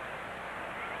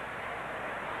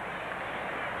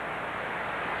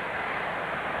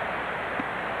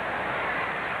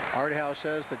 Art Howe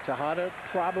says that Tejada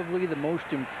probably the most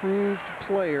improved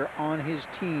player on his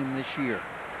team this year.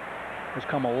 Has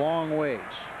come a long ways.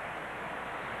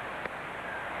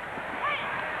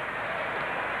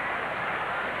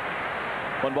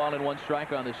 One ball and 1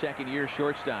 strike on the second-year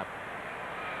shortstop.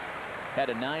 Had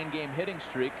a 9-game hitting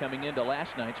streak coming into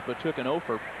last night's, but took an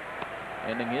 0-for,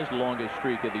 ending his longest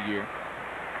streak of the year.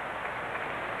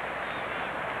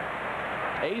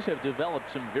 A's have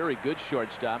developed some very good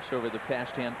shortstops over the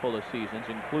past handful of seasons,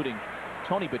 including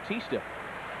Tony Batista,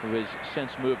 who has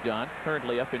since moved on,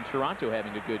 currently up in Toronto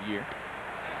having a good year.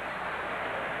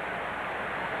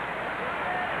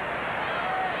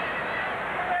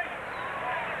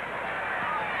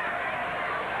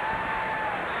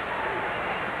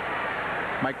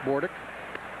 Mike Bordick,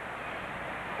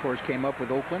 of course, came up with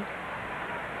Oakland.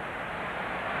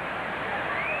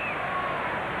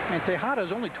 And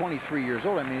Tejada's only 23 years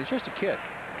old. I mean, he's just a kid.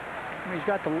 I mean, he's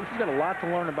got a lot to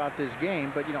learn about this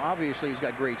game, but, you know, obviously he's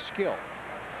got great skill.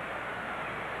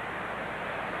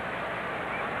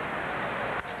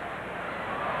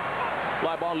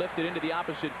 Fly ball lifted into the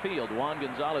opposite field. Juan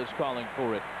Gonzalez calling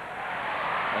for it.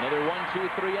 Another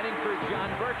 1-2-3 inning for John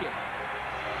Burkett.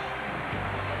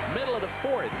 Middle of the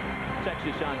fourth.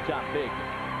 Texas on top big.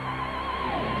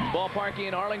 Ballpark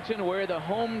in Arlington, where the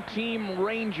home team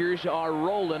Rangers are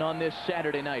rolling on this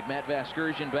Saturday night. Matt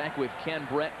Vasgersian back with Ken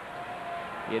Brett.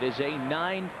 It is a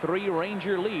 9-3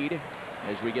 Ranger lead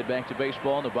as we get back to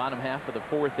baseball in the bottom half of the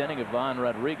fourth inning. Ivan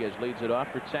Rodriguez leads it off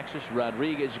for Texas.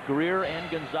 Rodriguez, Greer, and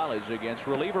Gonzalez against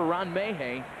reliever Ron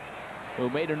Mayhay, who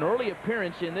made an early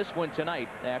appearance in this one tonight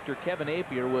after Kevin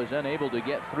Apier was unable to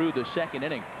get through the second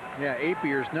inning. Yeah,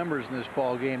 Apier's numbers in this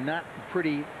ball game not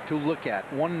pretty to look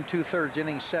at. 1 2/3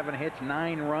 innings, 7 hits,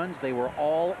 9 runs. They were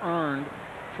all earned.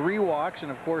 3 walks,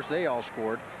 and of course they all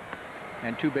scored,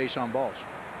 and 2 base on balls.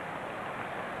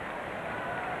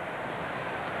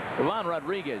 Ivan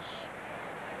Rodriguez.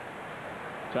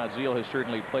 Todd Zeile has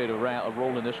certainly played a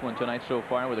role in this one tonight so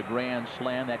far with a grand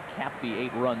slam that capped the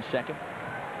 8-run second.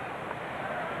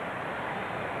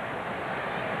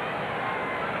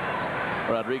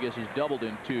 Rodriguez has doubled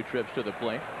in 2 trips to the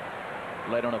plate.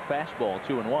 Led on a fastball,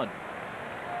 2-1.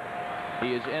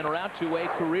 He is en route to a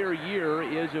career year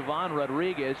is Ivan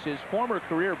Rodriguez. His former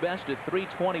career best at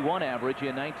 .321 average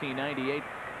in 1998.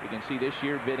 You can see this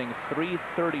year bidding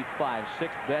 .335,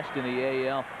 6th best in the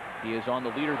AL. He is on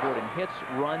the leaderboard in hits,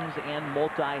 runs, and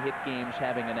multi-hit games,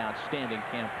 having an outstanding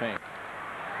campaign.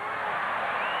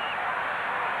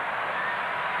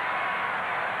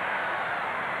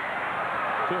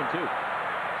 Two and two.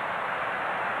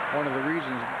 One of the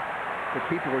reasons that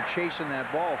people were chasing that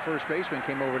ball, first baseman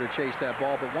came over to chase that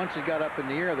ball, but once it got up in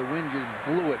the air, the wind just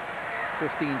blew it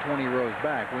 15-20 rows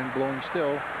back. Wind blowing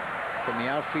still from the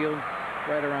outfield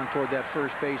right around toward that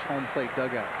first base home plate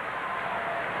dugout.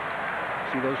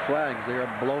 See those flags? They are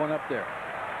blowing up there.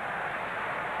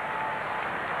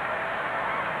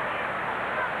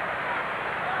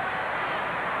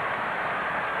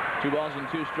 Two balls and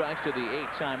 2 strikes to the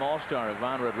 8-time All-Star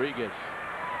Ivan Rodriguez.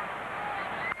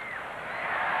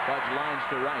 Fudge lines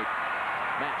to right.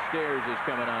 Matt Stairs is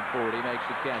coming on forward. He makes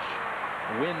the catch.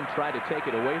 Wynn tried to take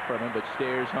it away from him, but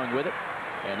Stairs hung with it,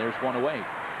 and there's one away.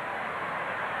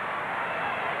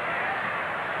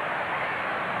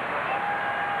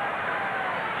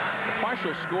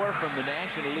 Partial score from the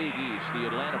National League East. The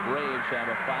Atlanta Braves have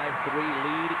a 5-3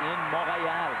 lead in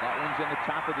Montreal. That one's in the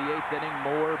top of the 8th inning.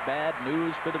 More bad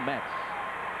news for the Mets.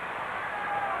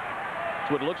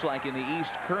 That's what it looks like in the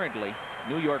East currently.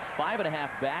 New York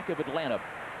 5.5 back of Atlanta.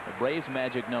 The Braves'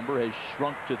 magic number has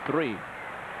shrunk to 3.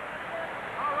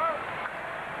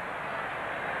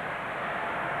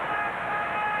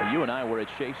 You and I were at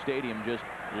Shea Stadium just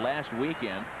last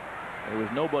weekend. There was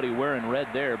nobody wearing red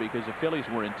there because the Phillies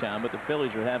were in town, but the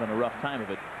Phillies are having a rough time of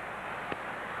it.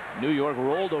 New York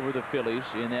rolled over the Phillies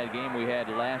in that game we had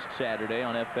last Saturday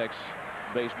on FX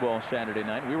Baseball Saturday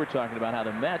night. We were talking about how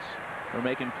the Mets are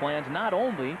making plans not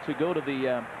only to go to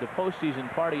the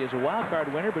postseason party as a wild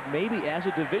card winner, but maybe as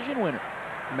a division winner.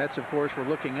 The Mets, of course, were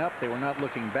looking up. They were not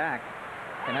looking back.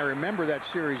 And I remember that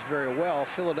series very well.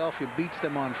 Philadelphia beats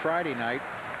them on Friday night.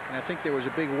 And I think there was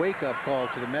a big wake-up call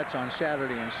to the Mets on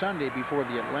Saturday and Sunday before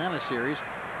the Atlanta series.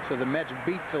 So the Mets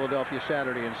beat Philadelphia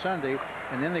Saturday and Sunday,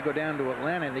 and then they go down to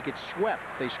Atlanta and they get swept.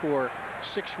 They score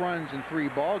 6 runs in 3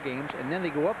 ball games, and then they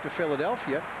go up to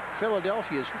Philadelphia.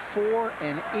 Philadelphia is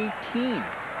 4-18,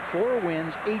 4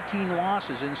 wins, 18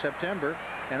 losses in September,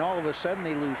 and all of a sudden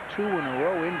they lose 2 in a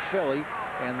row in Philly.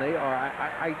 And they are,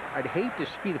 I'd hate to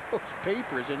see those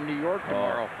papers in New York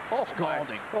tomorrow. Oh,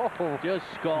 scalding. Oh, just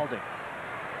scalding.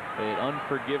 An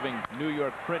unforgiving New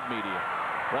York print media.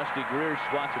 Rusty Greer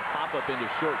swats a pop-up into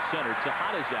short center.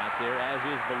 Tejada's out there, as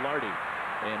is Velarde.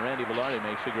 And Randy Velarde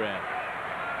makes the grab.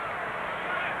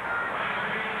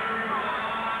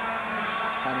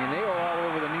 I mean, they were all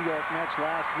over the New York Mets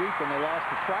last week when they lost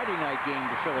the Friday night game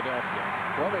to Philadelphia.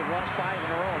 Well, they've lost 5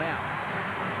 in a row now.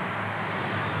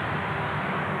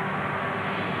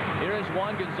 Here is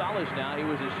Juan Gonzalez now. He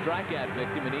was a strikeout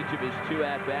victim in each of his 2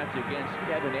 at-bats against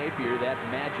Kevin Apier. That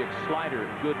magic slider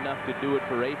good enough to do it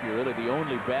for Apier. Really the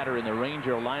only batter in the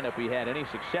Ranger lineup he had any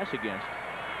success against.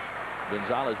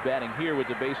 Gonzalez batting here with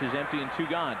the bases empty and 2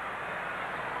 gone.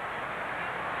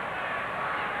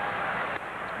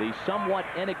 The somewhat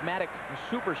enigmatic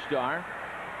superstar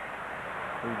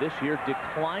who this year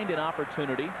declined an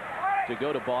opportunity to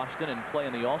go to Boston and play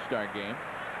in the All-Star game.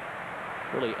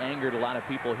 Really angered a lot of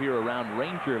people here around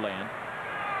Ranger land.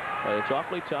 But it's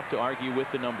awfully tough to argue with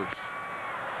the numbers.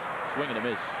 Swing and a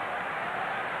miss.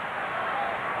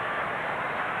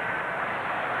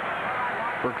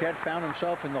 Burkett found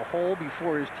himself in the hole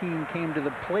before his team came to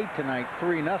the plate tonight,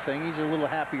 3-0. He's a little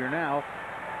happier now.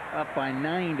 up by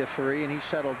 9-3, and he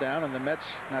settled down. And the Mets,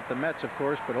 not the Mets, of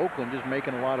course, but Oakland is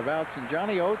making a lot of outs. And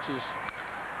Johnny Oates is,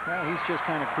 well, he's just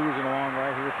kind of cruising along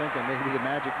right here, thinking maybe the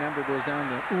magic number goes down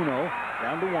to uno,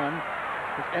 down to 1.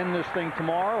 Let's end this thing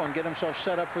tomorrow and get himself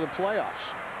set up for the playoffs.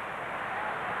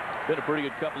 Been a pretty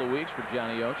good couple of weeks for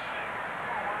Johnny Oates.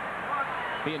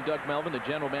 He and Doug Melvin, the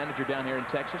general manager down here in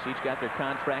Texas, each got their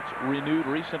contracts renewed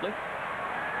recently.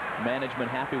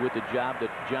 Management happy with the job that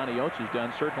Johnny Oates has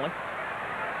done, certainly.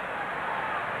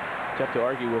 Tough to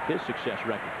argue with his success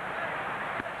record.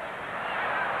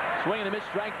 Swing and a miss,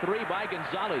 strike 3 by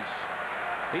Gonzalez.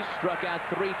 He's struck out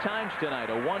 3 times tonight.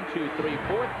 A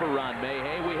 1-2-3-4 for Ron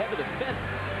Mayhay. We head to the 5th.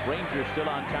 Rangers still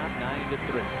on top,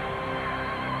 9-3.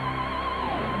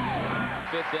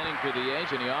 5th inning for the A's,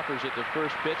 and he offers it the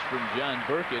first pitch from John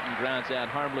Burkett and grounds out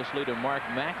harmlessly to Mark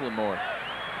McLemore.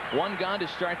 1 gone to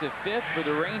start the 5th for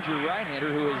the Ranger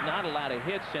right-hander, who has not allowed a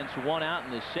hit since 1 out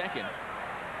in the 2nd.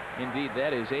 Indeed,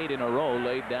 that is 8 in a row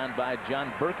laid down by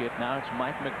John Burkett. Now it's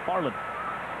Mike McFarland.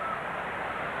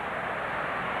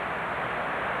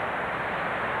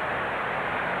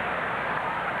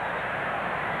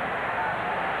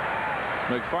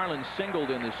 McFarland singled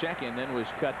in the 2nd, then was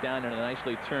cut down in a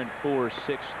nicely turned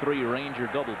 4-6-3 Ranger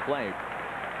double play.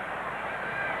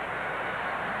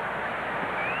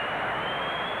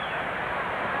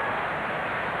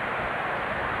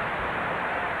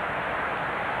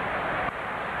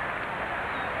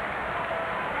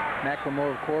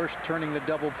 McLemore, of course, turning the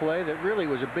double play that really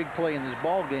was a big play in this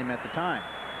ball game at the time.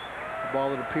 The ball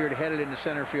that appeared headed into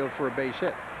center field for a base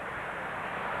hit.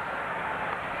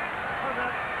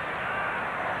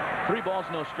 3 balls,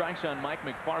 no strikes on Mike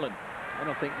McFarland. I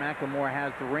don't think McLemore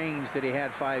has the range that he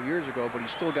had 5 years ago, but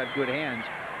he's still got good hands.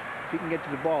 If he can get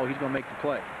to the ball, he's going to make the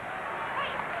play.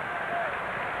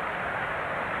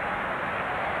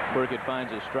 Burkett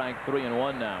finds a strike,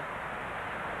 3-1 now.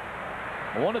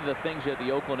 One of the things that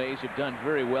the Oakland A's have done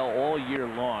very well all year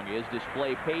long is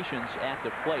display patience at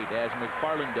the plate, as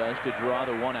McFarland does to draw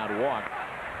the 1-out walk.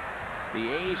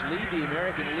 The A's lead the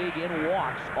American League in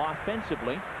walks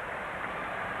offensively.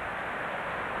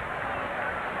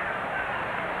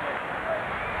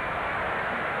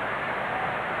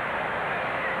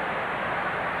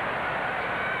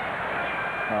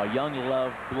 Young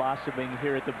love blossoming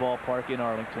here at the ballpark in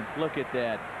Arlington. Look at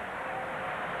that.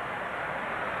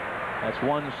 That's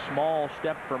one small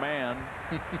step for man.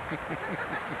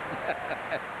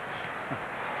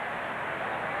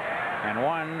 And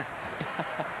one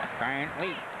giant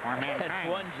leap for mankind. And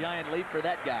one giant leap for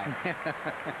that guy.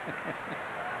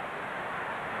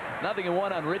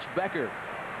 0-1 on Rich Becker.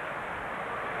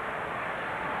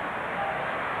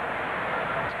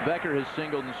 Becker has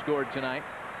singled and scored tonight.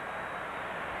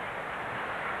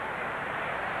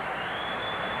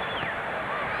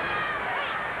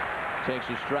 Takes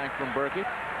a strike from Burkett.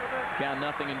 Count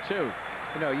 0-2.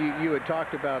 You know, you had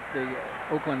talked about the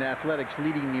Oakland Athletics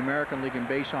leading the American League in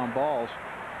base on balls.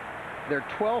 They're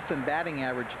 12th in batting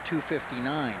average at .259,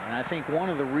 and I think one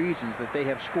of the reasons that they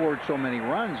have scored so many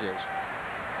runs is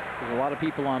there's a lot of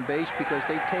people on base because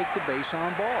they take the base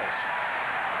on balls.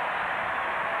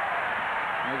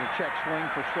 There's a check swing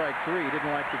for strike 3.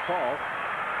 Didn't like the call,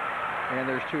 and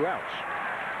there's 2 outs.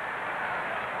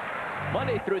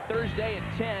 Monday through Thursday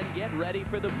at 10, get ready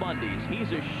for the Bundys.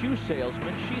 He's a shoe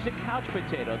salesman. She's a couch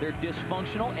potato. They're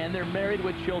dysfunctional, and they're married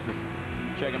with children.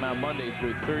 Check them out Monday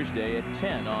through Thursday at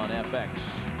 10 on FX.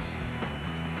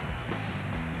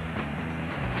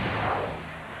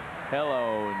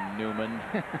 Hello, Newman.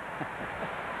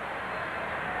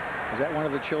 Is that one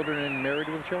of the children in Married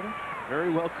with Children?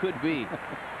 Very well could be.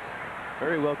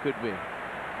 Very well could be.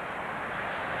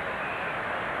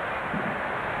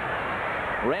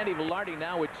 Randy Velarde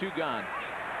now with 2 gone.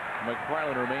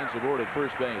 McFarland remains aboard at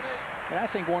first base. And I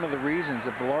think one of the reasons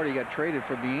that Velarde got traded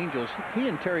from the Angels, he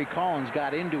and Terry Collins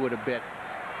got into it a bit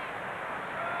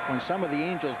when some of the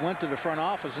Angels went to the front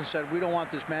office and said, we don't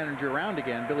want this manager around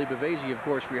again. Billy Bavasi, of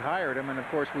course, rehired him, and of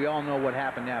course we all know what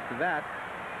happened after that.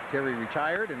 Terry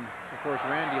retired, and of course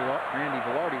Randy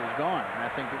Velarde was gone. And I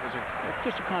think it was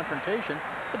just a confrontation,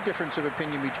 a difference of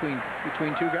opinion between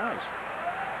 2 guys.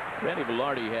 Randy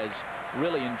Velarde has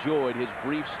really enjoyed his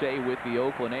brief stay with the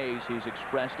Oakland A's. He's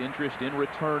expressed interest in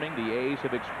returning. The A's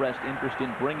have expressed interest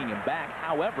in bringing him back.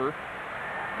 However,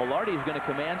 Velarde is going to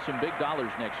command some big dollars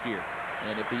next year.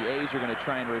 And if the A's are going to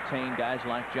try and retain guys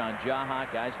like John Jaha,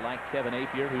 guys like Kevin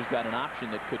Apier, who's got an option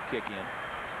that could kick in,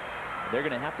 they're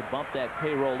going to have to bump that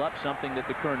payroll up, something that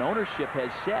the current ownership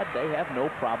has said they have no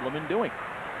problem in doing.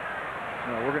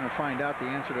 Well, we're going to find out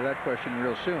the answer to that question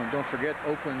real soon. Don't forget,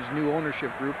 Oakland's new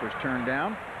ownership group was turned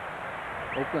down.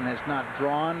 Oakland has not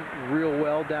drawn real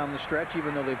well down the stretch,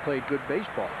 even though they played good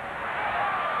baseball.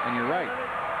 And you're right.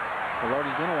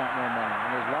 Velarde's going to want more money. And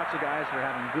there's lots of guys that are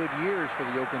having good years for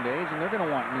the Oakland A's, and they're going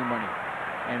to want new money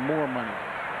and more money.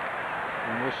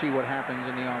 And we'll see what happens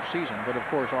in the offseason. But, of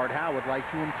course, Art Howe would like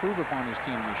to improve upon his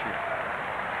team this year.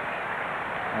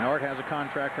 And Art has a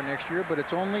contract for next year, but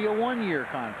it's only a one-year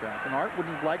contract. And Art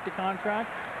wouldn't like the contract,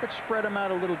 but spread him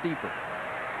out a little deeper.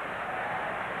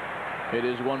 It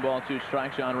is 1 ball, 2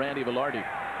 strikes on Randy Velarde.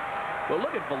 Well,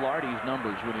 look at Velarde's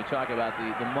numbers when you talk about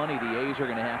the money the A's are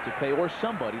going to have to pay, or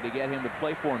somebody to get him to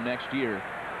play for him next year.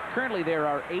 Currently, there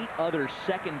are 8 other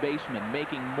second basemen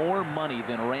making more money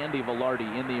than Randy Velarde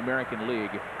in the American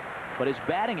League. But his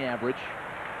batting average,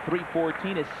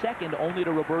 .314, is second only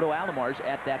to Roberto Alomar's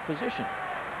at that position.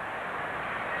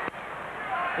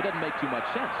 It doesn't make too much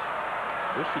sense.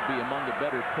 This should be among the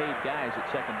better paid guys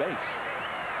at second base.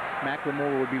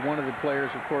 McLemore would be one of the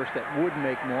players, of course, that would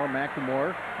make more.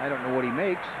 McLemore, I don't know what he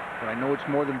makes, but I know it's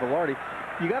more than Velarde.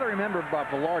 You got to remember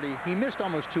about Velarde, he missed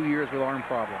almost 2 years with arm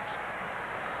problems.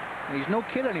 And he's no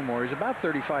kid anymore. He's about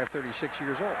 35, 36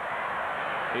 years old.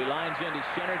 He lines into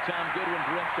center. Tom Goodwin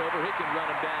drifts over. He can run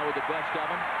him down with the best of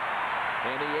them.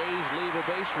 And the A's leave a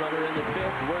base runner in the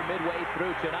 5th. We're midway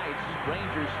through tonight.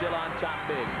 Rangers still on top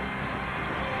big.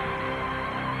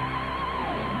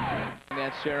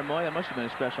 That ceremony, that must have been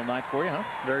a special night for you, huh?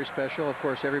 Very special. Of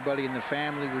course, everybody in the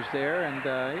family was there, and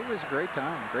it was a great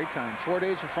time. Great time. 4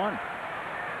 days of fun.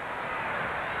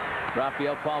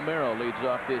 Rafael Palmeiro leads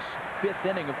off this 5th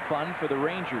inning of fun for the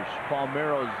Rangers.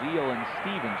 Palmeiro, Zeal, and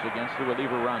Stevens against the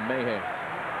reliever Ron Mayhew.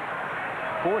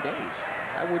 4 days.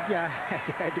 I would, yeah. I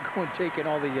had to go and take in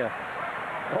all the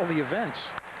events.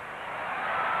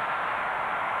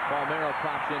 Palmeiro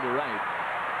pops into right.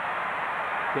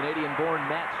 Canadian-born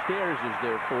Matt Stairs is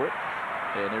there for it,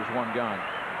 and there's one gone.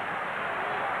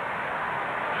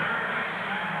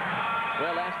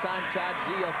 Well, last time Todd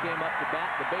Zeal came up to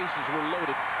bat, the bases were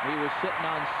loaded. He was sitting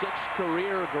on 6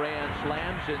 career grand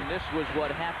slams, and this was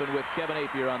what happened with Kevin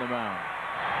Appier on the mound.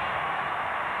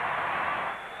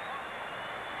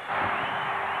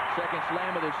 Second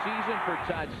slam of the season for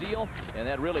Todd Zeal, and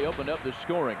that really opened up the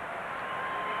scoring.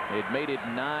 It made it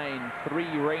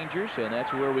 9-3 Rangers, and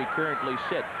that's where we currently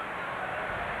sit.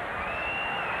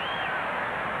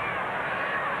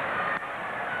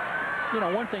 You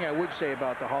know, one thing I would say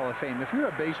about the Hall of Fame, if you're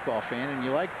a baseball fan and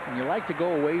you like to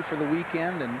go away for the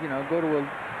weekend and, you know, go to a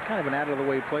kind of an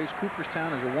out-of-the-way place,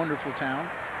 Cooperstown is a wonderful town.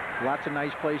 Lots of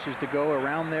nice places to go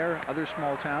around there, other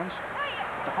small towns.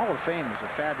 The Hall of Fame is a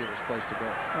fabulous place to go.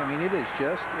 I mean, it is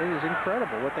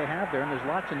incredible what they have there, and there's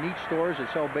lots of neat stores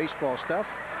that sell baseball stuff.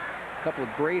 A couple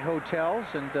of great hotels,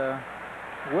 and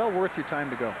well worth your time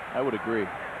to go. I would agree.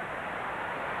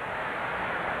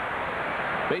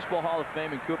 Baseball Hall of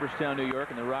Fame in Cooperstown, New York,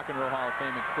 and the Rock and Roll Hall of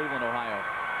Fame in Cleveland, Ohio.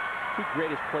 2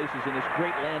 greatest places in this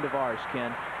great land of ours,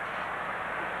 Ken.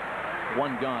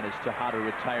 One gone as to how to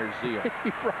retire Zeal.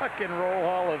 Rock and Roll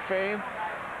Hall of Fame.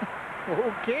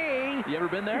 Okay. You ever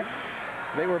been there?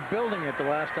 They were building it the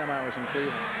last time I was in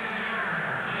Cleveland.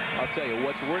 I'll tell you,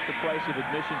 what's worth the price of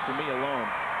admission for me alone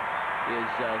is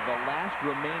the last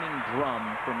remaining drum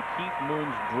from Keith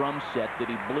Moon's drum set that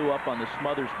he blew up on the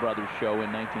Smothers Brothers show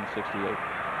in 1968.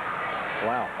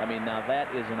 Wow. I mean, now that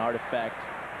is an artifact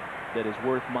that is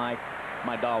worth my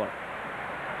dollar.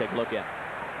 Take a look at it.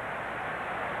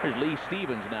 There's Lee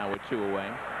Stevens now with 2 away.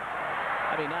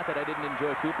 I mean, not that I didn't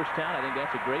enjoy Cooperstown. I think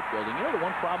that's a great building. You know, the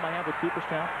one problem I have with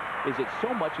Cooperstown is that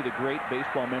so much of the great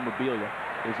baseball memorabilia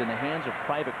is in the hands of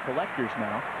private collectors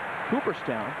now.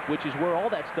 Cooperstown, which is where all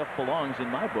that stuff belongs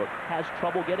in my book, has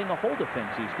trouble getting a hold of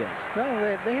things these days. Well,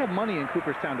 they have money in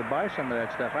Cooperstown to buy some of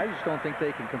that stuff. I just don't think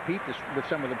they can compete with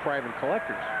some of the private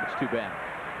collectors. It's too bad.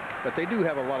 But they do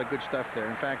have a lot of good stuff there.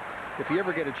 In fact, if you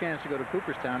ever get a chance to go to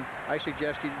Cooperstown, I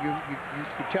suggest you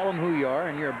tell them who you are,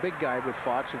 and you're a big guy with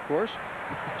Fox, of course,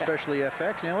 especially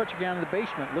FX. And I'll let you get down to the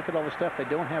basement, look at all the stuff they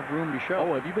don't have room to show.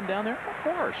 Oh, have you been down there?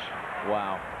 Of course.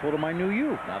 Wow. Told them I knew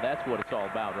you. Now that's what it's all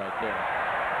about right there.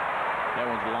 That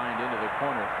one's lined into the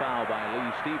corner, foul by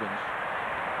Lee Stevens.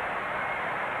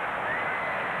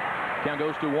 Count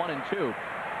goes to 1-2.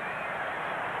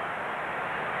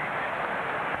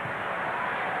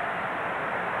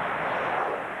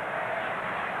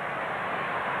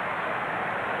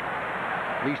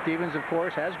 Lee Stevens, of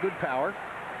course, has good power.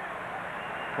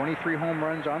 23 home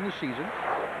runs on the season.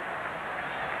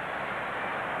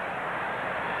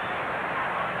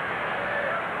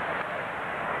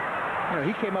 You know,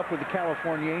 he came up with the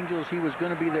California Angels. He was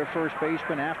going to be their first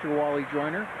baseman after Wally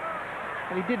Joyner.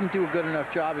 And he didn't do a good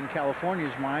enough job in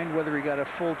California's mind. Whether he got a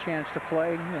full chance to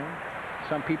play, you know,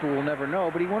 Some people will never know,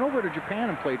 but he went over to Japan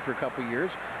and played for a couple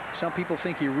years. Some people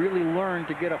think he really learned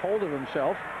to get a hold of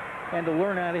himself and to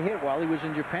learn how to hit while he was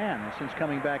in Japan. And since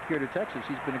coming back here to Texas,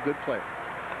 he's been a good player.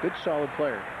 Good, solid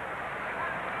player.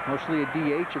 Mostly a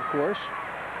DH, of course.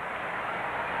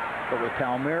 But with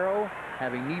Palmeiro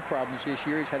having knee problems this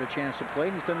year, he's had a chance to play,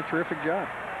 and he's done a terrific job.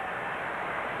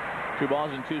 2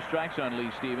 balls and 2 strikes on Lee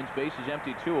Stevens. Bases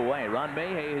empty, 2 away. Ron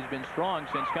Mayhay has been strong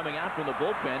since coming out from the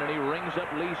bullpen, and he rings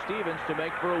up Lee Stevens to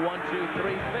make for a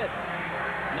 1-2-3 fifth.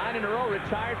 9 in a row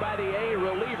retired by the A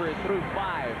reliever through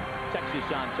 5. Texas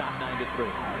on top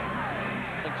 9-3.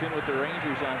 With the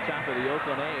Rangers on top of the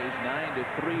Oakland A's,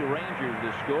 9-3 Rangers the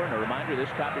score. And a reminder, this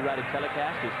copyrighted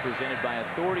telecast is presented by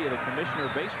authority of the Commissioner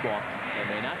of Baseball and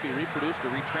may not be reproduced or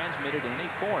retransmitted in any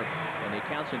form. And the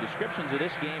accounts and descriptions of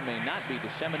this game may not be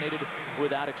disseminated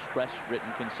without express written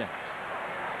consent.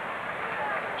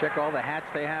 Check all the hats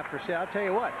they have for sale. I'll tell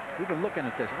you what, we've been looking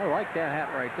at this. I like that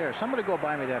hat right there. Somebody go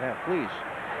buy me that hat, please.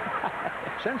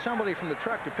 Send somebody from the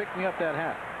truck to pick me up that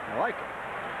hat. I like it.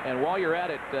 And while you're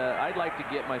at it, I'd like to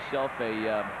get myself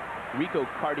a Rico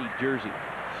Carty jersey.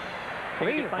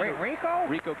 Rico?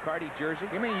 Rico Carty jersey.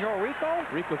 You mean your Rico?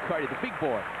 Rico Carty, the big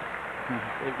boy.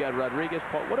 They've got Rodriguez.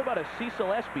 Paul. What about a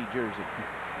Cecil Espy jersey?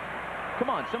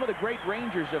 Come on, some of the great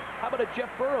Rangers of. How about a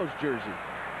Jeff Burroughs jersey?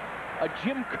 A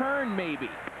Jim Kern, maybe.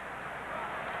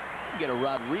 You get a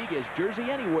Rodriguez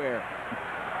jersey anywhere.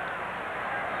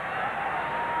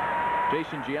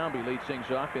 Jason Giambi leads things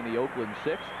off in the Oakland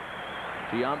 6th.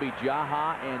 Giambi,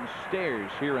 Jaha, and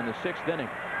Stairs here in the 6th inning.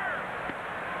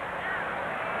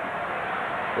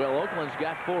 Well, Oakland's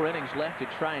got 4 innings left to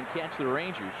try and catch the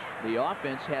Rangers. The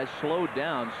offense has slowed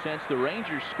down since the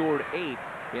Rangers scored 8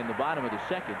 in the bottom of the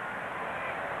 2nd.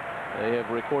 They have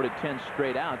recorded 10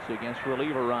 straight outs against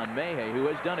reliever Ron Mayhay, who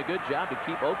has done a good job to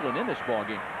keep Oakland in this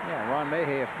ballgame. Yeah, Ron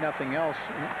Mayhay, if nothing else,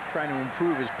 trying to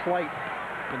improve his plight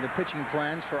in the pitching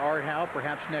plans for Art Howe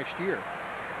perhaps next year.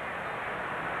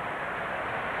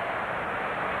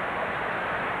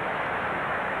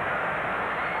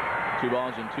 Two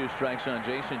balls and 2 strikes on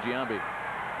Jason Giambi.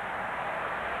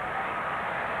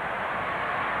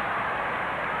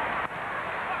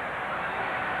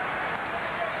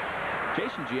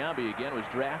 Jason Giambi again was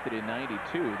drafted in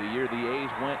 '92, the year the A's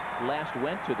last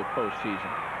went to the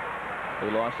postseason.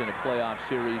 They lost in a playoff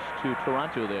series to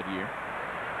Toronto that year.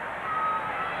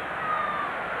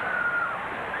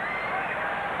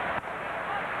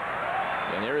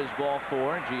 And there is ball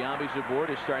 4. Giambi's aboard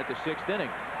to start the 6th inning.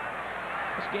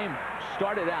 This game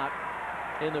started out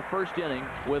in the 1st inning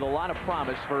with a lot of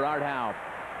promise for Art Howe.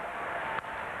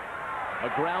 A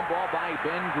ground ball by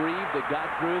Ben Grieve that got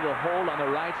through the hole on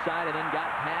the right side and then got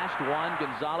past Juan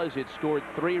Gonzalez. It scored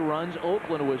 3 runs.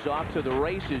 Oakland was off to the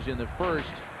races in the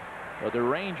 1st. But the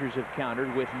Rangers have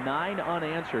countered with 9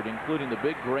 unanswered, including the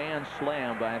big grand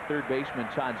slam by 3rd baseman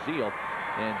Todd Zeile.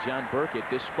 And John Burkett,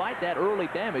 despite that early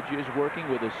damage, is working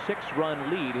with a 6-run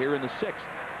lead here in the 6th.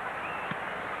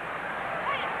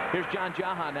 Here's John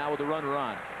Jaha now with a runner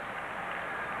on.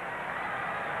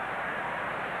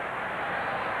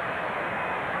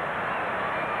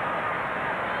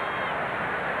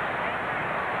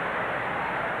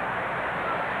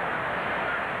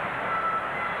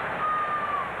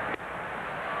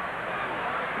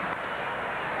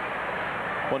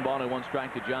 One ball and 1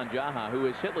 strike to John Jaha, who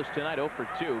is hitless tonight, 0 for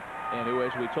 2, and who,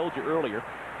 as we told you earlier,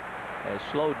 has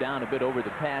slowed down a bit over the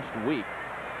past week.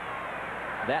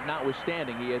 That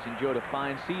notwithstanding, he has enjoyed a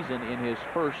fine season in his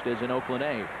 1st as an Oakland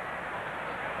A.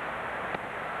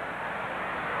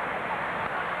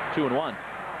 2-1.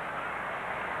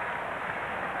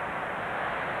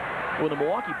 When the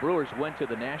Milwaukee Brewers went to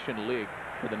the National League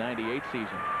for the '98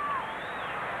 season,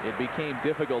 it became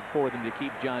difficult for them to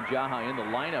keep John Jaha in the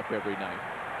lineup every night.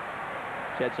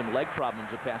 He's had some leg problems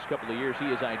the past couple of years. He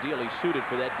is ideally suited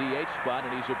for that DH spot,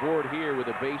 and he's aboard here with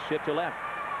a base hit to left.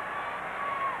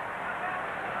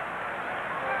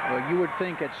 Well, you would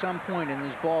think at some point in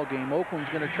this ball game, Oakland's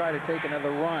going to try to take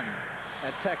another run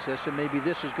at Texas, and maybe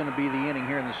this is going to be the inning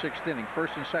here in the 6th inning.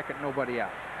 1st and 2nd, nobody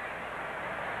out.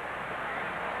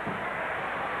 Is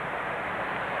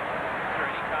there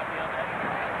any copy on that?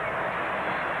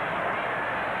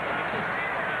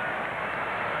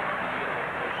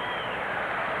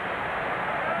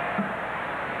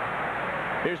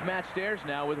 Here's Matt Stairs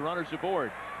now with runners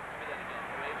aboard.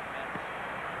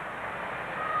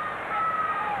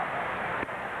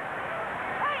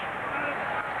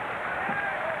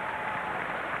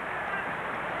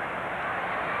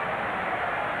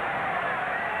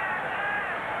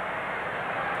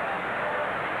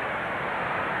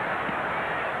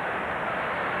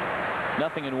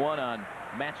 Nothing in 1 on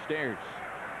Matt Stairs.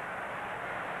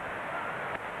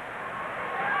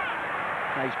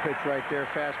 Nice pitch right there.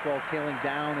 Fastball killing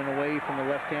down and away from the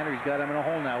left-hander. He's got him in a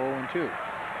hole now, 0-2.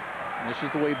 And this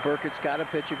is the way Burkett's got to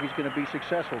pitch if he's going to be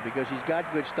successful, because he's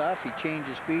got good stuff. He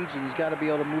changes speeds, and he's got to be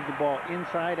able to move the ball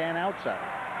inside and outside.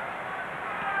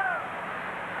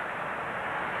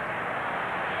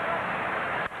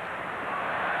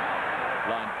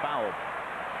 Line foul.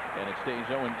 And it stays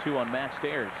 0-2 on Matt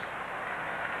Stairs.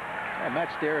 Yeah, Matt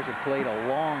Stairs had played a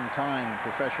long time in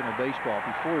professional baseball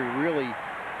before he really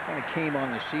kind of came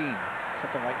on the scene.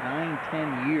 Something like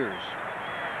 9-10 years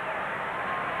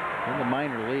in the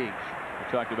minor leagues.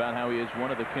 We talked about how he is one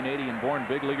of the Canadian-born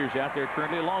big leaguers out there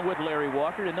currently, along with Larry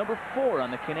Walker, and number 4 on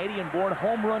the Canadian-born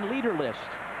home run leader list.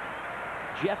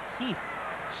 Jeff Heath,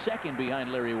 second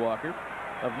behind Larry Walker,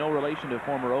 of no relation to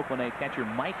former Oakland A catcher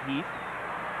Mike Heath.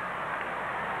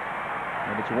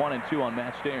 And it's 1-2 on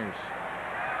Matt Stairs.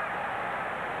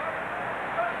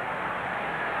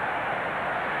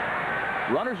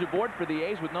 Runners aboard for the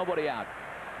A's with nobody out.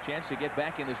 Chance to get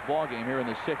back in this ball game here in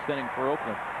the 6th inning for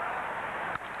Oakland.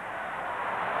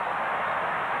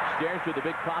 Stairs with a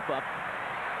big pop-up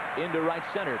into right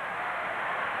center.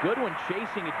 Goodwin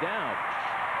chasing it down.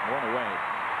 One away.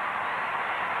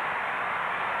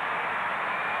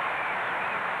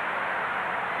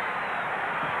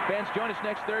 Fans, join us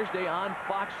next Thursday on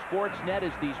Fox Sports Net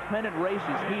as these pennant races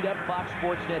heat up. Fox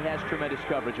Sports Net has tremendous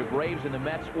coverage of Braves and the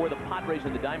Mets, or the Padres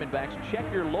and the Diamondbacks. Check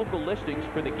your local listings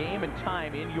for the game and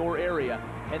time in your area.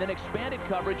 And then expanded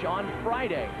coverage on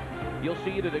Friday. You'll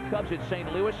see either the Cubs at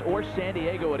St. Louis or San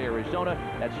Diego at Arizona.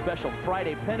 That special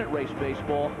Friday pennant race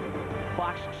baseball.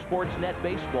 Fox Sports Net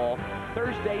baseball,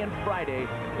 Thursday and Friday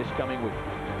this coming week.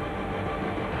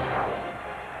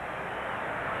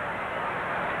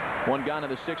 One gone in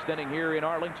the 6th inning here in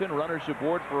Arlington. Runners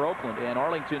aboard for Oakland, and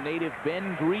Arlington native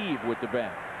Ben Grieve with the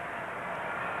bat.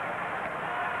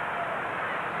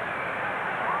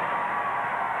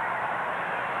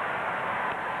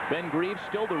 Ben Grieve,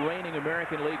 still the reigning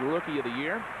American League Rookie of the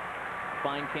Year.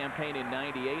 Fine campaign in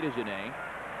 '98 as an A.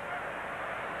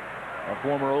 A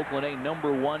former Oakland A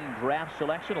 #1 draft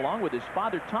selection, along with his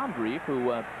father Tom Grieve,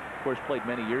 who of course played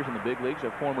many years in the big leagues, a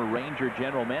former Ranger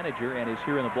general manager, and is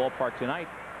here in the ballpark tonight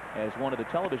as one of the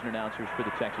television announcers for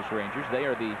the Texas Rangers. They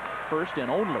are the first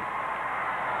and only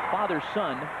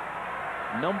father-son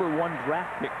 #1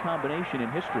 draft pick combination in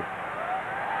history.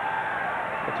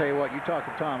 I'll tell you what, you talk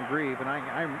to Tom Grieve, and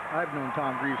I've known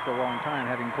Tom Grieve for a long time,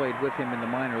 having played with him in the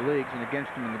minor leagues and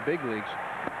against him in the big leagues.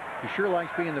 He sure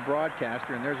likes being the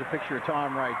broadcaster, and there's a picture of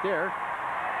Tom right there,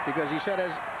 because he said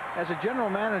as a general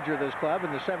manager of this club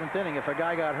in the 7th inning, if a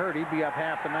guy got hurt, he'd be up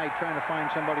half the night trying to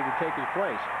find somebody to take his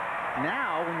place.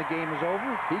 Now, when the game is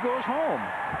over, he goes home.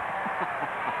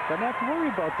 Doesn't have to worry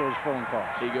about those phone calls.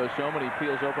 He goes home and he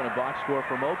peels open a box score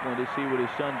from Oakland to see what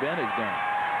his son Ben has done.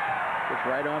 Gets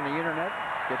right on the internet,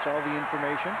 gets all the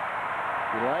information.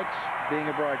 He likes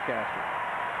being a broadcaster.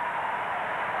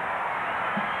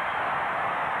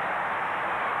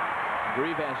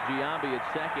 Grieve has Giambi at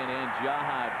second and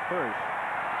Jaha at first.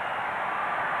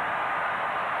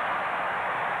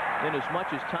 Inasmuch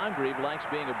as Tom Grieve likes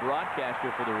being a broadcaster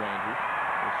for the Rangers,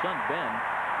 his son Ben,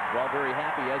 while very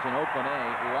happy as an Oakland A,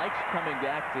 likes coming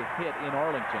back to hit in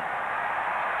Arlington.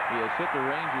 He has hit the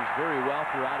Rangers very well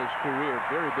throughout his career.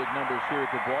 Very big numbers here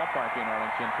at the ballpark in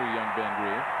Arlington for young Ben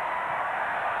Grieve.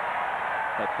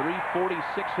 A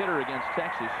 .346 hitter against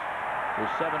Texas with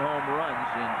 7 home runs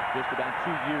in just about 2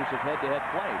 years of head-to-head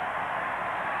play.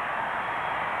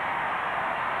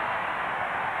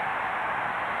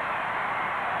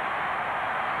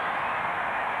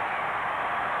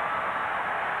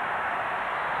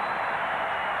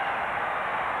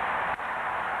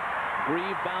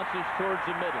 Grieve bounces towards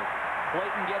the middle.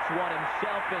 Clayton gets one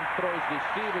himself and throws to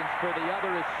Stevens for the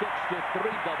other. A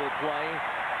 6-3 double play.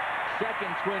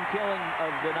 Second twin killing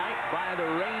of the night by the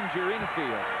Ranger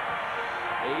infield.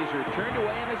 A's are turned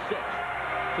away in the 6th.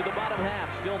 To the bottom half,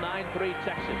 still 9-3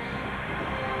 Texas.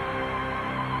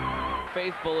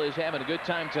 Faithful is having a good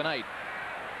time tonight.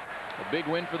 A big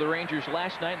win for the Rangers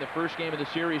last night in the first game of the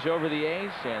series over the A's,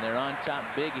 and they're on top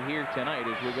big here tonight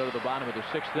as we go to the bottom of the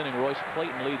 6th inning. Royce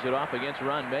Clayton leads it off against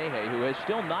Ron Mayhay, who has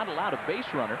still not allowed a base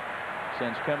runner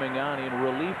since coming on in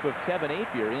relief of Kevin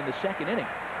Apier in the 2nd inning.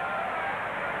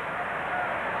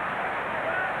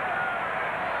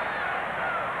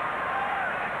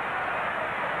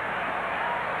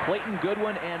 Clayton,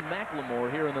 Goodwin, and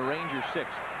McLemore here in the Rangers 6th.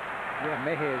 Yeah,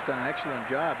 Mayhay has done an excellent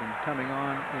job in coming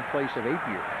on in place of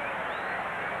Apier.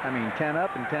 I mean, 10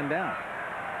 up and 10 down.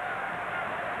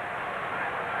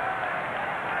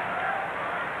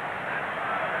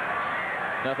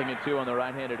 Nothing at 2 on the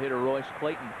right-handed hitter Royce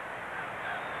Clayton.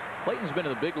 Clayton's been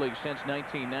in the big league since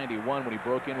 1991 when he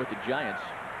broke in with the Giants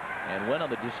and went on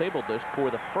the disabled list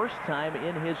for the first time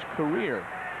in his career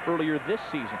earlier this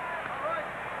season.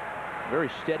 Very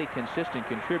steady, consistent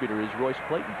contributor is Royce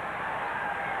Clayton.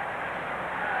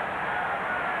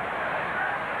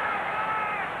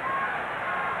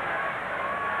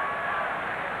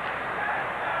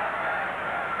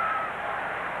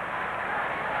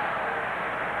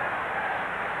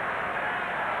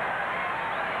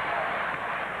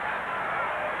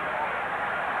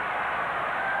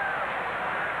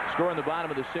 Score in the bottom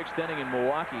of the 6th inning in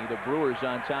Milwaukee. The Brewers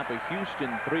on top of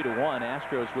Houston 3-1.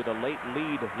 Astros with a late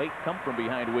lead, late come from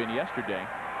behind win yesterday.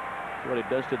 What it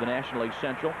does to the National League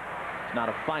Central. It's not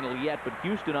a final yet, but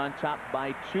Houston on top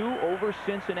by 2 over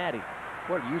Cincinnati.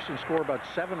 What, Houston scored about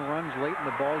 7 runs late in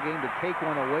the ball game to take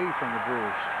one away from the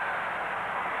Brewers.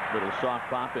 Little soft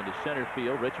pop into center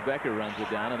field. Rich Becker runs it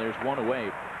down, and there's one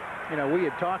away. You know, we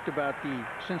had talked about the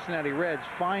Cincinnati Reds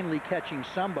finally catching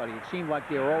somebody. It seemed like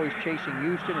they were always chasing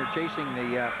Houston or chasing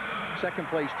the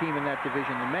second-place team in that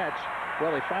division, the Mets.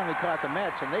 Well, they finally caught the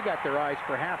Mets, and they got their eyes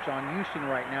perhaps on Houston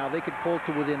right now. They could pull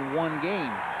to within 1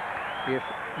 game if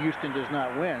Houston does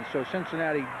not win. So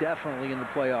Cincinnati definitely in the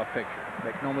playoff picture.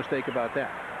 Make no mistake about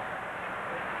that.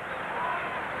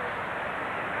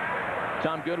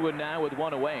 Tom Goodwin now with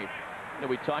 1 away. You know,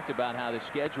 we talked about how the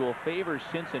schedule favors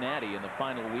Cincinnati in the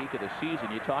final week of the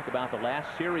season. You talk about the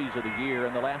last series of the year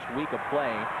and the last week of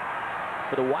play.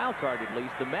 For the wild card, at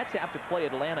least, the Mets have to play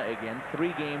Atlanta again,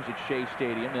 3 games at Shea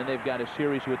Stadium. Then they've got a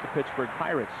series with the Pittsburgh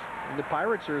Pirates. And the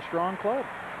Pirates are a strong club.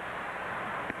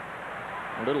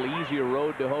 A little easier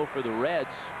road to hoe for the Reds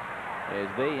as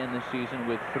they end the season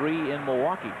with 3 in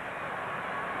Milwaukee.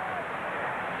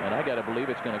 And I got to believe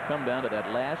it's going to come down to that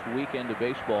last weekend of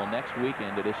baseball next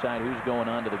weekend to decide who's going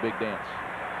on to the big dance.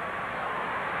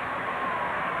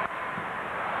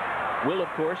 We'll, of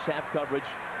course, have coverage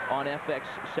on FX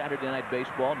Saturday Night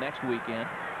Baseball next weekend.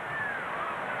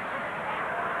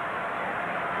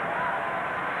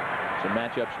 Some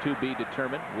matchups to be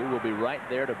determined. We will be right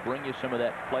there to bring you some of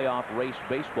that playoff race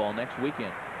baseball next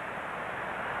weekend.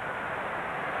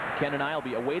 Ken and I will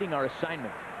be awaiting our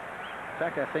assignment. In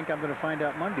fact, I think I'm going to find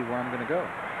out Monday where I'm going to go.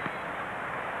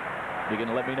 You going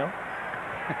to let me know?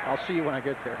 I'll see you when I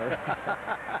get there.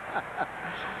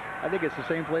 I think it's the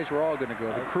same place we're all going to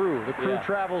go. The crew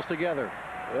travels together.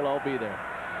 We'll all be there.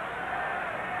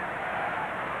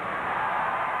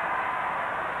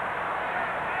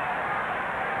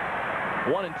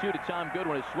 One and 2 to Tom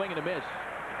Goodwin. A swing and a miss.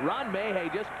 Ron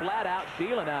Mayhay just flat out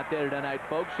dealing out there tonight,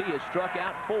 folks. He has struck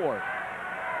out 4.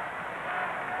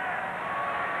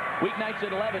 Weeknights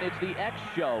at 11, it's the X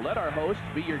Show. Let our hosts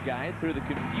be your guide through the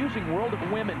confusing world of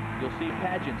women. You'll see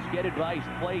pageants, get advice,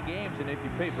 play games, and if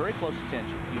you pay very close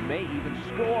attention, you may even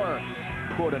score,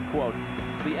 quote unquote.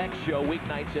 It's the X Show,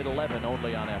 weeknights at 11,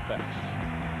 only on FX.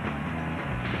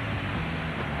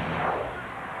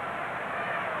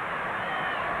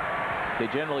 They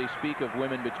generally speak of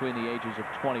women between the ages of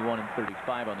 21 and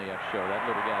 35 on the X Show. That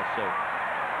little gal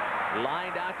safe.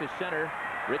 Lined out to center.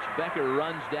 Rich Becker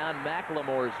runs down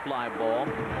McLemore's fly ball.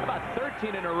 About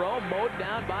 13 in a row, mowed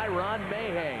down by Ron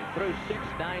Mayhay through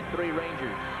 6-9-3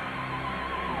 Rangers.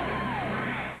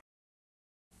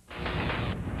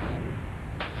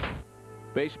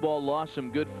 Baseball lost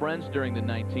some good friends during the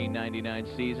 1999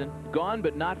 season. Gone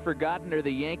but not forgotten are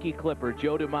the Yankee Clipper,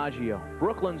 Joe DiMaggio,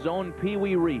 Brooklyn's own Pee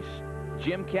Wee Reese,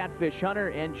 Jim Catfish Hunter,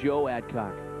 and Joe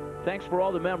Adcock. Thanks for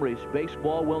all the memories.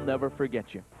 Baseball will never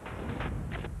forget you.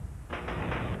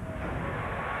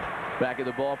 Back at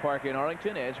the ballpark in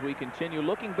Arlington as we continue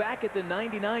looking back at the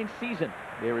 '99 season.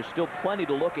 There is still plenty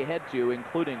to look ahead to,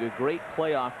 including a great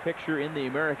playoff picture in the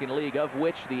American League, of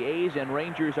which the A's and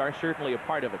Rangers are certainly a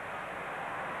part of it.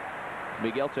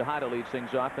 Miguel Tejada leads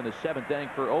things off in the 7th inning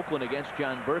for Oakland against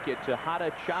John Burkett.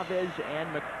 Tejada, Chavez, and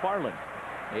McFarland.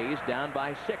 A's down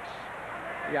by 6.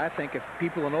 Yeah, I think if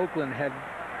people in Oakland had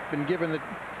been given the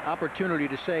opportunity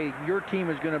to say your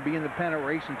team is going to be in the pennant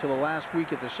race until the last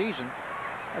week of the season,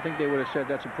 I think they would have said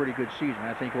that's a pretty good season.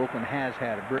 I think Oakland has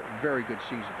had a very good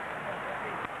season.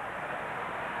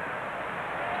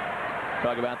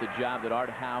 Talk about the job that Art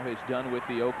Howe has done with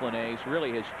the Oakland A's.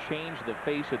 Really has changed the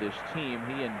face of this team.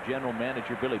 He and general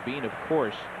manager Billy Beane, of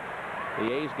course. The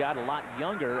A's got a lot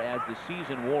younger as the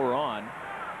season wore on.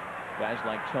 Guys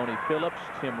like Tony Phillips,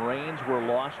 Tim Raines were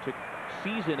lost to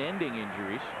season-ending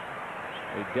injuries.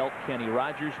 They dealt Kenny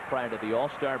Rogers prior to the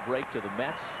All-Star break to the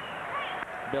Mets.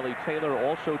 Billy Taylor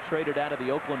also traded out of the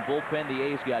Oakland bullpen. The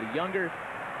A's got younger.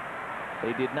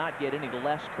 They did not get any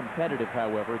less competitive,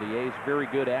 however. The A's very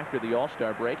good after the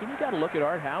All-Star break. And you got to look at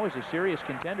Art Howe as a serious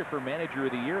contender for Manager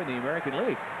of the Year in the American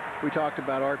League. We talked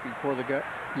about Art before the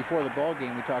ball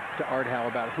game. We talked to Art Howe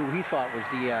about who he thought was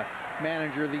the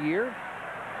Manager of the Year.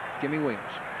 Jimmy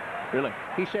Williams. Really?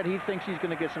 He said he thinks he's going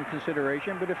to get some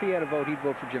consideration, but if he had a vote, he'd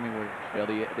vote for Jimmy Williams. Well,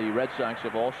 the Red Sox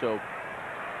have also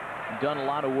done a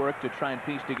lot of work to try and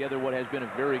piece together what has been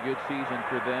a very good season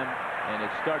for them. And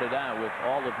it started out with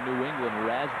all of New England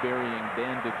raspberrying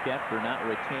Dan Duquette for not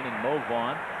retaining Mo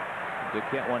Vaughn.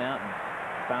 Duquette went out and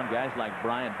found guys like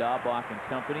Brian Daubach and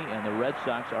company, and the Red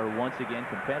Sox are once again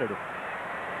competitive.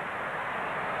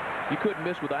 You couldn't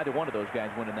miss with either one of those guys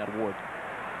winning that award.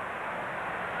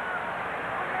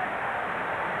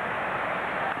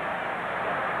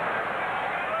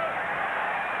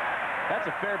 That's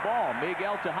a fair ball.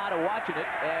 Miguel Tejada watching it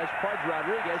as Pudge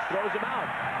Rodriguez throws him out.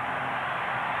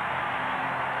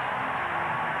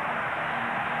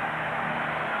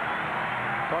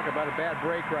 Talk about a bad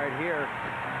break right here.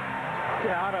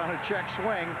 Tejada on a check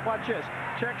swing. Watch this.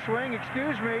 Check swing,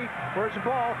 excuse me. Where's the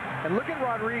ball? And look at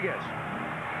Rodriguez.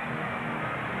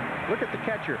 Look at the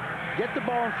catcher. Get the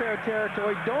ball in fair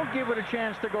territory. Don't give it a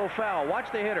chance to go foul.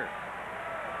 Watch the hitter.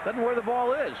 Doesn't know where the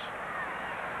ball is.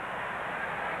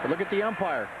 But look at the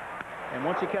umpire. And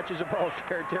once he catches the ball in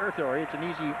fair territory, it's an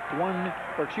easy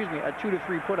a 2 to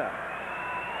 3 put out.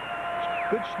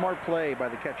 Good smart play by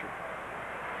the catcher.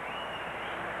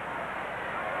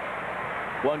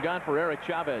 One gone for Eric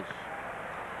Chavez.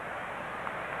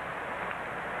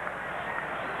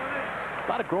 A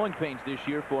lot of growing pains this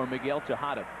year for Miguel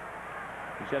Tejada.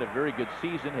 He's had a very good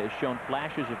season, has shown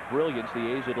flashes of brilliance.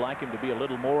 The A's would like him to be a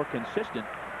little more consistent.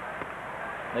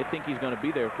 They think he's going to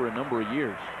be there for a number of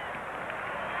years.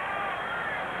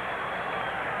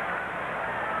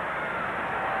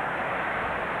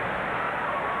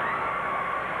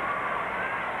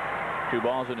 Two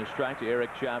balls and a strike to Eric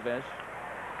Chavez.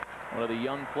 One of the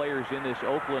young players in this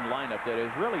Oakland lineup that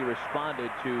has really responded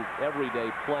to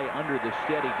everyday play under the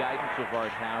steady guidance of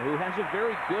Art Howe, who has a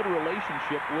very good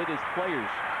relationship with his players.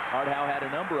 Art Howe had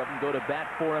a number of them go to bat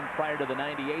for him prior to the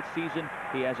 '98 season.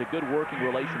 He has a good working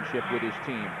relationship with his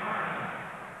team.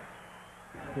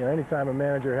 You know, anytime a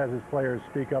manager has his players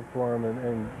speak up for him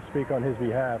and speak on his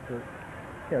behalf,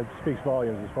 it speaks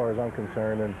volumes as far as I'm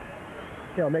concerned. And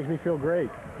it makes me feel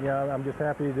great. I'm just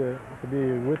happy to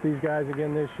be with these guys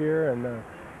again this year,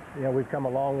 and we've come a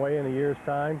long way in a year's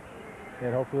time,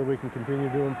 and hopefully we can continue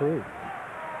to improve.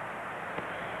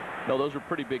 No, those were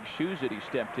pretty big shoes that he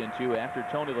stepped into after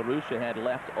Tony La Russa had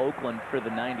left Oakland for the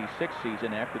 '96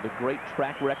 season after the great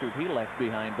track record he left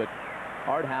behind. But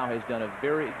Art Howe has done a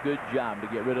very good job to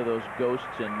get rid of those ghosts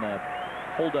and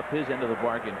hold up his end of the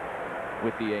bargain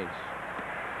with the A's.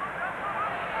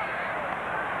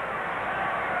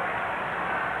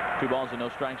 Two balls and no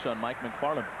strikes on Mike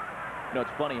McFarland. It's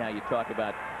funny how you talk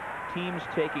about teams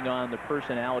taking on the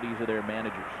personalities of their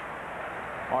managers.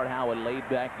 Art Howe, a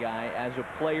laid-back guy. As a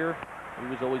player, he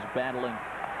was always battling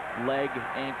leg,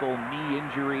 ankle, knee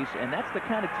injuries, and that's the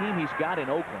kind of team he's got in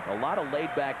Oakland. A lot of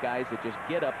laid-back guys that just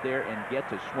get up there and get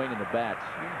to swinging the bats.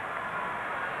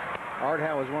 Art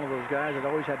Howe is one of those guys that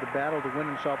always had to battle to win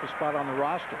himself a spot on the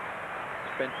roster.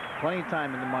 Spent plenty of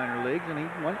time in the minor leagues, and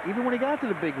even when he got to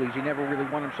the big leagues, he never really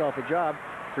won himself a job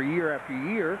for year after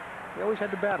year. He always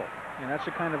had to battle, and that's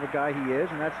the kind of a guy he is,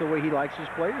 and that's the way he likes his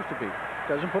players to be.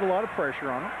 Doesn't put a lot of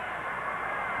pressure on them.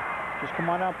 Just come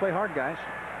on out and play hard, guys.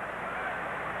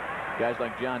 Guys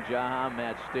like John Jaha,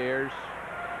 Matt Stairs,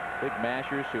 big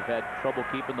mashers who've had trouble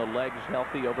keeping the legs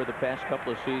healthy over the past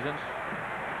couple of seasons.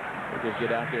 They just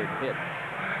get out there and hit.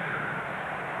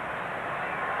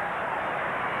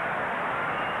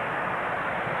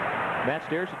 Matt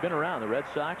Stairs has been around the Red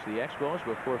Sox, the Expos,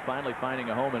 before finally finding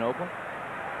a home in Oakland.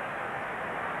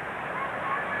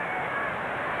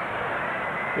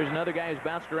 Here's another guy who's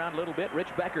bounced around a little bit. Rich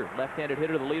Becker, left-handed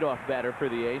hitter, the leadoff batter for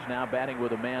the A's, now batting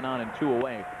with a man on and 2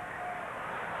 away.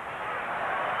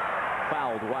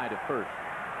 Fouled wide at first.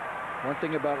 One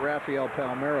thing about Rafael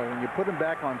Palmeiro, when you put him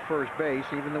back on first base,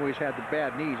 even though he's had the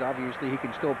bad knees, obviously he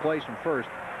can still play some first.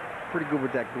 Pretty good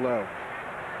with that glove.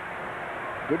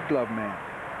 Good glove man.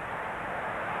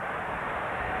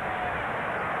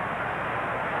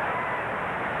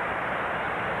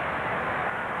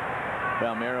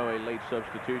 Palmeiro, a late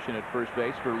substitution at first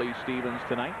base for Lee Stevens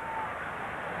tonight.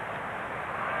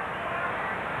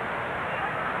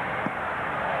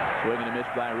 Swing and a miss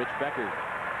by Rich Becker.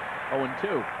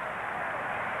 0-2.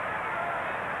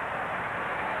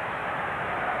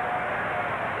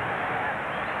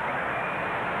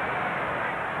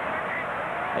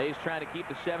 Hayes trying to keep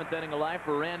the 7th inning alive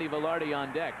for Randy Velarde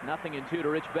on deck. 0-2 to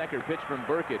Rich Becker. Pitch from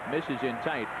Burkett. Misses in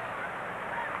tight.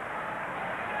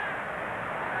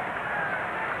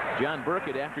 John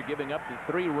Burkett, after giving up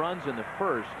the 3 runs in the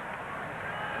first,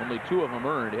 only 2 of them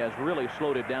earned, has really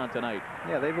slowed it down tonight.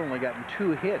 Yeah, they've only gotten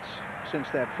 2 hits since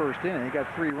that first inning. They got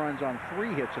 3 runs on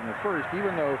 3 hits in the first,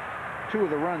 even though 2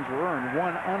 of the runs were earned,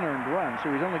 1 unearned run.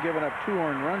 So he's only given up 2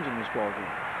 earned runs in this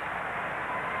ballgame.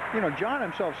 You know, John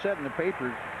himself said in the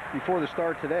paper before the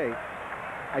start today,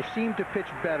 I seem to pitch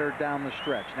better down the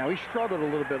stretch. Now, he struggled a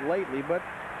little bit lately, but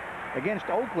against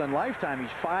Oakland lifetime,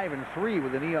 he's 5-3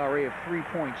 with an ERA of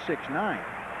 3.69.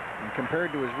 And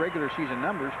compared to his regular season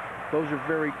numbers, those are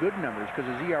very good numbers because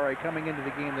his ERA coming into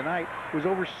the game tonight was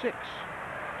over 6.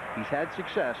 He's had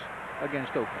success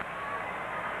against Oakland.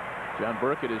 John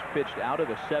Burkett has pitched out of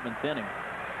the 7th inning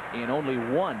in only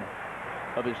 1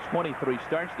 of his 23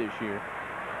 starts this year.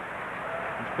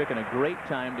 He's picking a great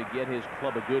time to get his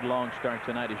club a good long start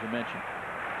tonight, as you mentioned.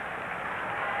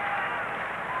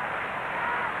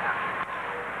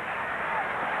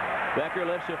 Becker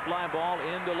lifts a fly ball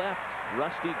into left.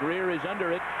 Rusty Greer is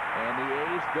under it, and the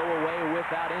A's go away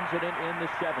without incident in the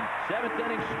 7th. 7th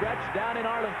inning stretch down in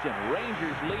Arlington.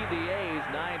 Rangers lead the A's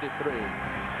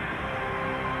 9-3.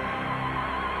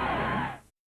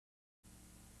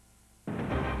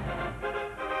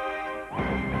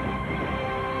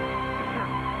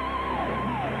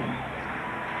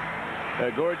 A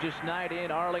gorgeous night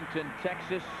in Arlington,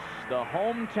 Texas. The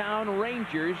hometown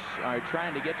Rangers are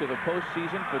trying to get to the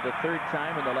postseason for the 3rd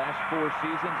time in the last 4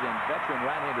 seasons, and veteran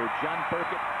right-hander John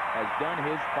Burkett has done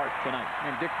his part tonight.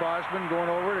 And Dick Bosman going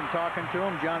over and talking to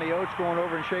him. Johnny Oates going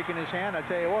over and shaking his hand. I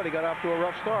tell you what, he got off to a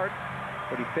rough start,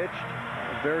 but he pitched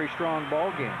a very strong ball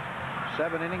game.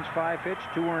 7 innings, 5 hits,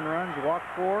 2 earned runs, walked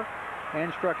 4,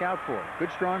 and struck out 4.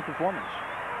 Good, strong performance.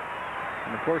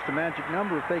 And, of course, the magic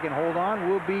number, if they can hold on,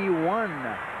 will be 1.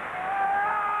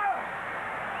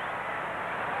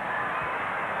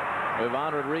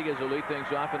 Ivan Rodriguez will lead things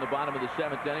off in the bottom of the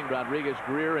 7th inning. Rodriguez,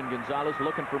 Greer, and Gonzalez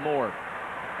looking for more.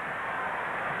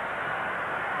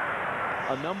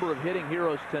 A number of hitting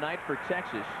heroes tonight for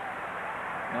Texas,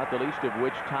 not the least of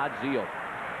which Todd Zeile.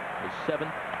 His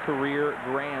 7th career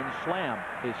grand slam,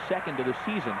 his 2nd of the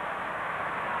season.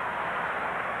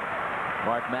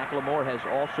 Mark McLemore has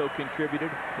also contributed.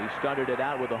 He started it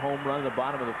out with a home run in the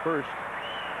bottom of the 1st.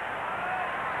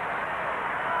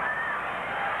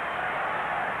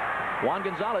 Juan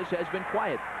Gonzalez has been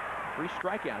quiet. 3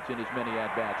 strikeouts in as many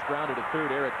at-bats. Grounded at 3rd.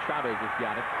 Eric Chavez has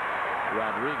got it.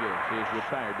 Rodriguez is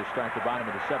retired to start the bottom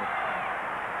of the 7th.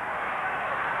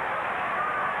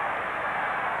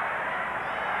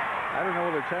 I don't know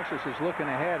whether Texas is looking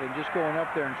ahead and just going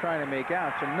up there and trying to make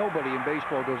outs, and nobody in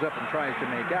baseball goes up and tries to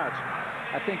make outs.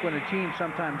 I think when a team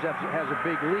sometimes has a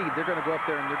big lead, they're going to go up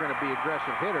there and they're going to be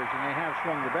aggressive hitters, and they have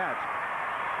swung the bats.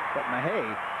 But Mahey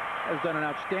has done an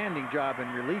outstanding job in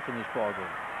relief in this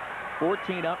ballgame.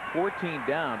 14 up, 14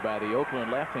 down by the Oakland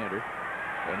left-hander.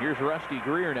 And here's Rusty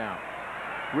Greer now.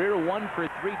 Greer 1 for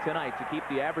 3 tonight to keep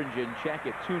the average in check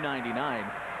at 299.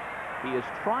 He is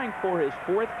trying for his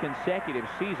 4th consecutive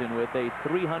season with a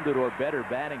 300 or better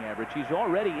batting average. He's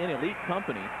already in elite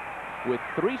company with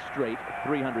 3 straight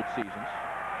 300 seasons.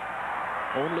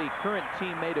 Only current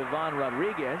teammate Ivan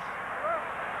Rodriguez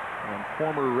and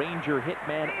former Ranger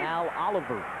hitman Al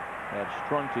Oliver have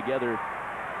strung together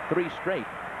 3 straight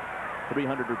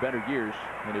 300 or better years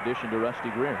in addition to Rusty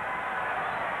Greer.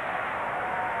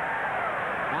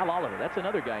 Al Oliver, that's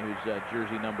another guy whose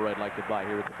jersey number I'd like to buy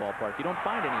here at the ballpark. You don't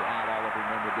find any Al Oliver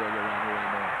memorabilia around here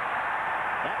anymore.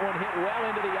 That one hit well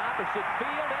into the opposite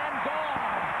field and gone.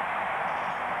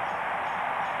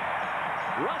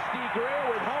 Rusty Greer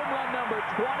with home run number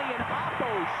 20, an Oppo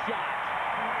shot.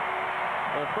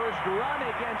 The first run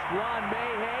against Ron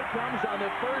Mahey comes on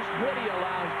the first hit he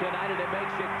allows tonight, and it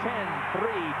makes it 10-3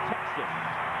 Texas.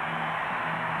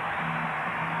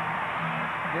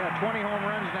 Yeah, 20 home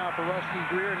runs now for Rusty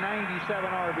Greer, 97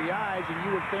 RBIs, and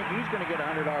you would think he's going to get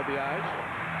 100 RBIs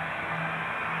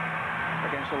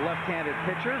against a left-handed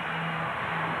pitcher.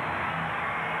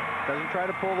 Doesn't try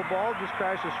to pull the ball, just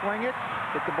tries to swing it,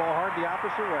 hit the ball hard the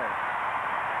opposite way.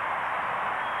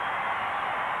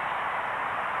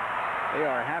 They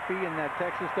are happy in that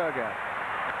Texas dugout.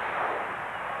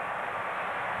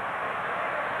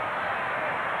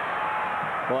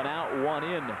 One out, one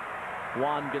in.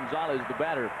 Juan Gonzalez, the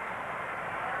batter.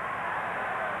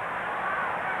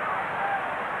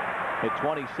 At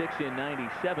 26 in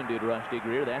 97 did Rusty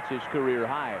Greer. That's his career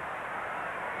high.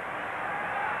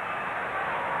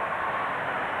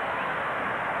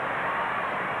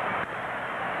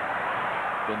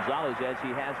 Gonzalez, as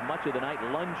he has much of the night,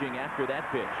 lunging after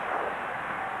that pitch.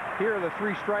 Here are the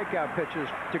 3 strikeout pitches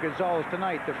to Gonzalez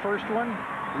tonight. The first one,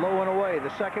 low and away. The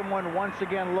second one, once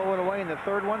again, low and away. And the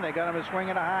third one, they got him a swing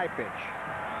and a high pitch.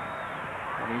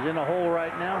 And he's in the hole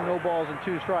right now. No balls and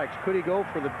 2 strikes. Could he go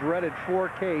for the dreaded 4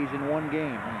 Ks in one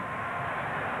game?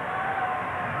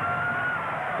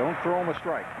 Don't throw him a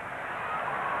strike.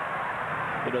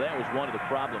 You know, that was one of the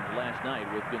problems last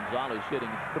night with Gonzalez hitting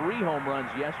 3 home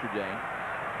runs yesterday.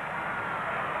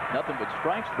 Nothing but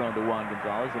strikes thrown to Juan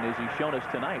Gonzalez, and as he's shown us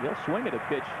tonight, he'll swing at a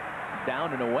pitch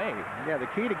down and away. Yeah,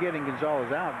 the key to getting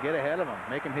Gonzalez out, get ahead of him,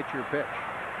 make him hit your pitch.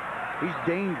 He's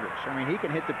dangerous. I mean, he can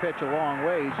hit the pitch a long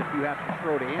ways if you have to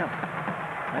throw to him.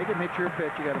 Make him hit your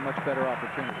pitch, you got a much better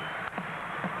opportunity.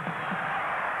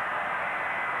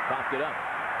 Popped it up.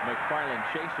 McFarland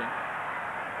chasing.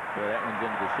 So that one's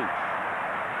into the seats.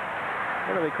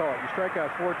 What do they call it? You strike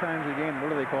out 4 times a game. What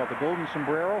do they call it? The golden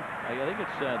sombrero? I think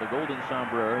it's the golden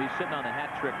sombrero. He's sitting on the hat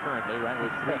trick currently, right?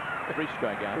 With 3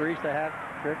 strikeouts. 3's the hat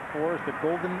trick. 4 is the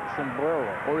golden sombrero.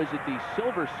 Or is it the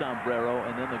silver sombrero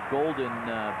and then the golden?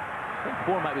 I think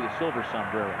 4 might be the silver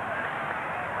sombrero.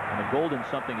 And the golden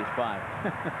something is 5.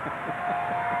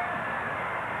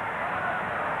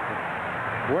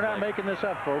 We're not making this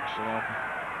up, folks. You know,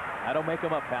 I don't make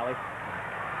them up, Pally.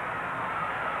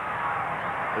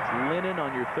 It's Lennon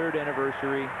on your 3rd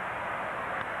anniversary.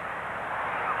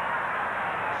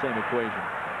 Same equation.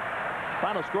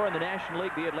 Final score in the National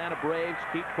League, the Atlanta Braves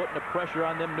keep putting the pressure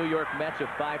on them. New York Mets a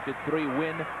 5-3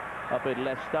 win up at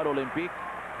l'Estade Olympique.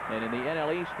 And in the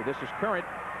NL East, this is current,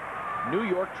 New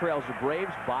York trails the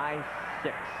Braves by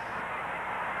 6.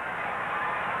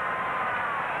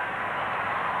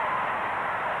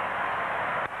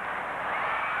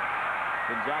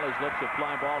 Gonzalez lifts a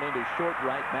fly ball into short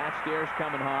right. Matt Stairs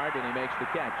coming hard, and he makes the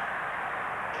catch.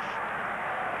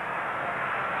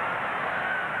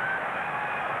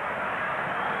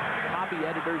 Copy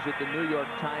editors at the New York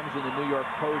Times and the New York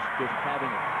Post just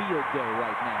having a field day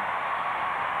right now.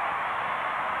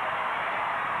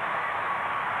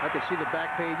 I can see the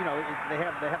back page. You know, they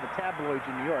have the tabloids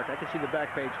in New York. I can see the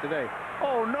back page today.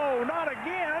 Oh no, not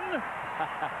again!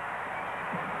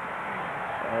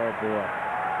 Oh boy.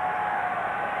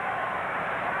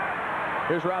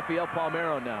 Here's Rafael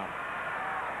Palmeiro now.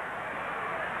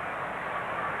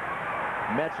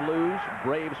 Mets lose,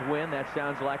 Braves win. That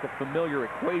sounds like a familiar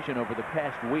equation over the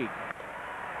past week.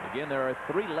 Again, there are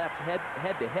 3 left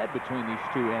head-to-head between these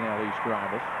 2 NL East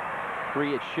rivals.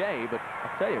 3 at Shea, but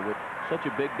I'll tell you, with such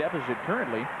a big deficit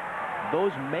currently,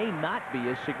 those may not be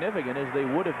as significant as they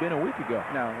would have been a week ago.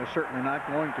 No, they're certainly not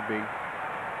going to be.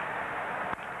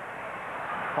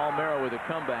 Palmeiro with a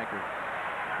comebacker.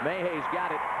 Mayhey's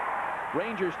got it.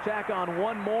 Rangers tack on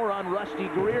 1 more on Rusty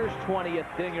Greer's 20th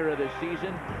dinger of the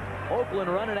season.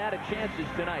 Oakland running out of chances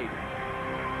tonight.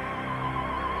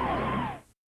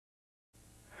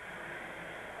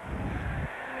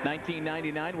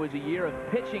 '99 was a year of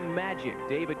pitching magic.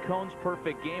 David Cohn's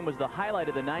perfect game was the highlight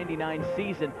of the '99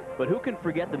 season, but who can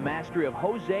forget the mastery of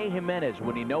Jose Jimenez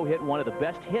when he no-hit one of the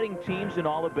best hitting teams in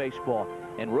all of baseball.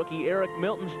 And rookie Eric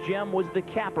Milton's gem was the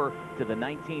capper to the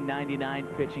 1999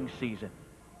 pitching season.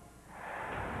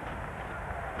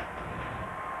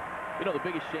 You know, the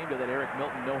biggest shame to that Eric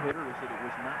Milton no-hitter is that it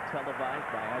was not televised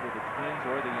by either the Twins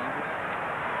or the Angels.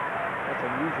 That's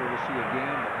unusual to see a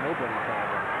game that nobody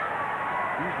televised.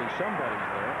 Usually somebody's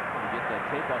there. You get that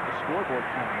tape off the scoreboard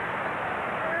camera.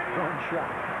 One shot.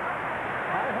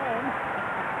 High home.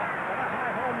 Got a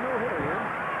high home no-hitter here.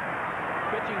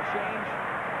 Pitching change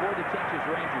for the Texas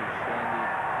Rangers. And the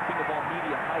king of all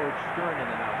media, Howard Stern, in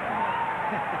the house tonight.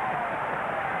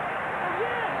 Oh,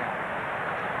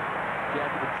 yeah.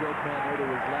 Jack the choke man there to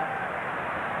his left.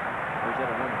 Or is that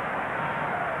a winner?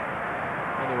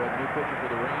 Anyway, the new pitcher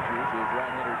for the Rangers is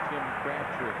right-hander Tim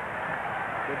Crabtree.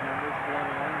 Good numbers,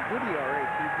 1-1. Good ERA,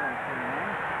 3.29.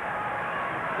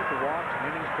 Get the walks,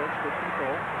 innings pitched, good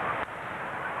control.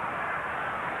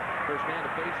 First man to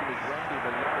face him is Randy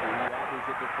Velarde. He offers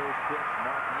at the first pitch.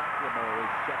 Mark McLemore, his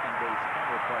second base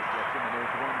counterpart, gets him, and there's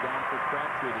 1 down for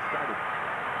Crabtree to start it.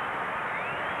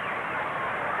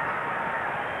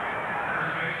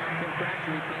 Tim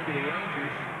Crabtree came to the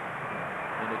Rangers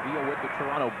in a deal with the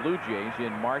Toronto Blue Jays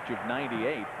in March of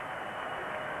 '98.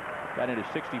 Got into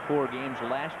 64 games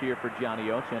last year for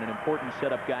Johnny Oates, and an important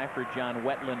setup guy for John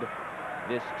Wetland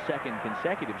this 2nd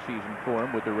consecutive season for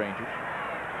him with the Rangers.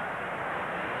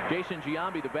 Jason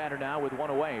Giambi, the batter now, with 1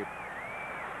 away.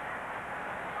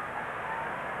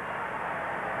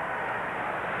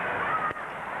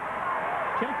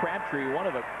 Tim Crabtree, one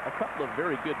of a couple of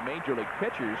very good major league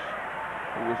pitchers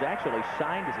who was actually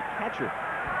signed as a catcher.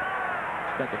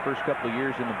 Spent the first couple of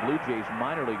years in the Blue Jays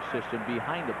minor league system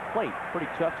behind the plate. Pretty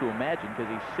tough to imagine because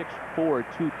he's 6'4",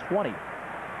 220.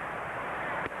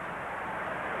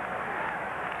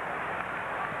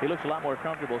 He looks a lot more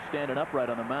comfortable standing upright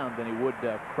on the mound than he would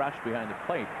crouched behind the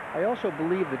plate. I also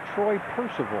believe that Troy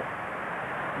Percival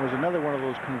was another one of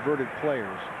those converted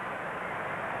players.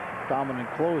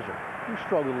 Dominant closer. He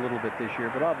struggled a little bit this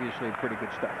year, but obviously pretty good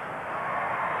stuff.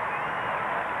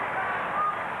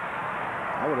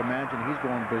 I would imagine he's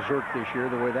going berserk this year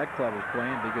the way that club is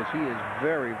playing, because he is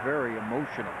very, very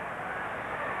emotional.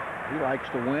 He likes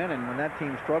to win, and when that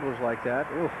team struggles like that,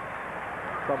 oof,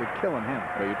 probably killing him.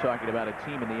 Well, you're talking about a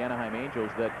team in the Anaheim Angels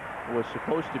that was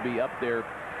supposed to be up there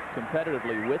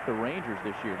competitively with the Rangers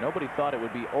this year. Nobody thought it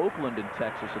would be Oakland and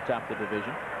Texas atop the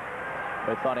division.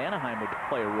 They thought Anaheim would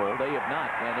play a role. They have not.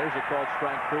 And there's a called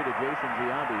strike 3 to Jason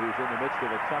Giambi, who's in the midst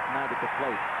of a tough night at the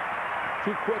plate.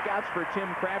 2 quick outs for Tim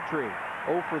Crabtree.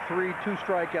 0 for 3, 2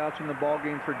 strikeouts in the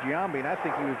ballgame for Giambi, and I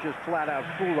think he was just flat out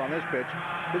fooled on this pitch.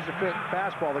 This is a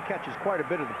fastball that catches quite a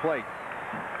bit of the plate.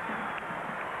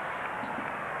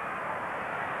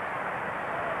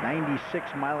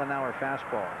 96-mile-an-hour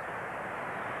fastball.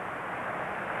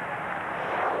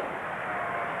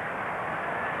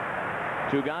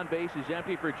 Two gone, base is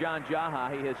empty for John Jaha.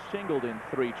 He has singled in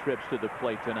 3 trips to the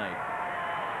plate tonight.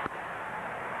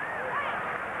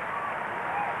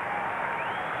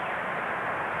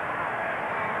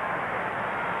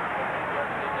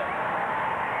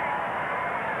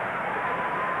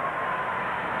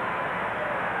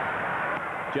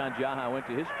 John Jaha went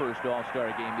to his first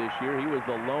All-Star game this year. He was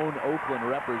the lone Oakland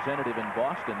representative in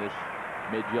Boston this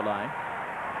mid-July.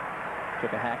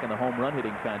 Took a hack in the home run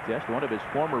hitting contest. One of his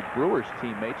former Brewers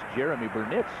teammates, Jeremy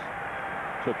Burnitz,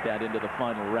 took that into the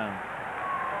final round.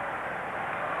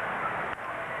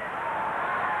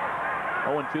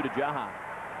 0-2 to Jaha.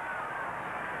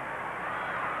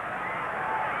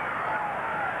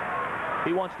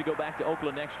 He wants to go back to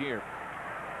Oakland next year,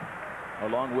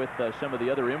 along with some of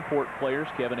the other import players,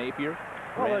 Kevin Appier,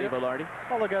 Randy Velarde.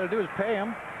 All they got to do is pay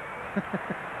him.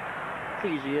 It's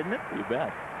easy, isn't it? You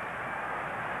bet.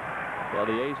 Well,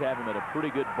 the A's have him at a pretty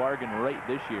good bargain rate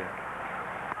this year.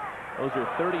 Those are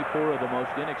 34 of the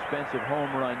most inexpensive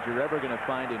home runs you're ever going to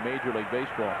find in Major League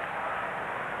Baseball.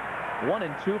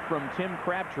 1-2 from Tim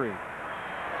Crabtree.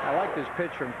 I like this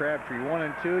pitch from Crabtree,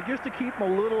 1-2, just to keep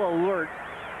him a little alert.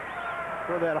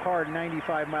 Throw that hard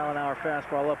 95-mile-an-hour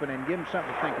fastball up and in. Give him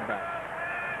something to think about.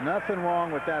 Nothing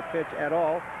wrong with that pitch at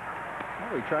all.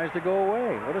 Oh, he tries to go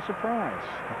away. What a surprise.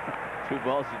 2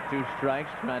 balls and 2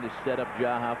 strikes, trying to set up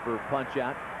Jaha for a punch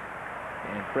out.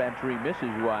 And Crabtree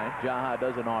misses wide. Jaha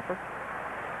doesn't offer.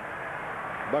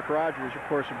 Buck Rogers, of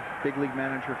course, a big league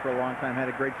manager for a long time, had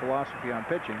a great philosophy on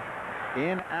pitching.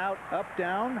 In, out, up,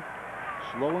 down,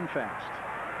 slow and fast.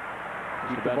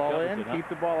 Keep the ball in, keep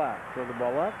the ball out. Throw the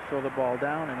ball up, throw the ball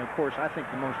down. And, of course, I think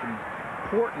the most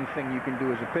important thing you can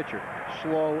do as a pitcher,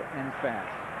 slow and fast.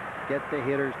 Get the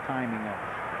hitter's timing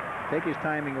off. Take his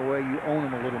timing away, you own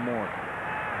him a little more.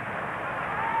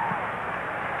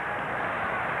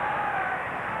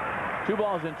 Two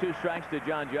balls and 2 strikes to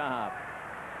John Jaha.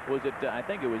 Was it, I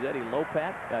think it was Eddie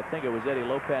Lopat. I think it was Eddie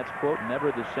Lopat's quote,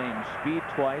 never the same speed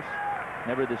twice,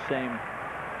 never the same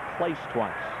place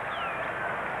twice.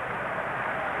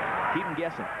 Keep him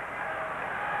guessing.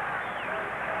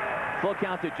 Full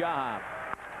count to Jaha.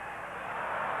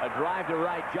 A drive to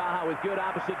right. Jaha with good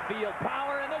opposite field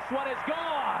power, and this one is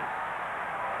gone.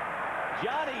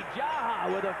 Johnny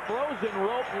Jaha with a frozen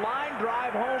rope line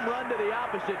drive home run to the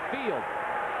opposite field.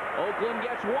 Oakland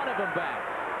gets one of them back.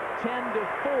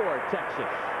 10-4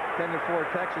 Texas.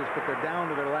 10-4 Texas, but they're down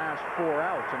to their last 4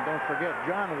 outs. And don't forget,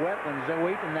 John Wetland's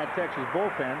waiting in that Texas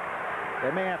bullpen. They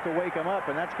may have to wake him up,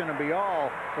 and that's going to be all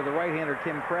for the right-hander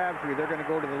Tim Crabtree. They're going to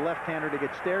go to the left-hander to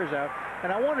get Stairs out.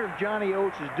 And I wonder if Johnny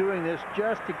Oates is doing this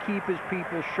just to keep his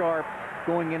people sharp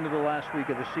going into the last week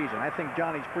of the season. I think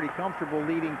Johnny's pretty comfortable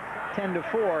leading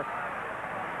 10-4.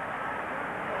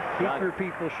 Keep your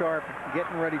people sharp,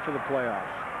 getting ready for the playoffs.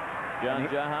 John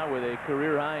Jaha with a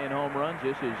career high in home runs.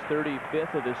 This is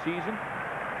 35th of the season.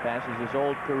 Passes his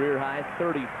old career high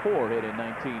 34 hit in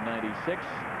 1996.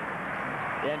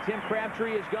 And Tim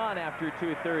Crabtree is gone after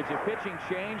 2/3. A pitching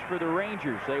change for the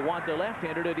Rangers. They want the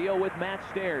left-hander to deal with Matt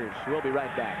Stairs. We'll be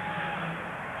right back.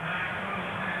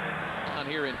 On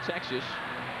here in Texas,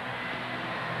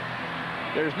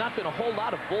 there's not been a whole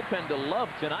lot of bullpen to love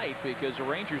tonight because the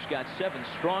Rangers got 7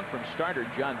 strong from starter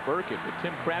John Burkett. But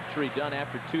Tim Crabtree done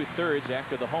after 2/3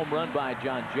 after the home run by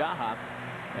John Jaha.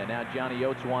 And now Johnny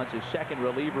Oates wants his second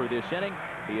reliever this inning.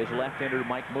 He is left-hander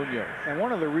Mike Munoz. And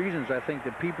one of the reasons I think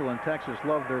that people in Texas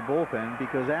love their bullpen,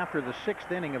 because after the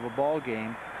 6th inning of a ball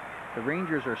game, the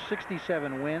Rangers are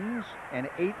 67 wins and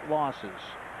 8 losses,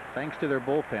 thanks to their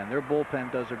bullpen. Their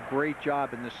bullpen does a great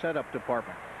job in the setup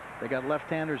department. They got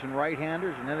left-handers and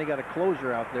right-handers, and then they got a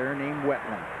closer out there named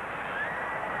Wetland.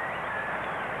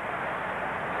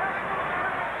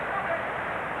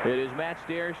 It is Matt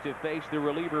Stairs to face the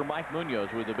reliever Mike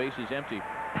Munoz with the bases empty.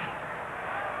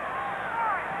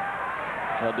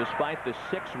 Well, despite the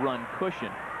 6-run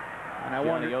cushion, and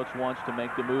Johnny Oates wants to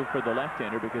make the move for the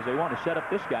left-hander because they want to set up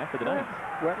this guy for the ninth.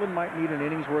 Wetland might need an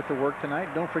inning's worth of work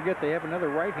tonight. Don't forget they have another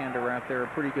right-hander out there, a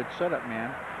pretty good setup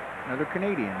man. Another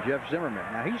Canadian, Jeff Zimmerman.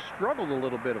 Now, he's struggled a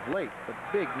little bit of late, but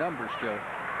big numbers still.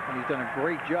 And he's done a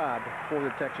great job for the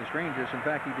Texas Rangers. In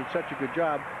fact, he did such a good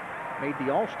job, made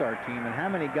the All-Star team. And how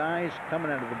many guys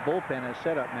coming out of the bullpen as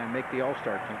setup men make the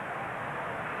All-Star team?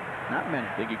 Not many.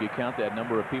 I think you could count that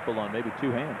number of people on maybe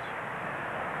 2 hands.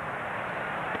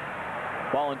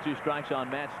 Ball and 2 strikes on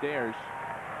Matt Stairs.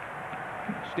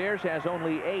 Stairs has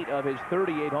only 8 of his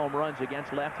 38 home runs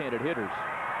against left-handed hitters.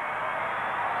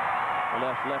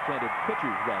 Left-handed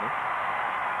pitchers, rather.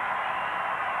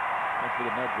 Thanks for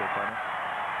the nudge there, partner.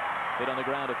 Hit on the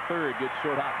ground at third. Good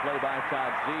short hop play by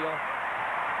Todd Zeile.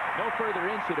 No further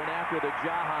incident after the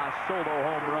Jaha solo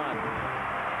home run.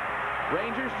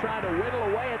 Rangers trying to whittle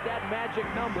away at that magic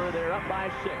number. They're up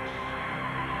by 6.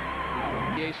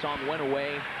 Jason went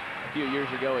away a few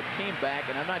years ago. It came back,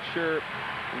 and I'm not sure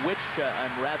which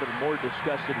I'm rather more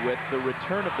disgusted with, the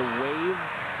return of the Wave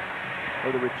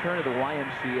or the return of the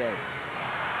YMCA.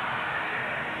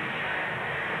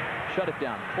 Shut it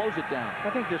down. Close it down. I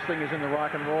think this thing is in the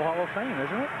Rock and Roll Hall of Fame,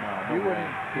 isn't it? No, you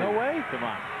wouldn't. No way? Come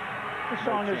on. This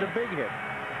song is a big hit.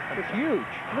 It's huge.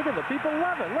 Look at the people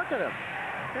love it. Look at them.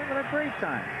 They're having a great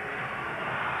time.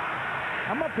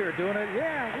 I'm up here doing it.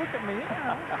 Yeah, look at me.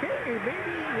 Yeah, okay,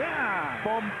 baby. Yeah.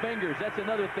 Foam fingers. That's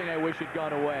another thing I wish had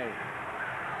gone away.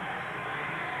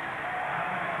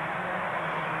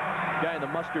 Guy in the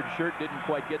mustard shirt didn't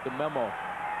quite get the memo.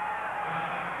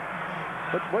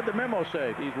 What'd the memo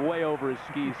say? He's way over his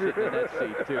skis sitting in that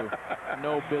seat, too.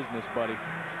 No business, buddy.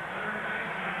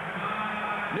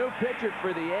 New pitcher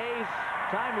for the A's.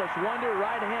 Timeless wonder,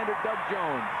 right-hander Doug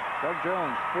Jones. Doug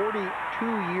Jones,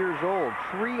 42 years old,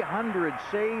 300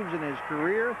 saves in his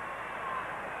career,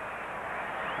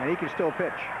 and he can still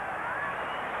pitch.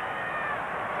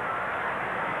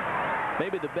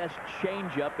 Maybe the best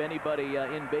changeup anybody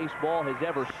in baseball has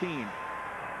ever seen.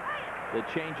 The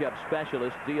changeup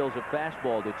specialist deals a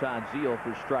fastball to Todd Zeile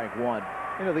for strike 1.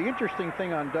 You know, the interesting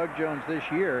thing on Doug Jones this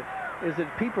year is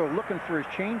that people are looking for his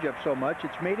changeup so much,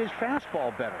 it's made his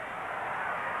fastball better.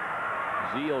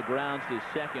 Zeile grounds to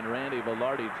second. Randy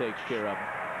Velarde takes care of him.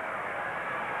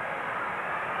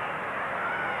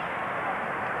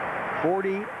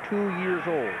 42 years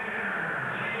old.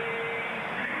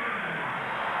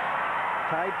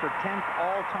 Tied for 10th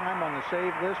all-time on the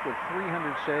save list with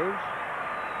 300 saves.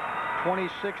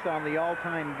 26th on the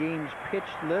all-time games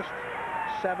pitched list.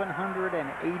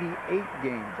 788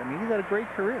 games. I mean, he's had a great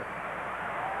career.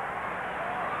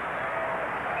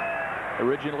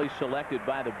 Originally selected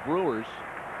by the Brewers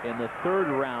in the 3rd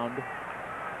round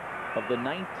of the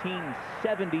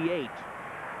 1978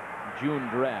 June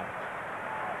draft.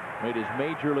 Made his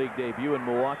major league debut in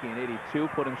Milwaukee in '82,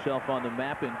 put himself on the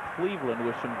map in Cleveland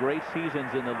with some great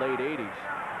seasons in the late '80s.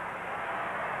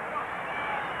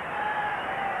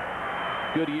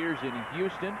 Good years in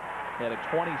Houston, had a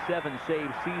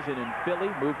 27-save season in Philly,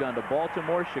 moved on to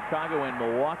Baltimore, Chicago, and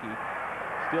Milwaukee.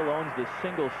 Still owns the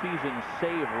single-season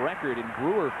save record in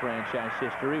Brewer franchise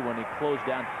history when he closed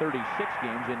out 36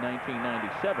 games in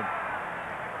 1997.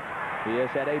 He has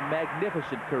had a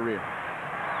magnificent career.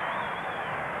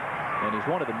 And he's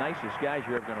one of the nicest guys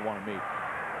you're ever going to want to meet.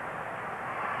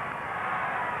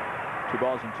 2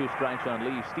 balls and 2 strikes on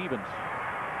Lee Stevens.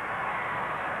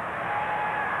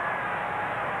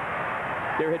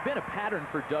 There had been a pattern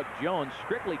for Doug Jones,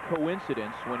 strictly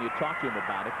coincidence when you talk to him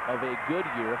about it, of a good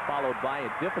year followed by a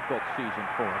difficult season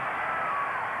for him.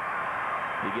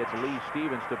 He gets Lee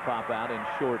Stevens to pop out in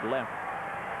short left.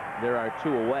 There are 2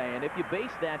 away, and if you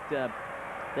base that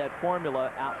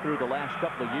formula out through the last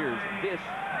couple of years, this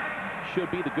should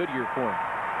be the good year for him.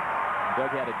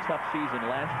 Doug had a tough season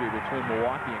last year between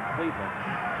Milwaukee and Cleveland.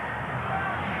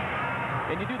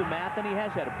 And you do the math, and he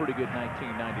has had a pretty good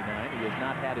 1999. He has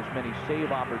not had as many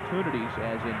save opportunities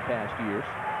as in past years.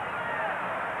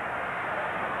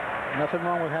 Nothing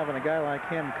wrong with having a guy like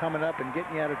him coming up and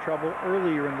getting you out of trouble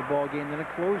earlier in the ball game than a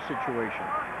closed situation.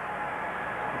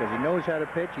 Because he knows how to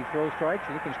pitch, he throws strikes,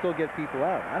 and he can still get people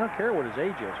out. I don't care what his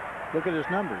age is. Look at his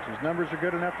numbers. His numbers are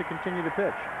good enough to continue to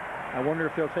pitch. I wonder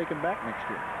if they'll take him back next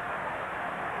year.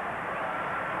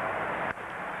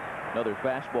 Another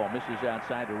fastball misses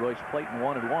outside to Royce Clayton,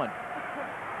 1-1.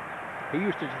 He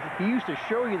used to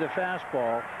show you the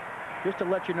fastball just to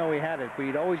let you know he had it, but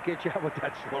he'd always get you out with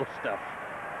that slow stuff.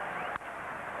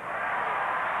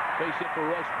 Base hit for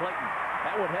Royce Clayton.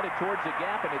 That one headed towards the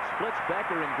gap, and it splits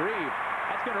Becker and Grieve.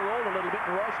 That's going to roll a little bit,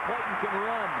 and Royce Clayton can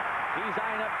run. He's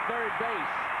eyeing up third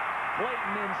base.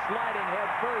 Clayton in sliding head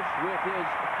first with his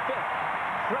 5th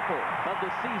triple of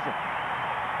the season.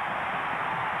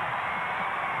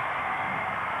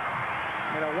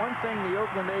 You know, one thing the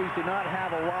Oakland A's do not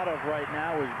have a lot of right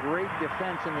now is great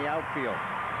defense in the outfield.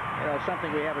 You know,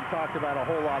 something we haven't talked about a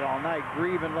whole lot all night.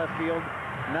 Grieve in left field,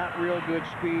 not real good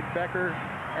speed. Becker,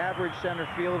 average center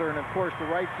fielder, and of course the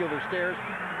right fielder Stairs,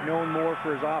 known more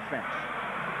for his offense.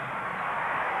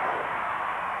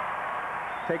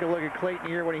 Take a look at Clayton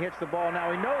here when he hits the ball. Now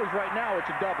he knows right now it's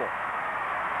a double.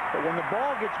 But when the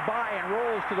ball gets by and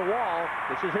rolls to the wall,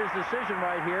 this is his decision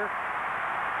right here.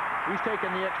 He's taking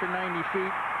the extra 90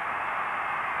 feet.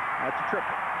 That's a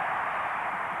triple.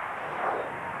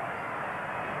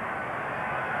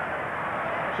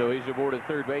 So he's aboard at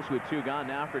third base with 2 gone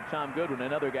now for Tom Goodwin,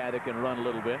 another guy that can run a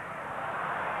little bit.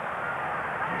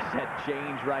 Set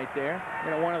change right there.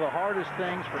 You know, one of the hardest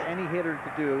things for any hitter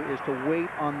to do is to wait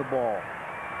on the ball.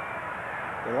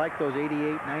 They like those 88,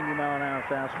 90-mile-an-hour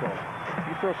fastballs.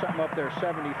 You throw something up there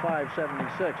 75,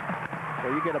 76,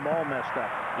 well, you get them all messed up.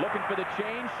 Looking for the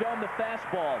change, show him the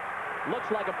fastball.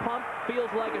 Looks like a pump, feels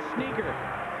like a sneaker.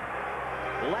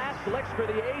 Last licks for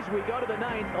the A's. We go to the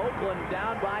 9th. Oakland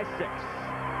down by 6.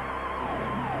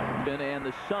 And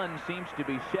the sun seems to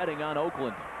be setting on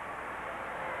Oakland.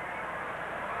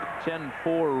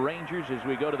 10-4 Rangers as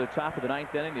we go to the top of the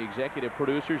 9th inning. The executive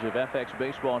producers of FX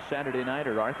Baseball Saturday Night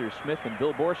are Arthur Smith and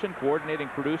Bill Borson. Coordinating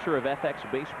producer of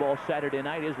FX Baseball Saturday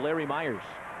Night is Larry Myers.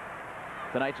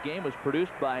 Tonight's game was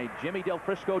produced by Jimmy Del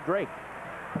Frisco Drake.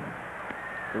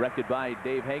 Directed by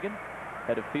Dave Hagan.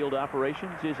 Head of field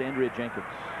operations is Andrea Jenkins.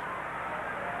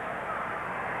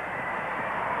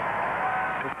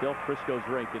 Del Frisco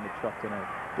Drake in the truck tonight.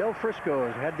 Del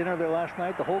Frisco's had dinner there last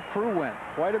night. The whole crew went.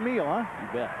 Quite a meal, huh?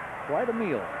 You bet. Quite a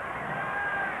meal.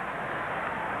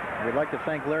 We'd like to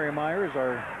thank Larry Myers,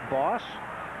 our boss.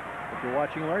 If you're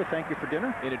watching, Larry, thank you for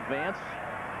dinner. In advance.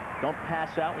 Don't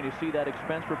pass out when you see that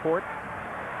expense report.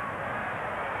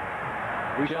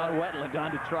 John Wetland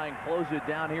on to try and close it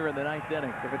down here in the 9th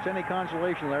inning. If it's any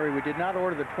consolation, Larry, we did not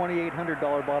order the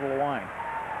 $2,800 bottle of wine.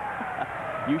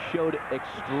 You showed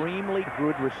extremely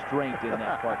good restraint in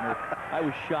that, partner. I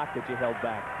was shocked that you held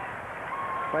back.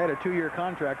 If I had a 2-year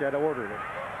contract, I'd have ordered it.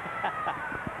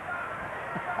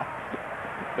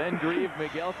 Ben Grieve,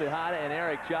 Miguel Tejada, and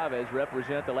Eric Chavez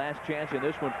represent the last chance in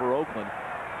this one for Oakland.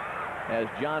 As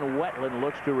John Wetland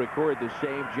looks to record the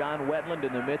save. John Wetland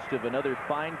in the midst of another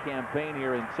fine campaign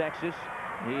here in Texas.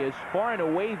 He is far and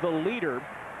away the leader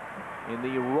in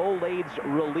the Rolaids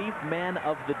Relief Man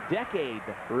of the Decade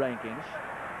rankings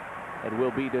that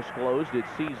will be disclosed at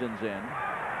season's end.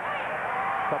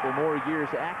 A couple more years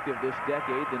active this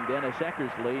decade than Dennis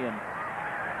Eckersley, and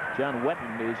John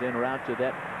Wetland is en route to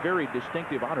that very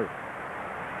distinctive honor.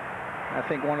 I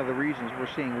think one of the reasons we're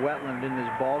seeing Wetland in this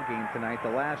ball game tonight, the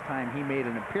last time he made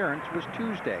an appearance was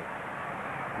Tuesday.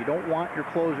 You don't want your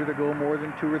closer to go more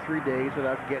than 2 or 3 days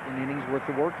without getting innings worth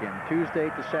of work in. Tuesday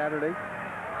to Saturday,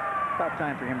 about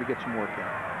time for him to get some work in.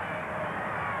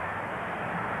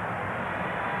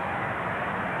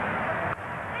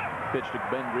 Pitch to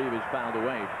Ben Grieve is fouled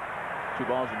away. 2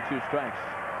 balls and 2 strikes.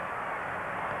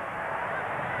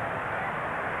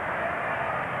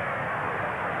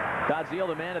 Todd Zeile,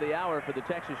 the man of the hour for the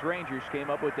Texas Rangers, came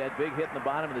up with that big hit in the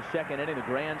bottom of the 2nd inning. The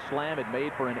grand slam had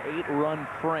made for an 8-run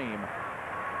frame.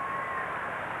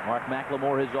 Mark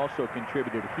McLemore has also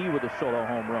contributed. He with a solo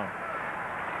home run.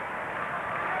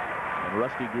 And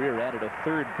Rusty Greer added a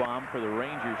 3rd bomb for the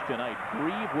Rangers tonight.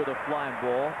 Grieve with a fly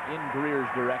ball in Greer's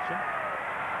direction.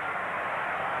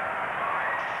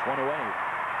 1 away.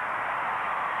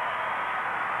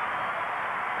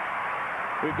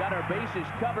 We've got our bases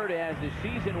covered as the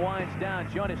season winds down.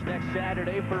 Join us next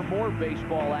Saturday for more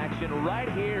baseball action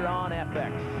right here on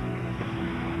FX.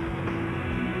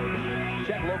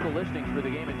 Check local listings for the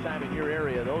game and time in your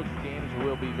area. Those games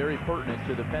will be very pertinent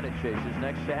to the pennant chases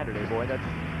next Saturday. Boy, that's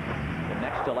the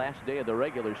next to last day of the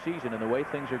regular season, and the way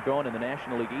things are going in the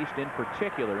National League East in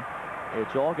particular,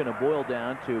 it's all going to boil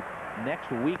down to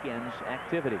next weekend's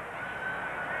activity.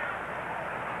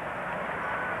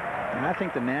 And I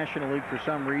think the National League, for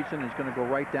some reason, is going to go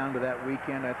right down to that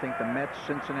weekend. I think the Mets,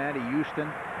 Cincinnati, Houston,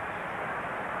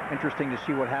 Interesting to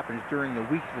see what happens during the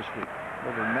week this week,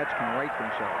 whether the Mets can right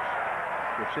themselves,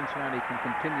 if Cincinnati can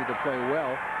continue to play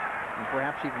well, and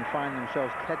perhaps even find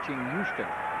themselves catching Houston.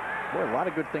 Boy, a lot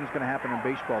of good things going to happen in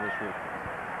baseball this week.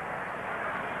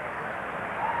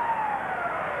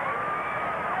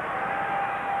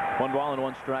 One ball and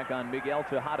one strike on Miguel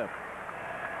Tejada.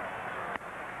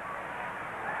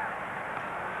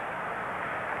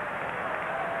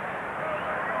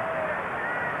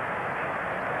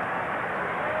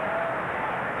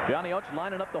 Johnny Oates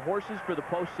lining up the horses for the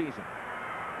postseason.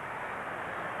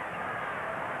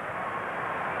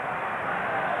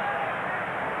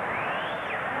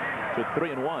 To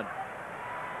 3-1.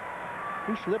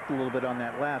 He slipped a little bit on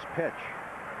that last pitch.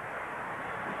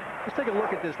 Let's take a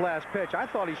look at this last pitch. I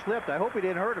thought he slipped. I hope he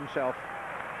didn't hurt himself.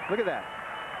 Look at that.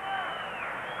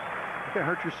 You can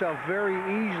hurt yourself very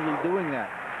easily doing that.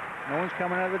 No one's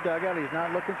coming out of the dugout. He's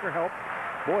not looking for help.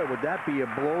 Boy, would that be a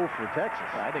blow for Texas.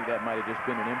 I think that might have just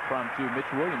been an impromptu Mitch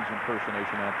Williams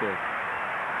impersonation out there.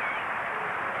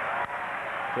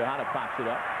 Tejada pops it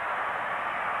up.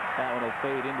 That one will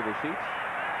fade into the seats.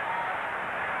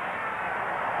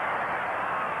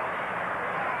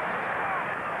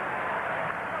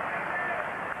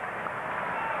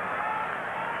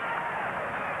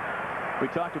 We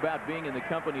talked about being in the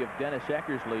company of Dennis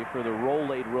Eckersley for the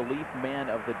Roll-Aid Relief Man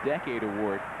of the Decade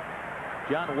Award.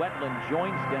 John Wetland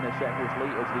joins Dennis Eckersley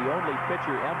as the only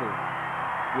pitcher ever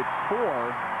with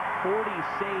 4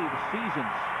 40-save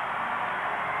seasons.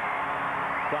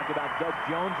 Talked about Doug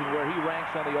Jones and where he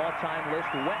ranks on the all-time list.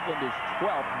 Wetland is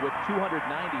 12th with 295.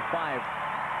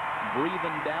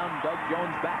 Breathing down Doug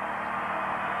Jones' back.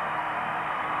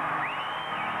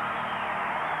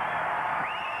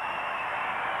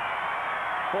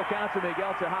 Full count to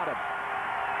Miguel Tejada.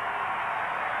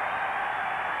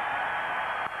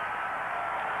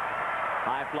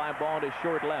 High fly ball to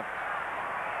short left.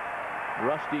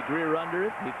 Rusty Greer under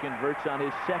it. He converts on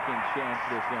his second chance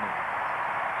this inning.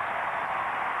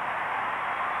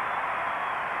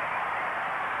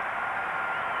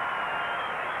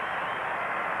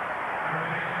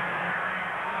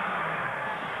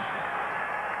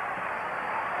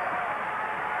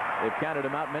 They've counted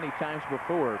him out many times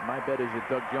before. My bet is that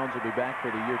Doug Jones will be back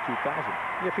for the year 2000.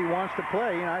 If he wants to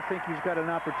play, I think he's got an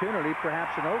opportunity,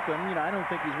 perhaps in Oakland. I don't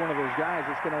think he's one of those guys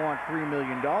that's going to want $3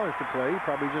 million to play. He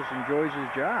probably just enjoys his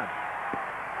job.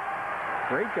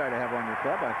 Great guy to have on your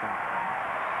club, I think.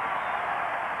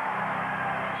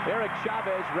 Eric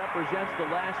Chavez represents the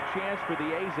last chance for the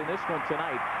A's in this one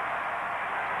tonight.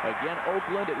 Again,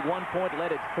 Oakland at one point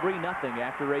led it 3-0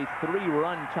 after a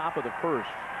 3-run top of the first.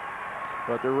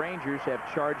 But the Rangers have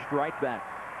charged right back.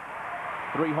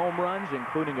 3 home runs,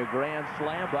 including a grand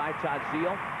slam by Todd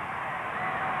Zeile.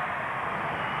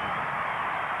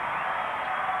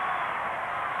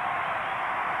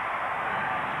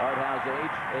 Hardhouse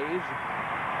A's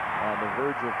on the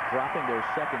verge of dropping their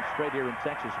second straight here in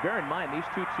Texas. Bear in mind, these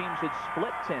two teams had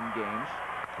split 10 games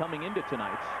coming into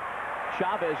tonight's.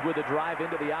 Chavez with a drive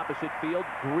into the opposite field.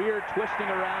 Greer twisting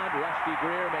around. Rusty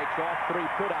Greer makes all 3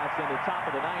 putouts in the top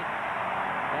of the 9th.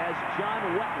 As John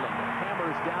Wetland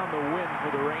hammers down the win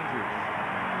for the Rangers.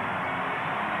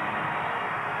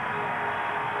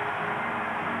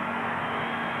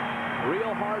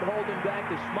 Real hard holding back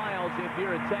the smiles if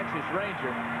you're a Texas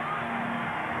Ranger.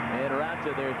 And are out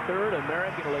to their 3rd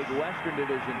American League Western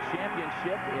Division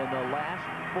championship in the last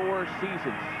 4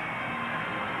 seasons.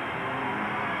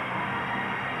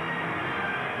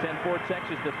 10-4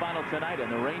 Texas the final tonight, and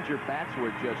the Ranger bats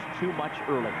were just too much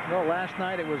early. Well, last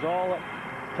night it was all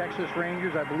Texas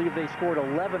Rangers. I believe they scored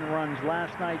 11 runs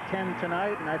last night, 10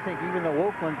 tonight, and I think even though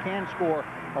Oakland can score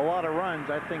a lot of runs,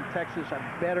 I think Texas a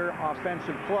better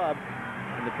offensive club,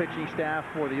 and the pitching staff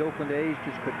for the Oakland A's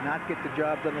just could not get the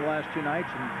job done the last 2 nights,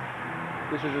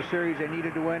 and this is a series they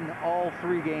needed to win all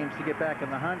 3 games to get back in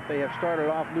the hunt. They have started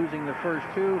off losing the first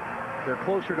 2. They're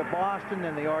closer to Boston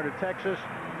than they are to Texas,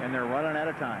 and they're running out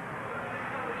of time.